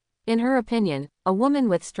 In her opinion, a woman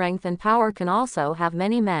with strength and power can also have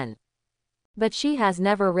many men. But she has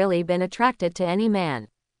never really been attracted to any man.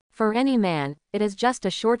 For any man, it is just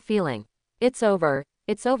a short feeling. It's over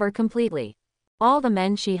completely. All the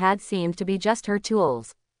men she had seemed to be just her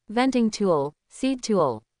tools. Venting tool, seed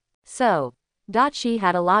tool. So, she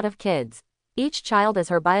had a lot of kids. Each child is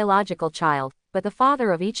her biological child, but the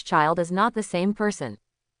father of each child is not the same person.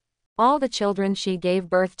 All the children she gave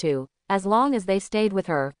birth to, as long as they stayed with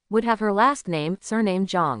her, would have her last name, surname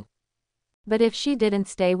Zhang. But if she didn't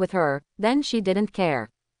stay with her, then she didn't care.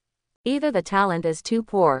 Either the talent is too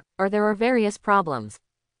poor, or there are various problems.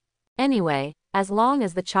 Anyway, as long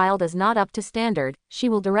as the child is not up to standard, she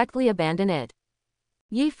will directly abandon it.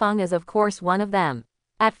 Yi Feng is of course one of them.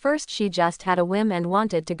 At first she just had a whim and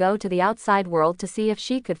wanted to go to the outside world to see if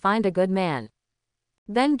she could find a good man.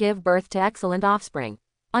 Then give birth to excellent offspring.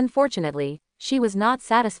 Unfortunately, she was not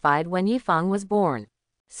satisfied when Yi Feng was born.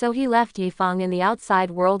 So he left Yi Feng in the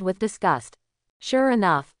outside world with disgust. Sure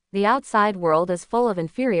enough, the outside world is full of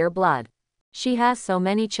inferior blood. She has so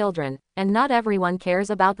many children, and not everyone cares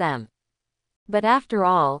about them. But after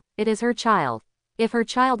all, it is her child. If her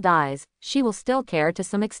child dies, she will still care to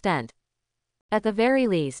some extent. At the very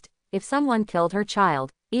least, if someone killed her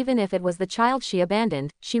child, even if it was the child she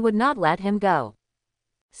abandoned, she would not let him go.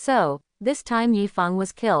 So, this time Yi Feng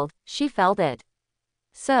was killed, she felt it.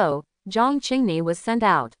 So, Zhang Qingni was sent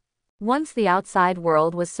out. Once the outside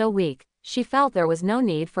world was so weak, she felt there was no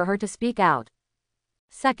need for her to speak out.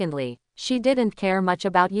 Secondly, she didn't care much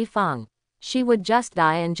about Yi Feng. She would just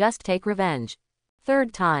die and just take revenge.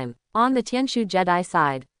 Third time, on the Tianshu Jedi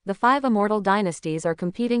side, the 5 immortal dynasties are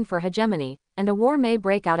competing for hegemony, and a war may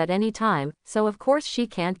break out at any time, so of course she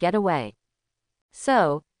can't get away.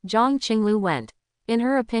 So, Zhang Qinglu went. In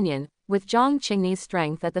her opinion, with Zhang Qingni's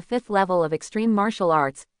strength at the 5th level of extreme martial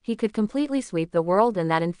arts, he could completely sweep the world in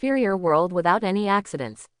that inferior world without any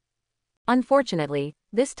accidents. Unfortunately,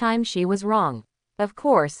 this time she was wrong. Of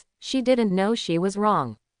course, she didn't know she was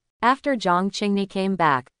wrong. After Zhang Qingni came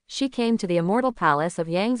back, she came to the immortal palace of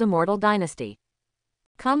Yang's immortal dynasty.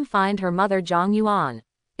 Come find her mother Zhang Yuan.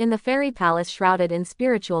 In the fairy palace shrouded in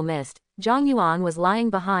spiritual mist, Zhang Yuan was lying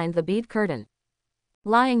behind the bead curtain.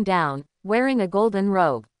 Lying down, wearing a golden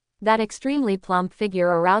robe. That extremely plump figure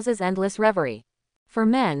arouses endless reverie. For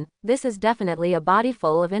men, this is definitely a body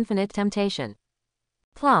full of infinite temptation.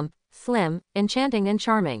 Plump, slim, enchanting and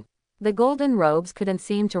charming. The golden robes couldn't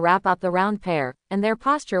seem to wrap up the round pair, and their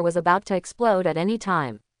posture was about to explode at any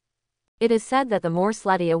time. It is said that the more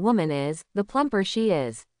slutty a woman is, the plumper she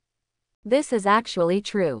is. This is actually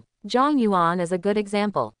true. Zhang Yuan is a good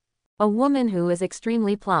example. A woman who is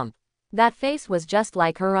extremely plump. That face was just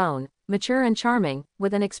like her own, mature and charming,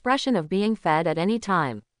 with an expression of being fed at any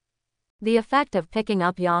time. The effect of picking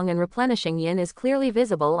up yang and replenishing yin is clearly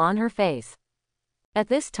visible on her face. At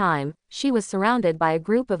this time, she was surrounded by a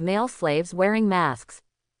group of male slaves wearing masks,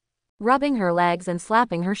 rubbing her legs and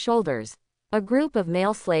slapping her shoulders. A group of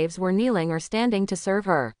male slaves were kneeling or standing to serve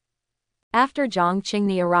her. After Zhang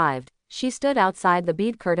Qingni arrived, she stood outside the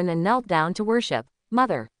bead curtain and knelt down to worship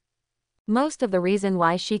Mother. Most of the reason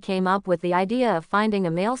why she came up with the idea of finding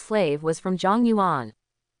a male slave was from Zhang Yuan.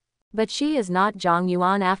 But she is not Zhang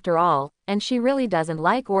Yuan after all, and she really doesn't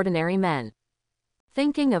like ordinary men.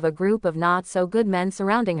 Thinking of a group of not-so-good men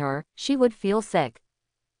surrounding her, she would feel sick.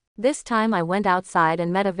 This time I went outside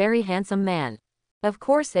and met a very handsome man. Of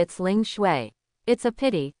course it's Ling Shui. It's a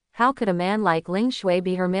pity, how could a man like Ling Shui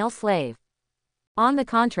be her male slave? On the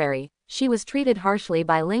contrary, she was treated harshly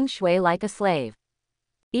by Ling Shui like a slave.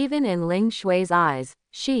 Even in Ling Shui's eyes,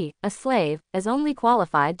 she, a slave, is only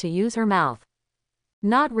qualified to use her mouth.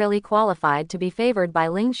 Not really qualified to be favored by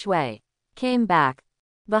Ling Shui. Came back.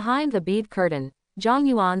 Behind the bead curtain, Zhang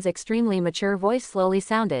Yuan's extremely mature voice slowly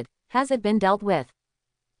sounded, has it been dealt with?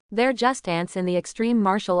 They're just ants in the extreme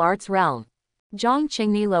martial arts realm. Zhang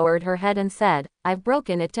Qingni lowered her head and said, I've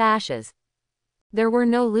broken it to ashes. There were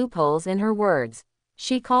no loopholes in her words.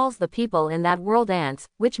 She calls the people in that world ants,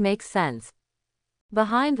 which makes sense.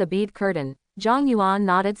 Behind the bead curtain, Zhang Yuan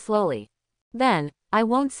nodded slowly. Then, I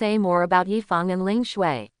won't say more about Yifeng and Ling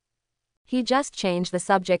Shui. He just changed the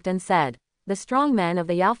subject and said, the strong men of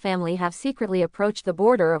the Yao family have secretly approached the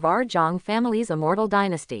border of our Zhang family's immortal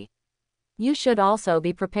dynasty. You should also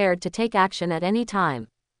be prepared to take action at any time.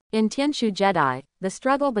 In Tianshu Jedi, the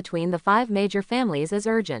struggle between the 5 major families is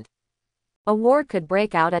urgent. A war could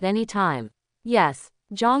break out at any time. Yes,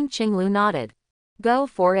 Zhang Qinglu nodded. Go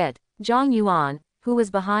for it. Zhang Yuan, who was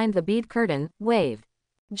behind the bead curtain, waved.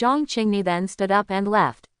 Zhang Qingni then stood up and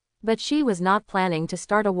left. But she was not planning to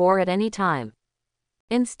start a war at any time.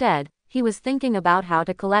 Instead, he was thinking about how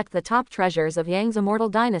to collect the top treasures of Yang's immortal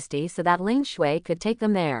dynasty so that Ling Shui could take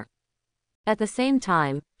them there. At the same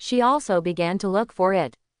time, she also began to look for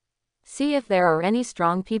it. See if there are any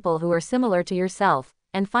strong people who are similar to yourself,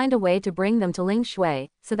 and find a way to bring them to Ling Shui,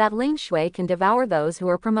 so that Ling Shui can devour those who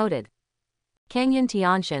are promoted. Canyon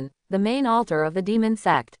Tianshan, the main altar of the demon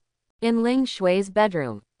sect. In Ling Shui's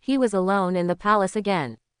bedroom, he was alone in the palace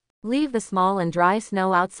again. Leave the small and dry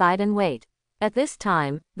snow outside and wait. At this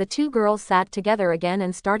time, the 2 girls sat together again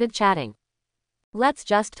and started chatting. Let's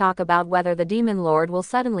just talk about whether the demon lord will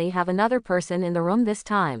suddenly have another person in the room this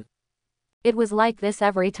time. It was like this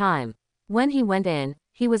every time. When he went in,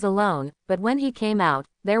 he was alone, but when he came out,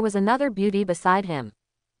 there was another beauty beside him.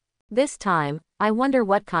 This time, I wonder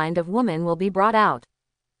what kind of woman will be brought out.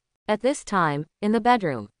 At this time, in the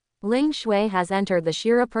bedroom, Ling Shui has entered the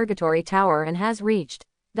Shira Purgatory Tower and has reached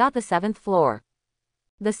the 7th floor.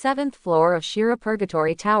 The 7th floor of Shira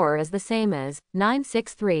Purgatory Tower is the same as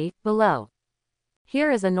 963 below.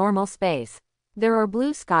 Here is a normal space. There are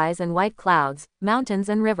blue skies and white clouds, mountains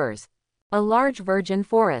and rivers. A large virgin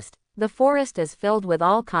forest. The forest is filled with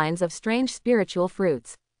all kinds of strange spiritual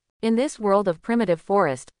fruits. In this world of primitive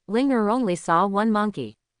forest, Ling only saw one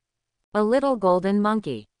monkey. A little golden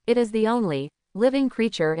monkey. It is the only living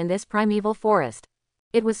creature in this primeval forest.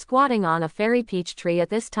 It was squatting on a fairy peach tree at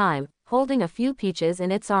this time, holding a few peaches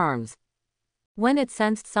in its arms. When it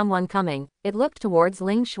sensed someone coming, it looked towards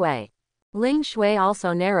Ling Shui. Ling Shui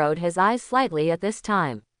also narrowed his eyes slightly at this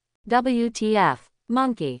time. WTF,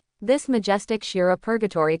 monkey. This majestic Shira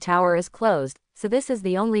Purgatory Tower is closed, so this is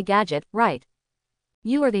the only gadget, right?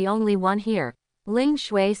 You are the only one here, Ling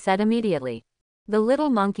Shui said immediately. The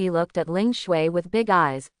little monkey looked at Ling Shui with big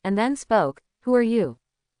eyes, and then spoke, who are you?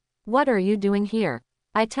 What are you doing here?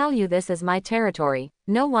 I tell you this is my territory,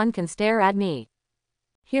 no one can stare at me.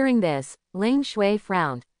 Hearing this, Ling Shui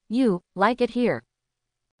frowned. You, like it here?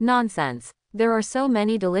 Nonsense. There are so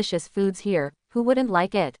many delicious foods here, who wouldn't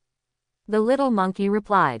like it? The little monkey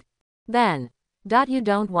replied. Then, you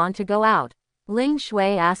don't want to go out? Ling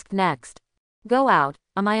Shui asked next. Go out?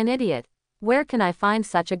 Am I an idiot? Where can I find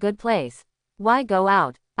such a good place? Why go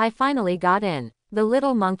out? I finally got in, the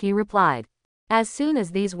little monkey replied. As soon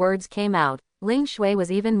as these words came out, Ling Shui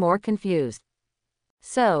was even more confused.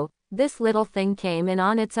 So, this little thing came in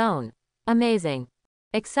on its own. Amazing.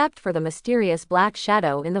 Except for the mysterious black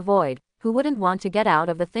shadow in the void, who wouldn't want to get out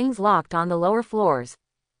of the things locked on the lower floors.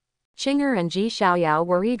 Qinger and Ji Xiaoyao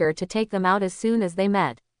were eager to take them out as soon as they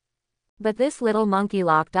met. But this little monkey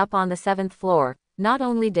locked up on the 7th floor, not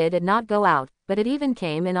only did it not go out, but it even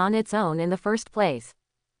came in on its own in the first place.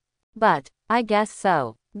 But, I guess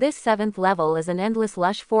so. This 7th level is an endless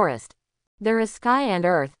lush forest. There is sky and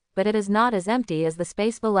earth, but it is not as empty as the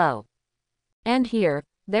space below. And here,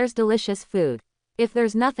 there's delicious food. If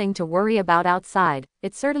there's nothing to worry about outside,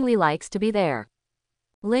 it certainly likes to be there.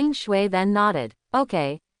 Ling Shui then nodded.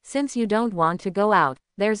 Okay, since you don't want to go out,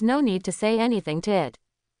 there's no need to say anything to it.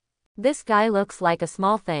 This guy looks like a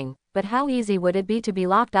small thing, but how easy would it be to be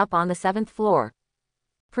locked up on the 7th floor?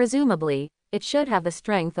 Presumably, it should have the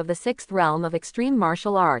strength of the 6th realm of extreme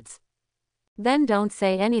martial arts. Then don't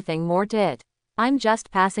say anything more to it. I'm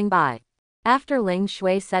just passing by. After Ling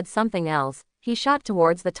Shui said something else, he shot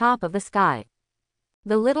towards the top of the sky.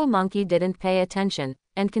 The little monkey didn't pay attention,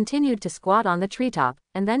 and continued to squat on the treetop,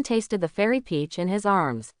 and then tasted the fairy peach in his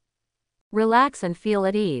arms. Relax and feel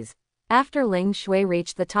at ease. After Ling Shui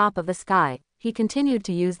reached the top of the sky, he continued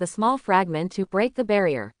to use the small fragment to break the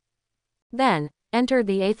barrier. Then, entered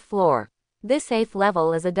the 8th floor. This 8th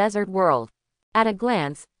level is a desert world. At a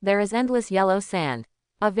glance, there is endless yellow sand.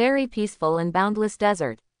 A very peaceful and boundless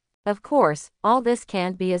desert. Of course, all this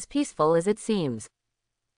can't be as peaceful as it seems.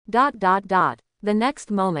 The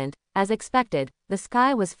next moment, as expected, the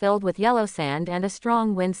sky was filled with yellow sand and a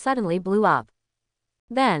strong wind suddenly blew up.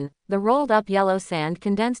 Then, the rolled-up yellow sand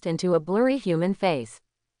condensed into a blurry human face.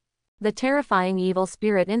 The terrifying evil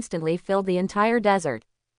spirit instantly filled the entire desert.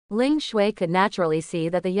 Ling Shui could naturally see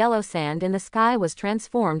that the yellow sand in the sky was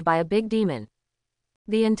transformed by a big demon.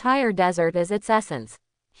 The entire desert is its essence.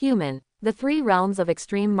 Human, the 3 realms of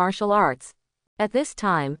extreme martial arts. At this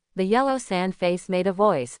time, the yellow sand face made a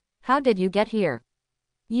voice. How did you get here?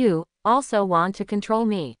 You also want to control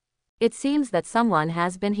me? It seems that someone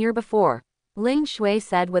has been here before, Ling Shui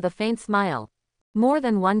said with a faint smile. More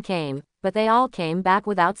than one came, but they all came back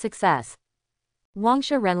without success.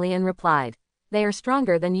 Wangsha Renlian replied. They are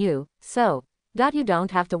stronger than you, so you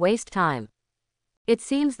don't have to waste time. It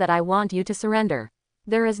seems that I want you to surrender.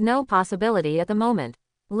 There is no possibility at the moment.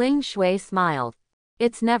 Ling Shui smiled.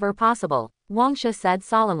 It's never possible, Wangsha said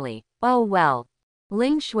solemnly. Oh well.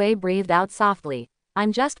 Ling Shui breathed out softly.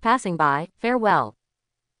 I'm just passing by, farewell.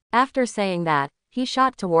 After saying that, he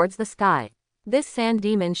shot towards the sky. This sand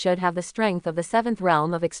demon should have the strength of the 7th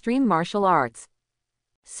realm of extreme martial arts.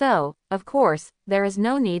 So, of course, there is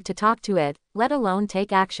no need to talk to it, let alone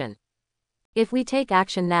take action. If we take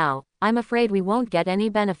action now, I'm afraid we won't get any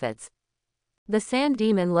benefits. The sand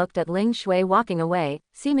demon looked at Ling Shui walking away,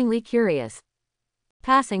 seemingly curious.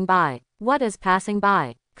 Passing by. What is passing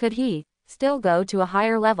by? Could he still go to a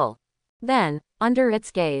higher level? Then, under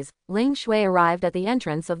its gaze, Ling Shui arrived at the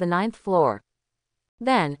entrance of the 9th floor.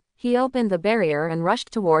 Then, he opened the barrier and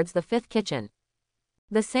rushed towards the 5th kitchen.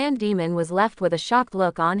 The sand demon was left with a shocked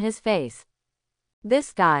look on his face.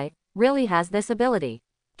 This guy really has this ability.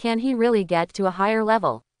 Can he really get to a higher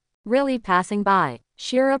level? Really passing by.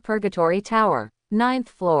 Shira Purgatory Tower, 9th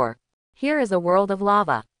floor. Here is a world of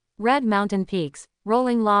lava. Red mountain peaks,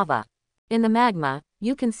 rolling lava. In the magma,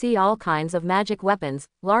 you can see all kinds of magic weapons,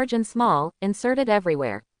 large and small, inserted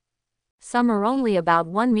everywhere. Some are only about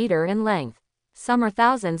 1 meter in length. Some are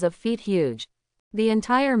thousands of feet huge. The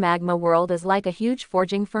entire magma world is like a huge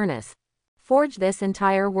forging furnace. Forge this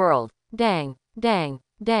entire world. Dang, dang,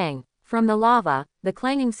 dang. From the lava, the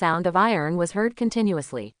clanging sound of iron was heard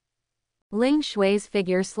continuously. Ling Shui's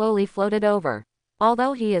figure slowly floated over.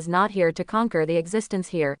 Although he is not here to conquer the existence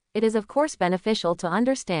here, it is of course beneficial to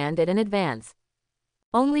understand it in advance.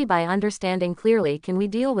 Only by understanding clearly can we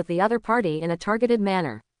deal with the other party in a targeted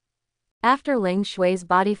manner. After Ling Shui's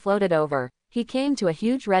body floated over, he came to a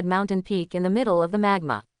huge red mountain peak in the middle of the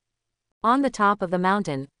magma. On the top of the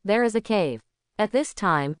mountain, there is a cave. At this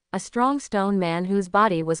time, a strong stone man whose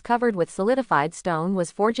body was covered with solidified stone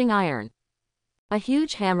was forging iron. A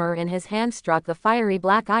huge hammer in his hand struck the fiery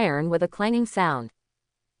black iron with a clanging sound.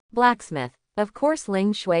 Blacksmith. Of course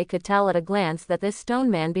Ling Shui could tell at a glance that this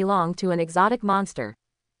stone man belonged to an exotic monster.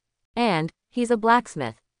 And he's a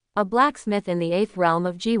blacksmith. A blacksmith in the 8th realm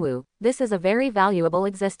of Jiwu, this is a very valuable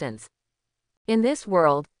existence. In this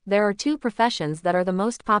world, there are 2 professions that are the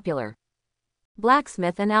most popular.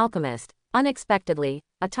 Blacksmith and alchemist. Unexpectedly,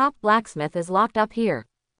 a top blacksmith is locked up here.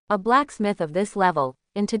 A blacksmith of this level,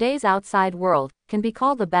 in today's outside world, can be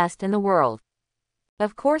called the best in the world.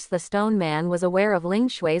 Of course the stone man was aware of Ling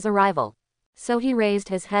Shui's arrival. So he raised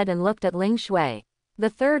his head and looked at Ling Shui. The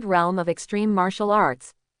 3rd realm of extreme martial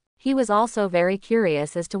arts. He was also very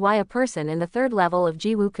curious as to why a person in the 3rd level of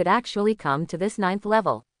Jiwu could actually come to this 9th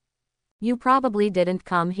level. You probably didn't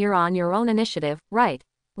come here on your own initiative, right?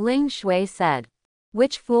 Ling Shui said.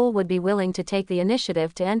 Which fool would be willing to take the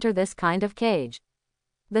initiative to enter this kind of cage?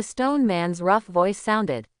 The stone man's rough voice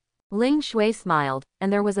sounded. Ling Shui smiled,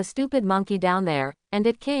 and there was a stupid monkey down there, and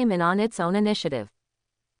it came in on its own initiative.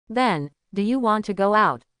 Then, do you want to go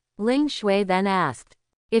out? Ling Shui then asked.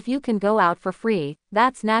 If you can go out for free,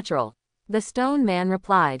 that's natural. The stone man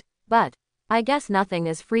replied, but I guess nothing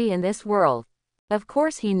is free in this world. Of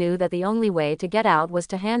course he knew that the only way to get out was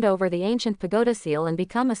to hand over the ancient pagoda seal and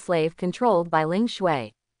become a slave controlled by Ling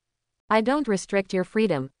Shui. I don't restrict your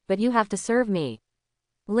freedom, but you have to serve me.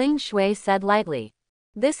 Ling Shui said lightly.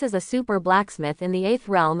 This is a super blacksmith in the 8th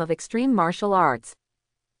realm of extreme martial arts.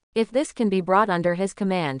 If this can be brought under his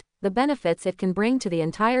command, the benefits it can bring to the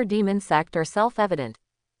entire demon sect are self-evident.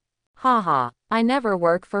 Haha, I never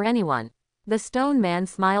work for anyone. The stone man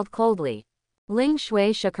smiled coldly. Ling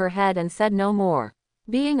Shui shook her head and said no more.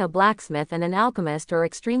 Being a blacksmith and an alchemist are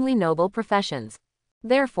extremely noble professions.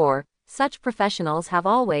 Therefore, such professionals have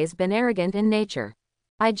always been arrogant in nature.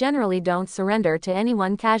 I generally don't surrender to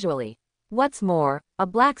anyone casually. What's more, a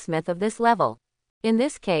blacksmith of this level. In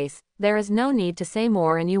this case, there is no need to say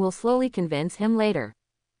more and you will slowly convince him later.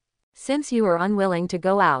 Since you are unwilling to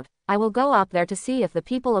go out, I will go up there to see if the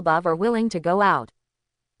people above are willing to go out.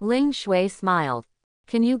 Ling Shui smiled.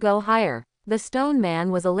 Can you go higher? The stone man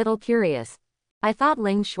was a little curious. I thought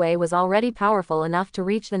Ling Shui was already powerful enough to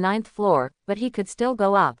reach the 9th floor, but he could still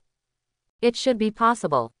go up. It should be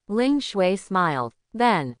possible. Ling Shui smiled.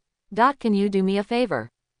 Then, can you do me a favor?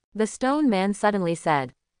 The stone man suddenly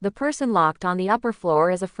said. The person locked on the upper floor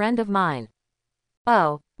is a friend of mine.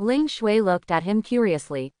 Oh, Ling Shui looked at him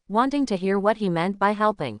curiously, wanting to hear what he meant by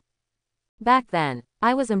helping. Back then,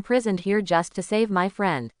 I was imprisoned here just to save my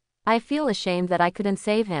friend. I feel ashamed that I couldn't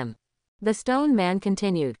save him. The stone man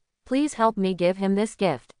continued. Please help me give him this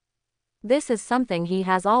gift. This is something he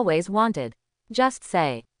has always wanted. Just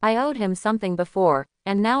say, I owed him something before,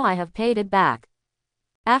 and now I have paid it back.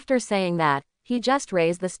 After saying that, he just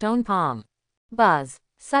raised the stone palm. Buzz.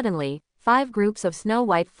 Suddenly, 5 groups of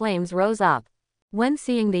snow-white flames rose up. When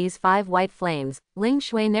seeing these 5 white flames, Ling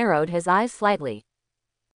Shui narrowed his eyes slightly.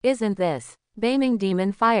 Isn't this beaming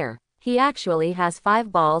demon fire? He actually has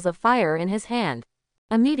 5 balls of fire in his hand.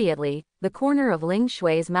 Immediately, the corner of Ling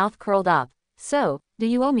Shui's mouth curled up. So, do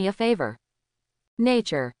you owe me a favor?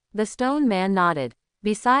 Nature. The stone man nodded.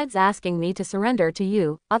 Besides asking me to surrender to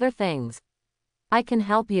you, other things. I can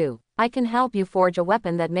help you. I can help you forge a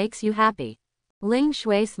weapon that makes you happy. Ling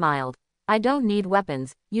Shui smiled. I don't need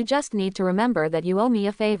weapons, you just need to remember that you owe me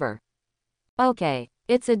a favor. Okay,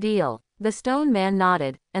 it's a deal. The stone man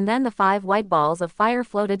nodded, and then the 5 white balls of fire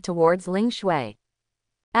floated towards Ling Shui.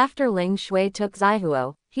 After Ling Shui took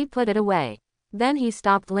Zaihuo, he put it away. Then he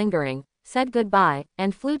stopped lingering, said goodbye,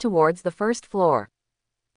 and flew towards the 1st floor.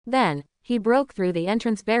 Then, he broke through the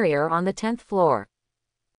entrance barrier on the 10th floor.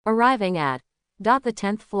 Arriving at the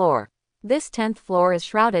 10th floor. This 10th floor is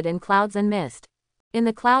shrouded in clouds and mist. In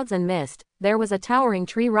the clouds and mist, there was a towering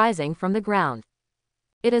tree rising from the ground.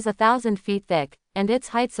 It is 1,000 feet thick, and its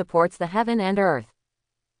height supports the heaven and earth.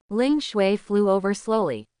 Ling Shui flew over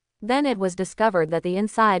slowly. Then it was discovered that the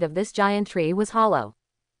inside of this giant tree was hollow.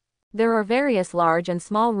 There are various large and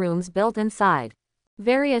small rooms built inside.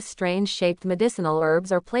 Various strange-shaped medicinal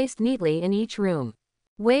herbs are placed neatly in each room.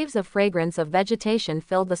 Waves of fragrance of vegetation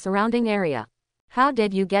filled the surrounding area. How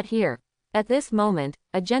did you get here? At this moment,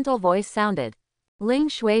 a gentle voice sounded. Ling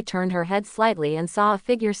Shui turned her head slightly and saw a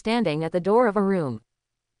figure standing at the door of a room.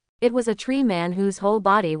 It was a tree man whose whole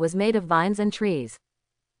body was made of vines and trees.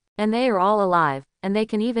 And they are all alive, and they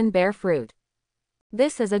can even bear fruit.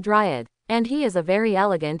 This is a dryad, and he is a very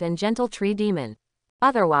elegant and gentle tree demon.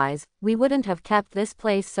 Otherwise, we wouldn't have kept this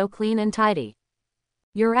place so clean and tidy.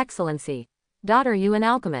 Your Excellency. Are you an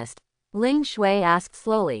alchemist? Ling Shui asked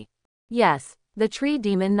slowly. Yes, the tree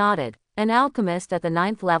demon nodded. An alchemist at the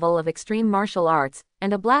 9th level of extreme martial arts,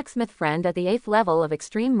 and a blacksmith friend at the 8th level of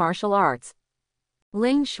extreme martial arts.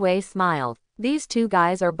 Ling Shui smiled. These 2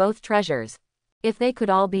 guys are both treasures. If they could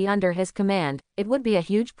all be under his command, it would be a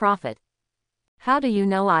huge profit. How do you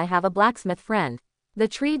know I have a blacksmith friend? The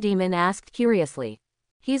tree demon asked curiously.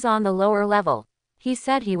 He's on the lower level. He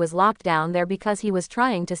said he was locked down there because he was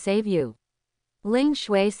trying to save you. Ling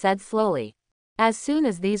Shui said slowly. As soon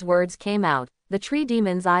as these words came out, the tree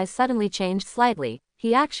demon's eyes suddenly changed slightly.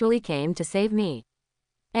 He actually came to save me.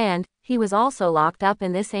 And, he was also locked up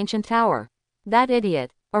in this ancient tower. That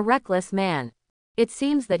idiot, a reckless man. It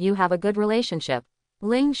seems that you have a good relationship.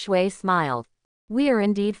 Ling Shui smiled. We are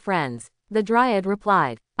indeed friends. The dryad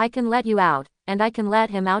replied. I can let you out, and I can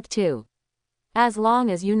let him out too. As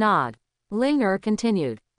long as you nod. Ling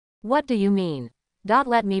continued. What do you mean?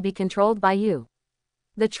 Let me be controlled by you.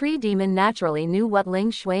 The tree demon naturally knew what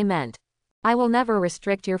Ling Shui meant. I will never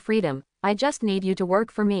restrict your freedom, I just need you to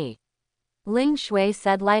work for me. Ling Shui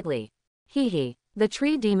said lightly. Hee. The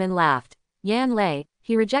tree demon laughed. Yan Lei,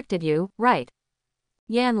 he rejected you, right?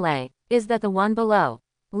 Yan Lei, is that the one below?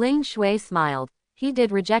 Ling Shui smiled. He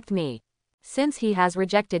did reject me. Since he has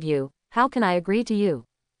rejected you, how can I agree to you?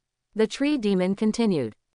 The tree demon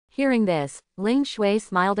continued. Hearing this, Ling Shui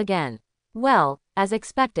smiled again. Well, as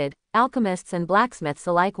expected, alchemists and blacksmiths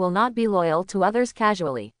alike will not be loyal to others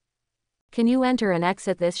casually. Can you enter and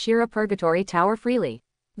exit this Shira Purgatory Tower freely?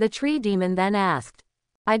 The tree demon then asked.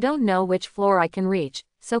 I don't know which floor I can reach,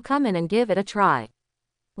 so come in and give it a try.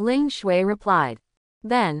 Ling Shui replied.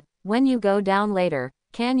 Then, when you go down later,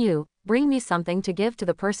 can you bring me something to give to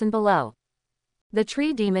the person below? The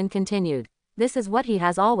tree demon continued. this is what he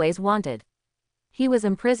has always wanted. He was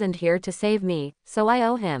imprisoned here to save me, so I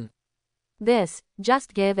owe him this.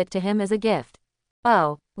 Just give it to him as a gift.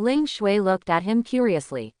 Oh, Ling Shui looked at him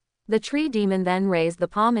curiously. The tree demon then raised the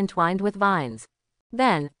palm entwined with vines.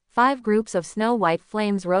 Then, 5 groups of snow-white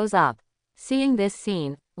flames rose up. Seeing this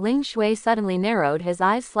scene, Ling Shui suddenly narrowed his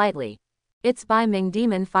eyes slightly. It's Bai Ming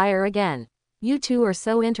demon fire again. You two are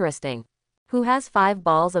so interesting. Who has 5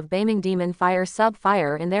 balls of Bai Ming demon fire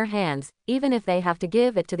sub-fire in their hands, even if they have to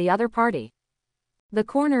give it to the other party? The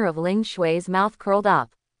corner of Ling Shui's mouth curled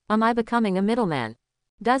up. Am I becoming a middleman?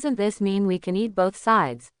 Doesn't this mean we can eat both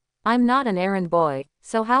sides? I'm not an errand boy,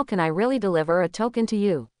 so how can I really deliver a token to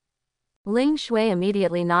you? Ling Shui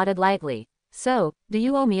immediately nodded lightly. So, do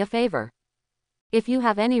you owe me a favor? If you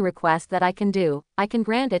have any request that I can do, I can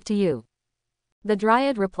grant it to you. The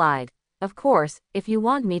Dryad replied. Of course, if you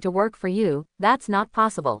want me to work for you, that's not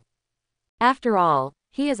possible. After all,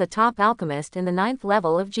 he is a top alchemist in the 9th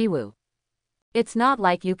level of Jiwu. It's not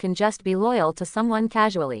like you can just be loyal to someone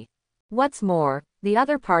casually. What's more, the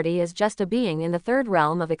other party is just a being in the 3rd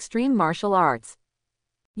realm of extreme martial arts.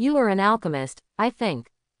 You are an alchemist, I think.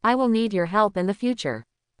 I will need your help in the future.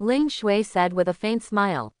 Ling Shui said with a faint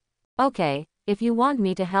smile. Okay, if you want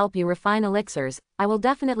me to help you refine elixirs, I will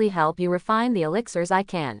definitely help you refine the elixirs I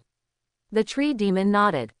can. The tree demon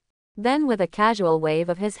nodded. Then with a casual wave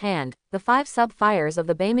of his hand, the 5 sub-fires of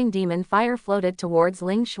the Bai Ming demon fire floated towards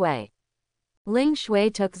Ling Shui. Ling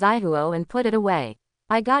Shui took Zaihuo and put it away.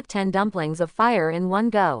 I got 10 dumplings of fire in one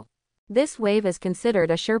go. This wave is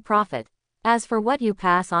considered a sure profit. As for what you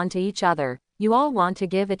pass on to each other, you all want to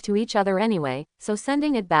give it to each other anyway, so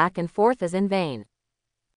sending it back and forth is in vain.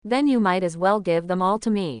 Then you might as well give them all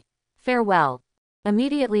to me. Farewell.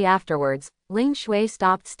 Immediately afterwards, Ling Shui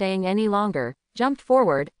stopped staying any longer, jumped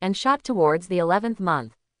forward, and shot towards the 11th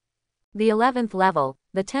month. The 11th level,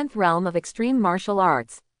 the 10th realm of extreme martial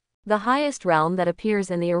arts. The highest realm that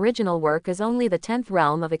appears in the original work is only the 10th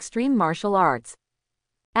realm of extreme martial arts.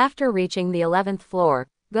 After reaching the 11th floor,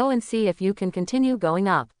 go and see if you can continue going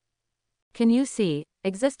up. Can you see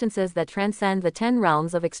existences that transcend the 10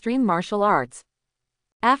 realms of extreme martial arts?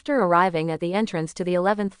 After arriving at the entrance to the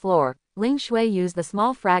 11th floor, Ling Shui used the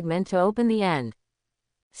small fragment to open the end.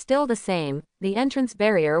 Still the same, the entrance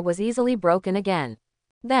barrier was easily broken again.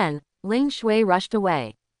 Then, Ling Shui rushed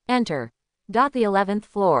away. Enter. The 11th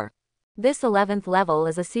floor. This 11th level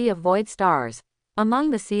is a sea of void stars.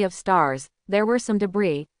 Among the sea of stars, there were some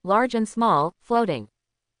debris, large and small, floating.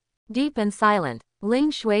 Deep and silent,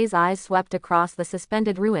 Ling Shui's eyes swept across the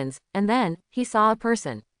suspended ruins, and then, he saw a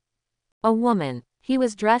person. A woman. He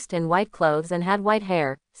was dressed in white clothes and had white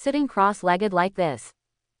hair, sitting cross-legged like this.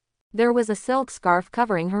 There was a silk scarf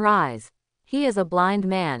covering her eyes. He is a blind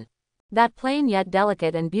man. That plain yet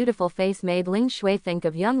delicate and beautiful face made Ling Shui think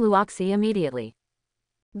of young Luoxi immediately.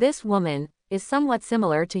 This woman is somewhat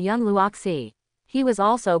similar to young Luoxi. He was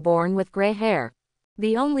also born with gray hair.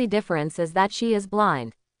 The only difference is that she is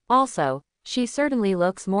blind. Also, she certainly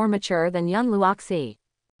looks more mature than young Luoxi.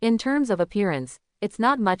 In terms of appearance, it's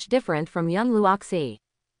not much different from young Luoxi.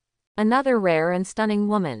 Another rare and stunning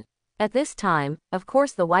woman. At this time, of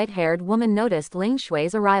course the white-haired woman noticed Ling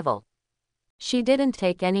Shui's arrival. She didn't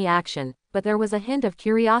take any action, but there was a hint of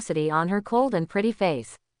curiosity on her cold and pretty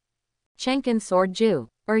face. Chenkin Sword Ju,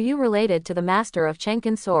 are you related to the master of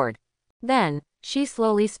Chenkin Sword? Then, she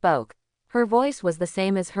slowly spoke. Her voice was the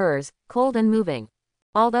same as hers, cold and moving.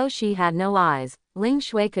 Although she had no eyes, Ling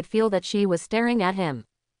Shui could feel that she was staring at him.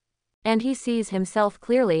 And he sees himself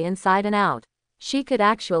clearly inside and out. She could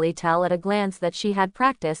actually tell at a glance that she had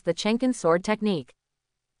practiced the Chenkin sword technique.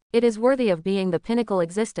 It is worthy of being the pinnacle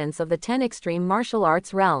existence of the 10 extreme martial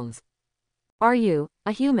arts realms. Are you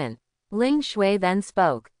a human? Ling Shui then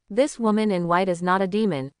spoke. This woman in white is not a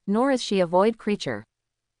demon, nor is she a void creature.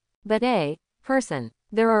 But a person.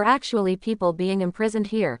 There are actually people being imprisoned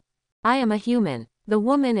here. I am a human. The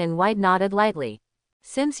woman in white nodded lightly.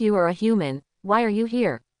 Since you are a human, why are you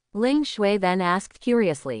here? Ling Shui then asked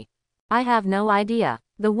curiously. I have no idea.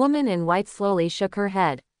 The woman in white slowly shook her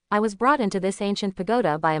head. I was brought into this ancient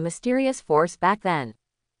pagoda by a mysterious force back then.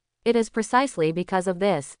 It is precisely because of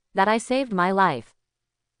this that I saved my life.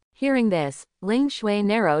 Hearing this, Ling Shui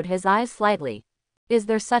narrowed his eyes slightly. Is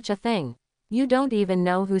there such a thing? You don't even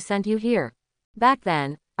know who sent you here. Back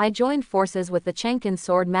then, I joined forces with the Chenkin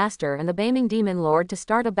Sword Master and the Bai Ming Demon Lord to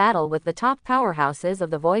start a battle with the top powerhouses of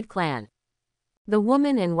the Void Clan. The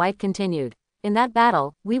woman in white continued. In that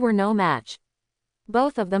battle, we were no match.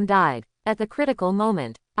 Both of them died. At the critical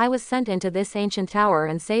moment, I was sent into this ancient tower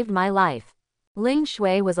and saved my life. Ling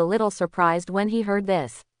Shui was a little surprised when he heard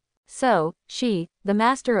this. So, she, the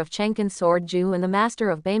master of Chenkin Sword Ju and the master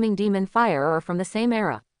of Beiming Demon Fire are from the same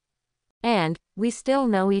era. And, we still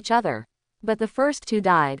know each other. But the first two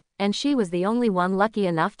died, and she was the only one lucky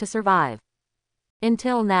enough to survive.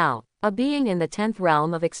 Until now, a being in the 10th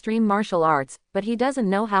realm of extreme martial arts, but he doesn't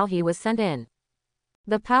know how he was sent in.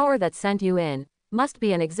 The power that sent you in must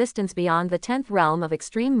be an existence beyond the 10th realm of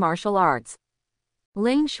extreme martial arts.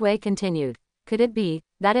 Ling Shui continued. Could it be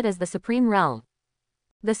that it is the Supreme Realm?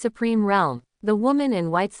 The Supreme Realm. The woman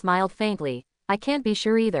in white smiled faintly. I can't be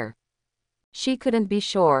sure either. She couldn't be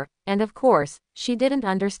sure, and of course, she didn't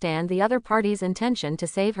understand the other party's intention to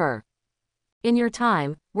save her. In your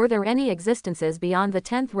time, were there any existences beyond the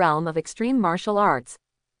 10th realm of extreme martial arts?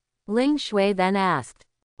 Ling Shui then asked.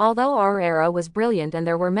 Although our era was brilliant and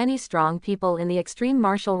there were many strong people in the extreme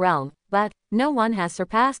martial realm, but no one has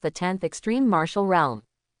surpassed the 10th extreme martial realm.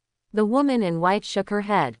 The woman in white shook her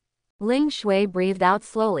head. Ling Shui breathed out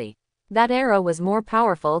slowly. That era was more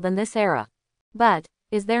powerful than this era. But,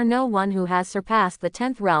 is there no one who has surpassed the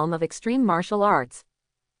 10th realm of extreme martial arts?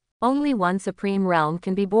 Only one supreme realm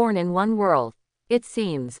can be born in one world. It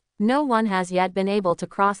seems, no one has yet been able to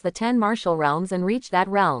cross the 10 martial realms and reach that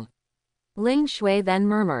realm. Ling Shui then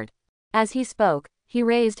murmured. As he spoke, he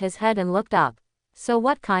raised his head and looked up. So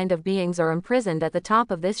what kind of beings are imprisoned at the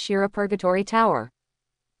top of this Shira Purgatory Tower?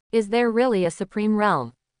 Is there really a supreme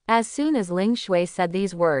realm? As soon as Ling Shui said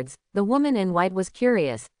these words, the woman in white was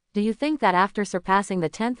curious. Do you think that after surpassing the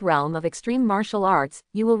 10th realm of extreme martial arts,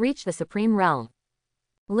 you will reach the supreme realm?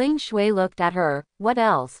 Ling Shui looked at her. What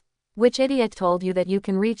else? Which idiot told you that you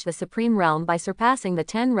can reach the supreme realm by surpassing the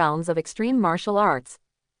 10 realms of extreme martial arts?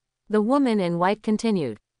 The woman in white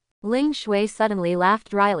continued. Ling Shui suddenly laughed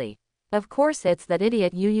dryly. Of course it's that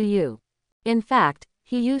idiot you. In fact,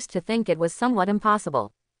 he used to think it was somewhat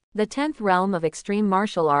impossible. The 10th realm of extreme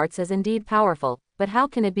martial arts is indeed powerful, but how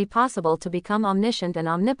can it be possible to become omniscient and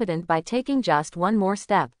omnipotent by taking just one more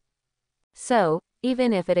step? So,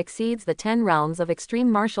 even if it exceeds the 10 realms of extreme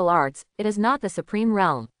martial arts, it is not the supreme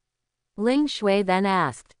realm. Ling Shui then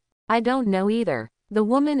asked. I don't know either. The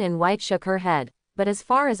woman in white shook her head. But as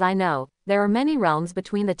far as I know, there are many realms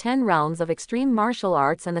between the 10 realms of extreme martial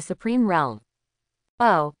arts and the supreme realm.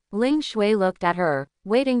 Oh, Ling Shui looked at her,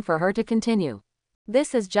 waiting for her to continue.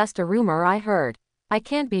 This is just a rumor I heard. I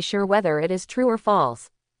can't be sure whether it is true or false.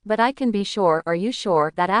 But I can be sure. Are you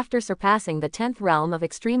sure that after surpassing the 10th realm of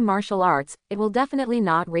extreme martial arts, it will definitely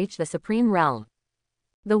not reach the supreme realm?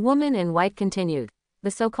 The woman in white continued.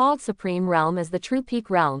 The so-called supreme realm is the true peak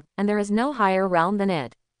realm, and there is no higher realm than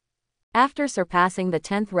it. After surpassing the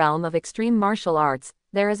 10th realm of extreme martial arts,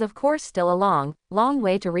 there is of course still a long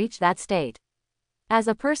way to reach that state. As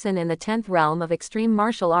a person in the 10th realm of extreme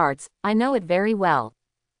martial arts, I know it very well.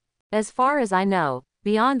 As far as I know,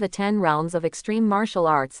 beyond the 10 realms of extreme martial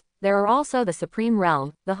arts, there are also the Supreme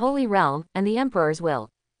Realm, the Holy Realm, and the Emperor's Will.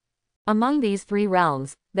 Among these 3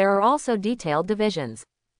 realms, there are also detailed divisions.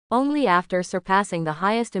 Only after surpassing the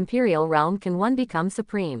highest Imperial Realm can one become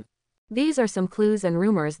supreme. These are some clues and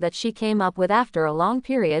rumors that she came up with after a long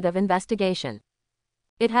period of investigation.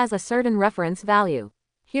 It has a certain reference value.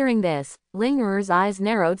 Hearing this, Ling Er's eyes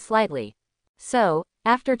narrowed slightly. So,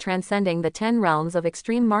 after transcending the 10 realms of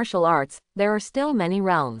extreme martial arts, there are still many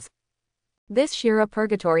realms. This Shira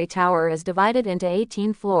Purgatory Tower is divided into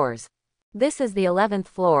 18 floors. This is the 11th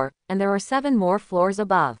floor, and there are 7 more floors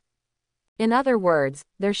above. In other words,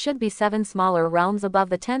 there should be 7 smaller realms above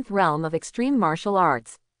the 10th realm of extreme martial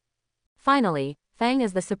arts. Finally, Fang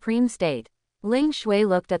is the supreme state. Ling Shui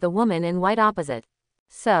looked at the woman in white opposite.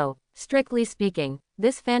 So, strictly speaking,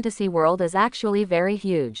 this fantasy world is actually very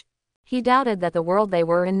huge. He doubted that the world they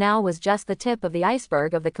were in now was just the tip of the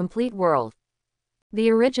iceberg of the complete world.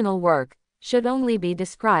 The original work should only be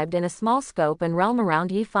described in a small scope and realm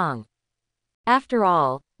around Yifeng. After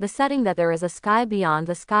all, the setting that there is a sky beyond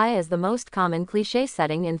the sky is the most common cliché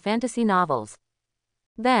setting in fantasy novels.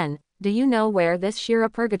 Then, do you know where this Shira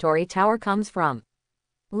Purgatory Tower comes from?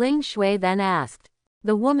 Ling Shui then asked.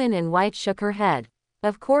 The woman in white shook her head.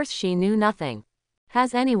 Of course she knew nothing.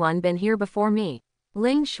 Has anyone been here before me?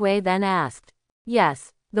 Ling Shui then asked.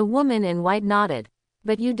 Yes, the woman in white nodded.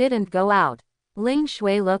 But you didn't go out. Ling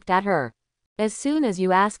Shui looked at her. As soon as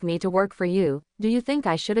you ask me to work for you, do you think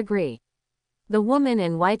I should agree? The woman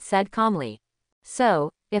in white said calmly.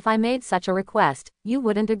 So, if I made such a request, you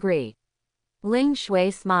wouldn't agree? Ling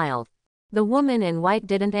Shui smiled. The woman in white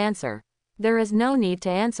didn't answer. There is no need to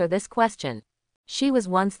answer this question. She was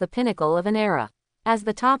once the pinnacle of an era. As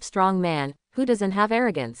the top strong man, who doesn't have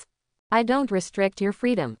arrogance? I don't restrict your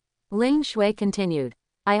freedom. Ling Shui continued.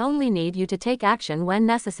 I only need you to take action when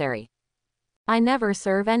necessary. I never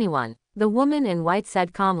serve anyone. The woman in white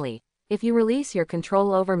said calmly, if you release your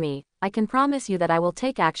control over me, I can promise you that I will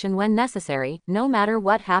take action when necessary, no matter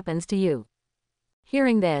what happens to you.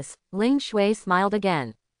 Hearing this, Ling Shui smiled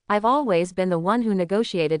again. I've always been the one who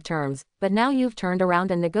negotiated terms, but now you've turned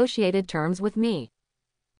around and negotiated terms with me.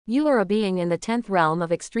 You are a being in the 10th realm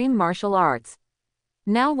of extreme martial arts.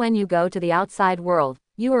 Now when you go to the outside world,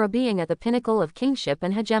 you are a being at the pinnacle of kingship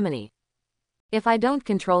and hegemony. If I don't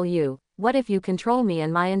control you, what if you control me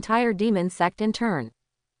and my entire demon sect in turn?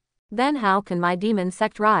 Then how can my demon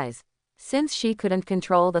sect rise? Since she couldn't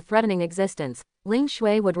control the threatening existence, Ling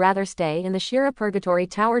Shui would rather stay in the Shira Purgatory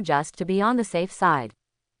Tower just to be on the safe side.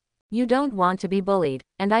 You don't want to be bullied,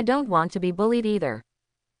 and I don't want to be bullied either.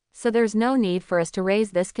 So there's no need for us to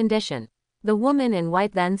raise this condition. The woman in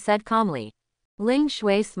white then said calmly. Ling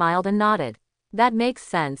Shui smiled and nodded. That makes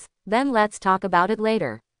sense, then let's talk about it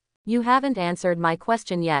later. You haven't answered my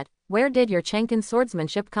question yet, where did your Chenkin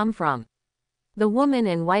swordsmanship come from? The woman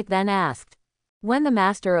in white then asked. When the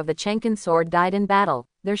master of the Chenkin sword died in battle,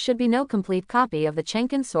 there should be no complete copy of the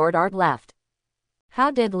Chenkin sword art left. How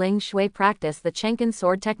did Ling Shui practice the Chenkin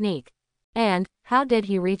sword technique? And, how did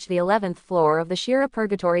he reach the 11th floor of the Shira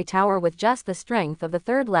Purgatory Tower with just the strength of the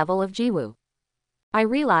 3rd level of Jiwu? I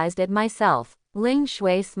realized it myself. Ling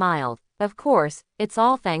Shui smiled. Of course, it's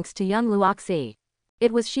all thanks to Yun Luoxi.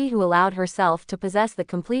 It was she who allowed herself to possess the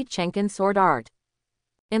complete Chenkin sword art.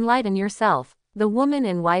 Enlighten yourself. The woman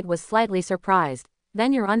in white was slightly surprised.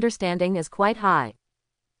 Then your understanding is quite high.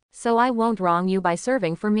 So I won't wrong you by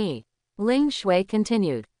serving for me. Ling Shui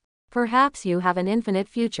continued. Perhaps you have an infinite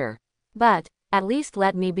future. But, at least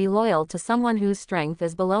let me be loyal to someone whose strength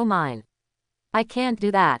is below mine. I can't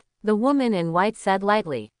do that, the woman in white said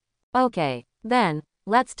lightly. Okay, then,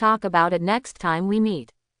 let's talk about it next time we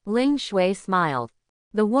meet. Ling Shui smiled.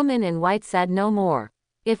 The woman in white said no more.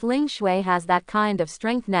 If Ling Shui has that kind of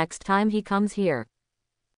strength next time he comes here,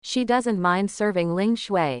 she doesn't mind serving Ling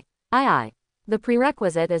Shui. Aye. The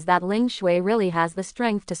prerequisite is that Ling Shui really has the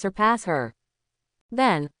strength to surpass her.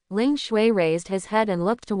 Then, Ling Shui raised his head and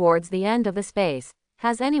looked towards the end of the space.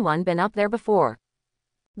 Has anyone been up there before?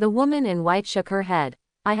 The woman in white shook her head.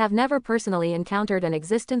 I have never personally encountered an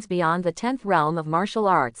existence beyond the 10th realm of martial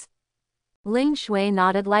arts. Ling Shui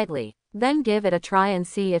nodded lightly. Then give it a try and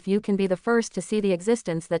see if you can be the first to see the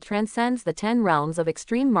existence that transcends the 10 realms of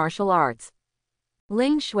extreme martial arts.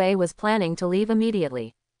 Ling Shui was planning to leave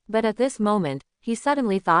immediately. But at this moment, he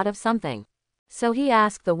suddenly thought of something. So he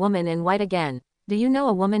asked the woman in white again, do you know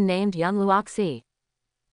a woman named Yun Luoxi?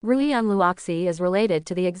 Yun Luoxi is related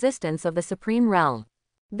to the existence of the Supreme Realm.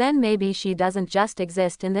 Then maybe she doesn't just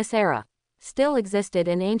exist in this era. Still existed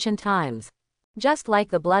in ancient times. Just like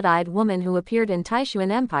the blood-eyed woman who appeared in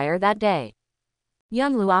Taishuan Empire that day.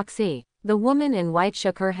 Yun Luoxi. The woman in white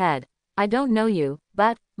shook her head. I don't know you,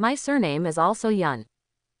 but my surname is also Yun.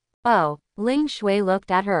 Oh, Ling Shui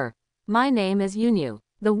looked at her. My name is Yunyu.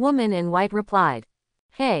 The woman in white replied.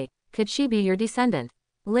 Hey, could she be your descendant?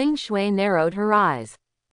 Ling Shui narrowed her eyes.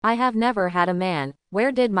 I have never had a man,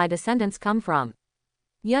 where did my descendants come from?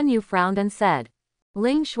 Yunyu frowned and said.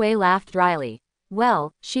 Ling Shui laughed dryly.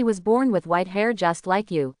 Well, she was born with white hair just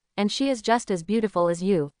like you, and she is just as beautiful as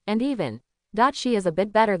you, and even, she is a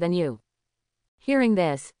bit better than you. Hearing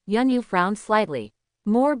this, Yunyu frowned slightly.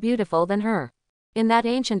 More beautiful than her. In that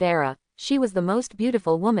ancient era, she was the most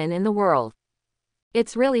beautiful woman in the world.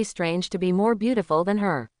 It's really strange to be more beautiful than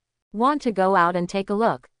her. Want to go out and take a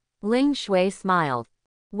look? Ling Shui smiled.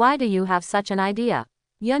 Why do you have such an idea?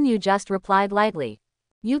 Yunyu just replied lightly.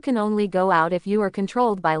 You can only go out if you are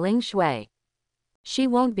controlled by Ling Shui. She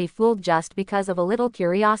won't be fooled just because of a little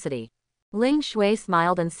curiosity. Ling Shui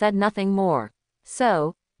smiled and said nothing more.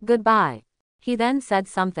 So, goodbye. He then said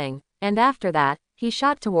something, and after that, he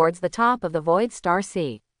shot towards the top of the Void Star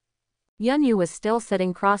Sea. Yunyu was still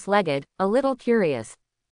sitting cross-legged, a little curious.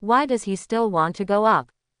 Why does he still want to go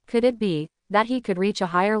up? Could it be that he could reach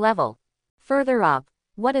a higher level? Further up,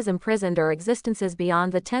 what is imprisoned are existences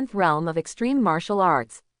beyond the 10th realm of extreme martial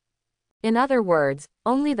arts. In other words,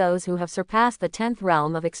 only those who have surpassed the 10th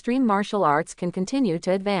realm of extreme martial arts can continue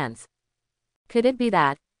to advance. Could it be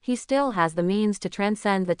that he still has the means to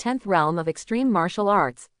transcend the 10th realm of extreme martial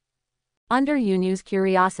arts? Under Yunyu's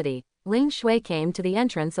curiosity, Ling Shui came to the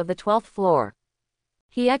entrance of the 12th floor.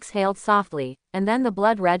 He exhaled softly, and then the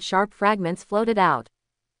blood-red sharp fragments floated out.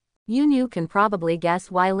 Yunyu can probably guess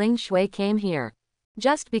why Ling Shui came here.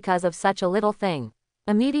 Just because of such a little thing.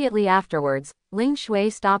 Immediately afterwards, Ling Shui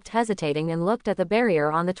stopped hesitating and looked at the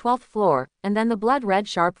barrier on the 12th floor, and then the blood-red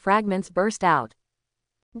sharp fragments burst out.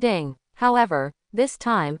 Ding! However, this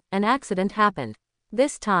time, an accident happened.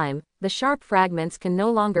 This time, the sharp fragments can no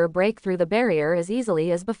longer break through the barrier as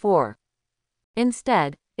easily as before.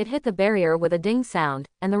 Instead, it hit the barrier with a ding sound,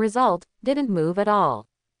 and the result didn't move at all.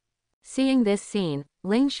 Seeing this scene,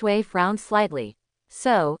 Ling Shui frowned slightly.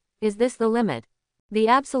 So, is this the limit? The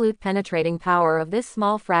absolute penetrating power of this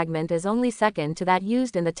small fragment is only second to that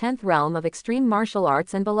used in the 10th realm of extreme martial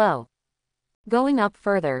arts and below. Going up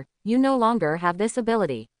further, you no longer have this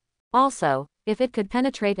ability. Also, if it could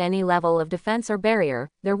penetrate any level of defense or barrier,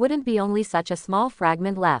 there wouldn't be only such a small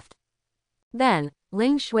fragment left. Then,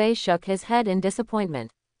 Ling Shui shook his head in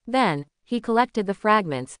disappointment. Then, he collected the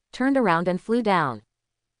fragments, turned around and flew down.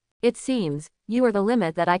 It seems, you are the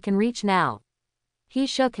limit that I can reach now. He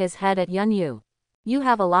shook his head at Yun Yu. You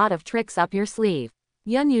have a lot of tricks up your sleeve.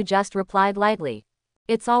 Yun Yu just replied lightly.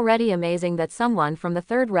 It's already amazing that someone from the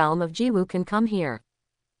 3rd realm of Jiwu can come here.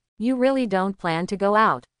 You really don't plan to go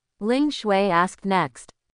out? Ling Shui asked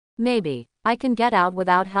next. Maybe, I can get out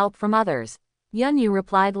without help from others. Yun Yu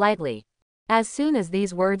replied lightly. As soon as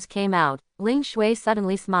these words came out, Ling Shui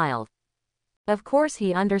suddenly smiled. Of course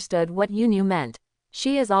he understood what Yun Yu meant.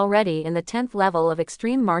 She is already in the 10th level of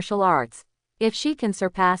extreme martial arts. If she can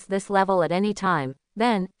surpass this level at any time,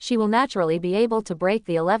 then, she will naturally be able to break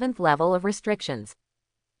the 11th level of restrictions.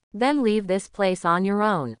 Then leave this place on your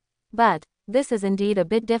own. But, this is indeed a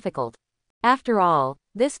bit difficult. After all,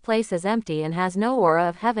 this place is empty and has no aura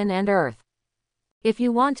of heaven and earth. If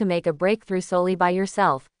you want to make a breakthrough solely by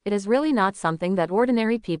yourself, it is really not something that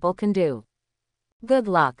ordinary people can do. Good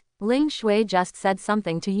luck. Ling Shui just said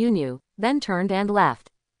something to Yun Yu, then turned and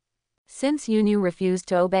left. Since Yun Yu refused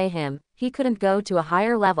to obey him, he couldn't go to a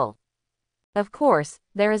higher level. Of course,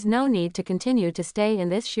 there is no need to continue to stay in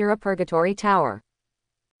this Shira Purgatory Tower.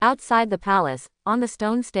 Outside the palace, on the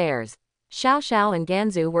stone stairs, Xiao Xiao and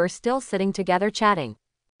Ganzu were still sitting together chatting.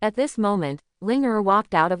 At this moment, Ling Er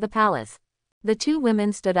walked out of the palace. The two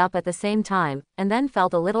women stood up at the same time, and then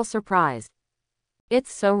felt a little surprised.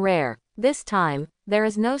 It's so rare. This time, there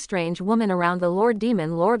is no strange woman around the Lord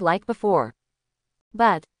Demon Lord like before.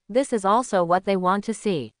 But, this is also what they want to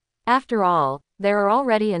see. After all, there are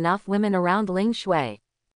already enough women around Ling Shui.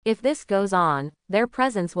 If this goes on, their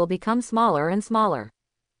presence will become smaller and smaller.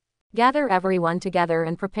 Gather everyone together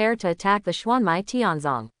and prepare to attack the Xuanmai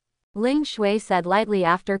Tianzong. Ling Shui said lightly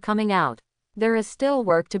after coming out. There is still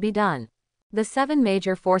work to be done. The 7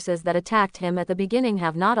 major forces that attacked him at the beginning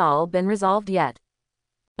have not all been resolved yet.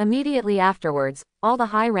 Immediately afterwards, all the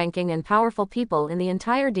high-ranking and powerful people in the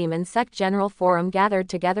entire Demon Sect General Forum gathered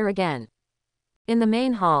together again. In the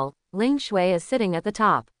main hall, Ling Shui is sitting at the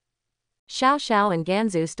top. Xiao Xiao and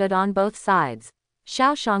Ganzu stood on both sides.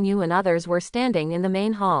 Xiao Shangyu and others were standing in the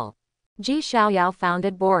main hall. Ji Xiaoyao found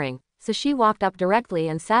it boring, so she walked up directly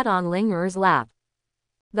and sat on Ling Er's lap.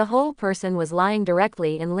 The whole person was lying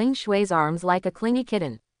directly in Ling Shui's arms like a clingy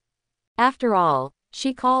kitten. After all,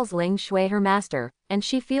 she calls Ling Shui her master, and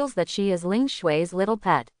she feels that she is Ling Shui's little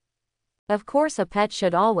pet. Of course a pet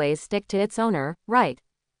should always stick to its owner, right?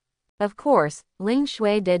 Of course, Ling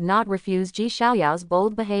Shui did not refuse Ji Xiaoyao's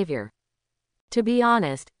bold behavior. To be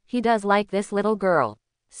honest, he does like this little girl.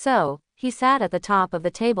 So, he sat at the top of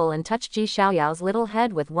the table and touched Ji Xiaoyao's little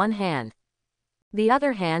head with one hand. The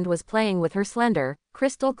other hand was playing with her slender,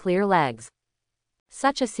 crystal-clear legs.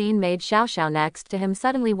 Such a scene made Xiao Xiao next to him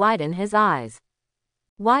suddenly widen his eyes.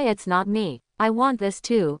 Why, it's not me. I want this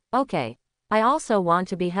too, okay. I also want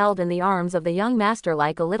to be held in the arms of the young master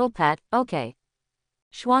like a little pet, okay.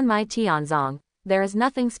 Xuanmai Tianzong, there is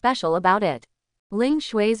nothing special about it. Ling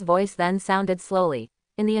Shui's voice then sounded slowly.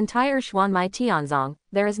 In the entire Xuanmai Tianzong,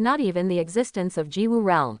 there is not even the existence of Jiwu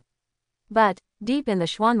realm. But, deep in the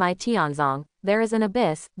Xuanmai Tianzong, there is an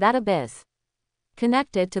abyss, that abyss.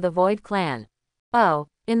 Connected to the Void Clan. Oh,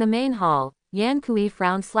 in the main hall, Yan Kui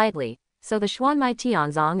frowned slightly, so the Xuanmai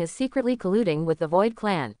Tianzong is secretly colluding with the Void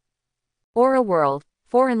Clan. Aura World,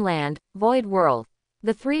 Foreign Land, Void World.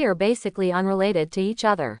 The three are basically unrelated to each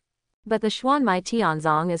other. But the Xuanmai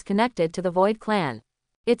Tianzong is connected to the Void Clan.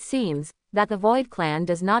 It seems that the Void Clan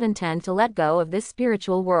does not intend to let go of this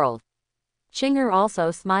spiritual world. Qinger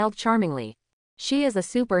also smiled charmingly. She is a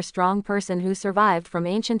super strong person who survived from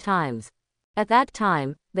ancient times. At that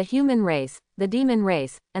time, the human race, the demon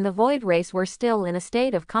race, and the void race were still in a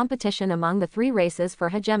state of competition among the 3 races for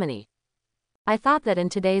hegemony. I thought that in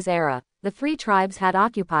today's era, the 3 tribes had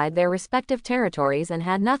occupied their respective territories and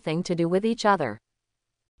had nothing to do with each other.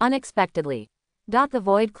 Unexpectedly, the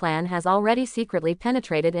Void Clan has already secretly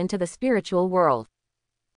penetrated into the spiritual world.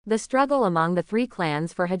 The struggle among the 3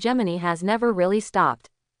 clans for hegemony has never really stopped.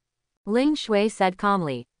 Ling Shui said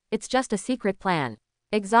calmly, it's just a secret plan.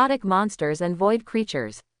 Exotic monsters and void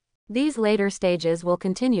creatures. These later stages will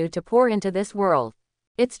continue to pour into this world.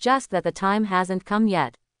 It's just that the time hasn't come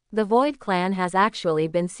yet. The Void Clan has actually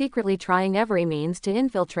been secretly trying every means to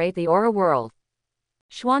infiltrate the Aura world.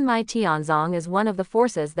 Xuanmai Tianzong is one of the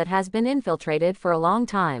forces that has been infiltrated for a long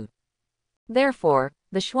time. Therefore,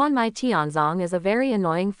 the Xuanmai Tianzong is a very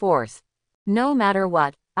annoying force. No matter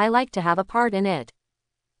what, I like to have a part in it.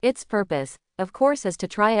 Its purpose, of course, is to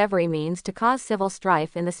try every means to cause civil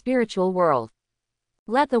strife in the spiritual world.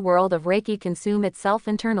 Let the world of Reiki consume itself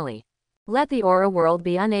internally. Let the Aura world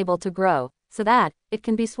be unable to grow, so that it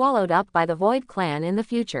can be swallowed up by the Void Clan in the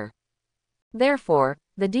future. Therefore,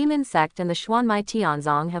 the Demon Sect and the Xuanmai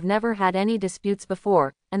Tianzong have never had any disputes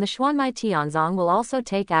before, and the Xuanmai Tianzong will also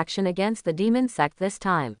take action against the Demon Sect this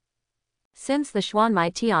time. Since the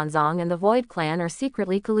Xuanmai Tianzong and the Void Clan are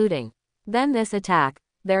secretly colluding, then this attack,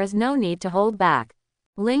 there is no need to hold back.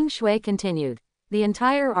 Ling Shui continued. The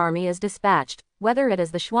entire army is dispatched, whether it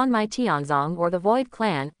is the Xuanmai Tianzong or the Void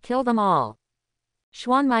Clan, kill them all.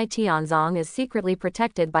 Xuanmai Tianzong is secretly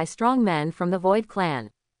protected by strong men from the Void Clan.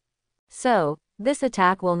 So, this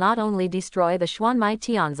attack will not only destroy the Xuanmai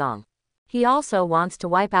Tianzong. He also wants to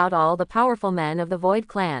wipe out all the powerful men of the Void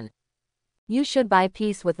Clan. You should buy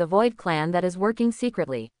peace with the Void Clan that is working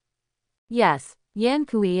secretly. Yes, Yan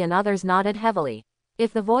Kui and others nodded heavily.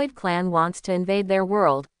 If the Void Clan wants to invade their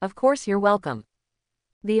world, of course you're welcome.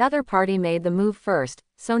 The other party made the move first,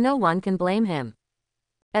 so no one can blame him.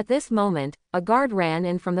 At this moment, a guard ran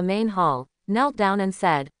in from the main hall, knelt down and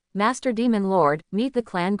said, Master Demon Lord, meet the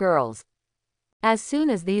clan girls. As soon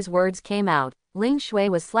as these words came out, Ling Shui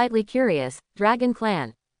was slightly curious. Dragon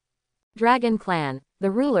Clan. Dragon Clan, the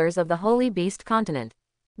rulers of the Holy Beast continent.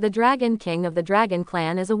 The Dragon King of the Dragon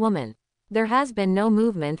Clan is a woman. There has been no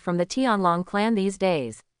movement from the Tianlong clan these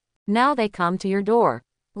days. Now they come to your door.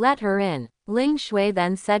 Let her in, Ling Shui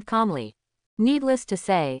then said calmly. Needless to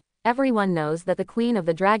say, everyone knows that the Queen of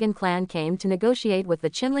the Dragon Clan came to negotiate with the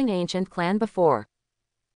Qinling Ancient Clan before.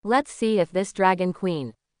 Let's see if this Dragon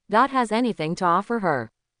Queen has anything to offer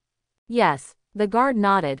her. Yes, the guard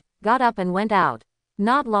nodded, got up and went out.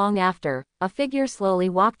 Not long after, a figure slowly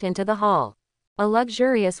walked into the hall. A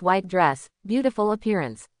luxurious white dress, beautiful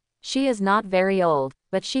appearance. She is not very old,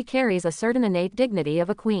 but she carries a certain innate dignity of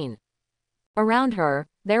a queen. Around her,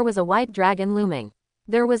 there was a white dragon looming.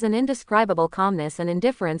 There was an indescribable calmness and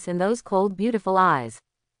indifference in those cold, beautiful eyes.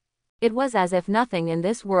 It was as if nothing in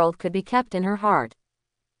this world could be kept in her heart.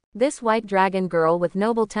 This white dragon girl with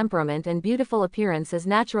noble temperament and beautiful appearance is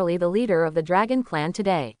naturally the leader of the Dragon Clan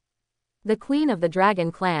today. The Queen of the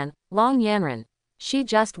Dragon Clan, Long Yanran. She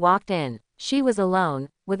just walked in. She was alone,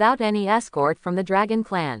 without any escort from the Dragon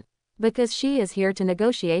Clan. Because she is here to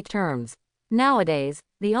negotiate terms. Nowadays,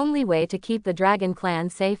 the only way to keep the Dragon Clan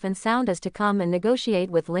safe and sound is to come and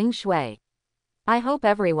negotiate with Ling Shui. I hope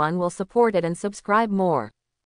everyone will support it and subscribe more.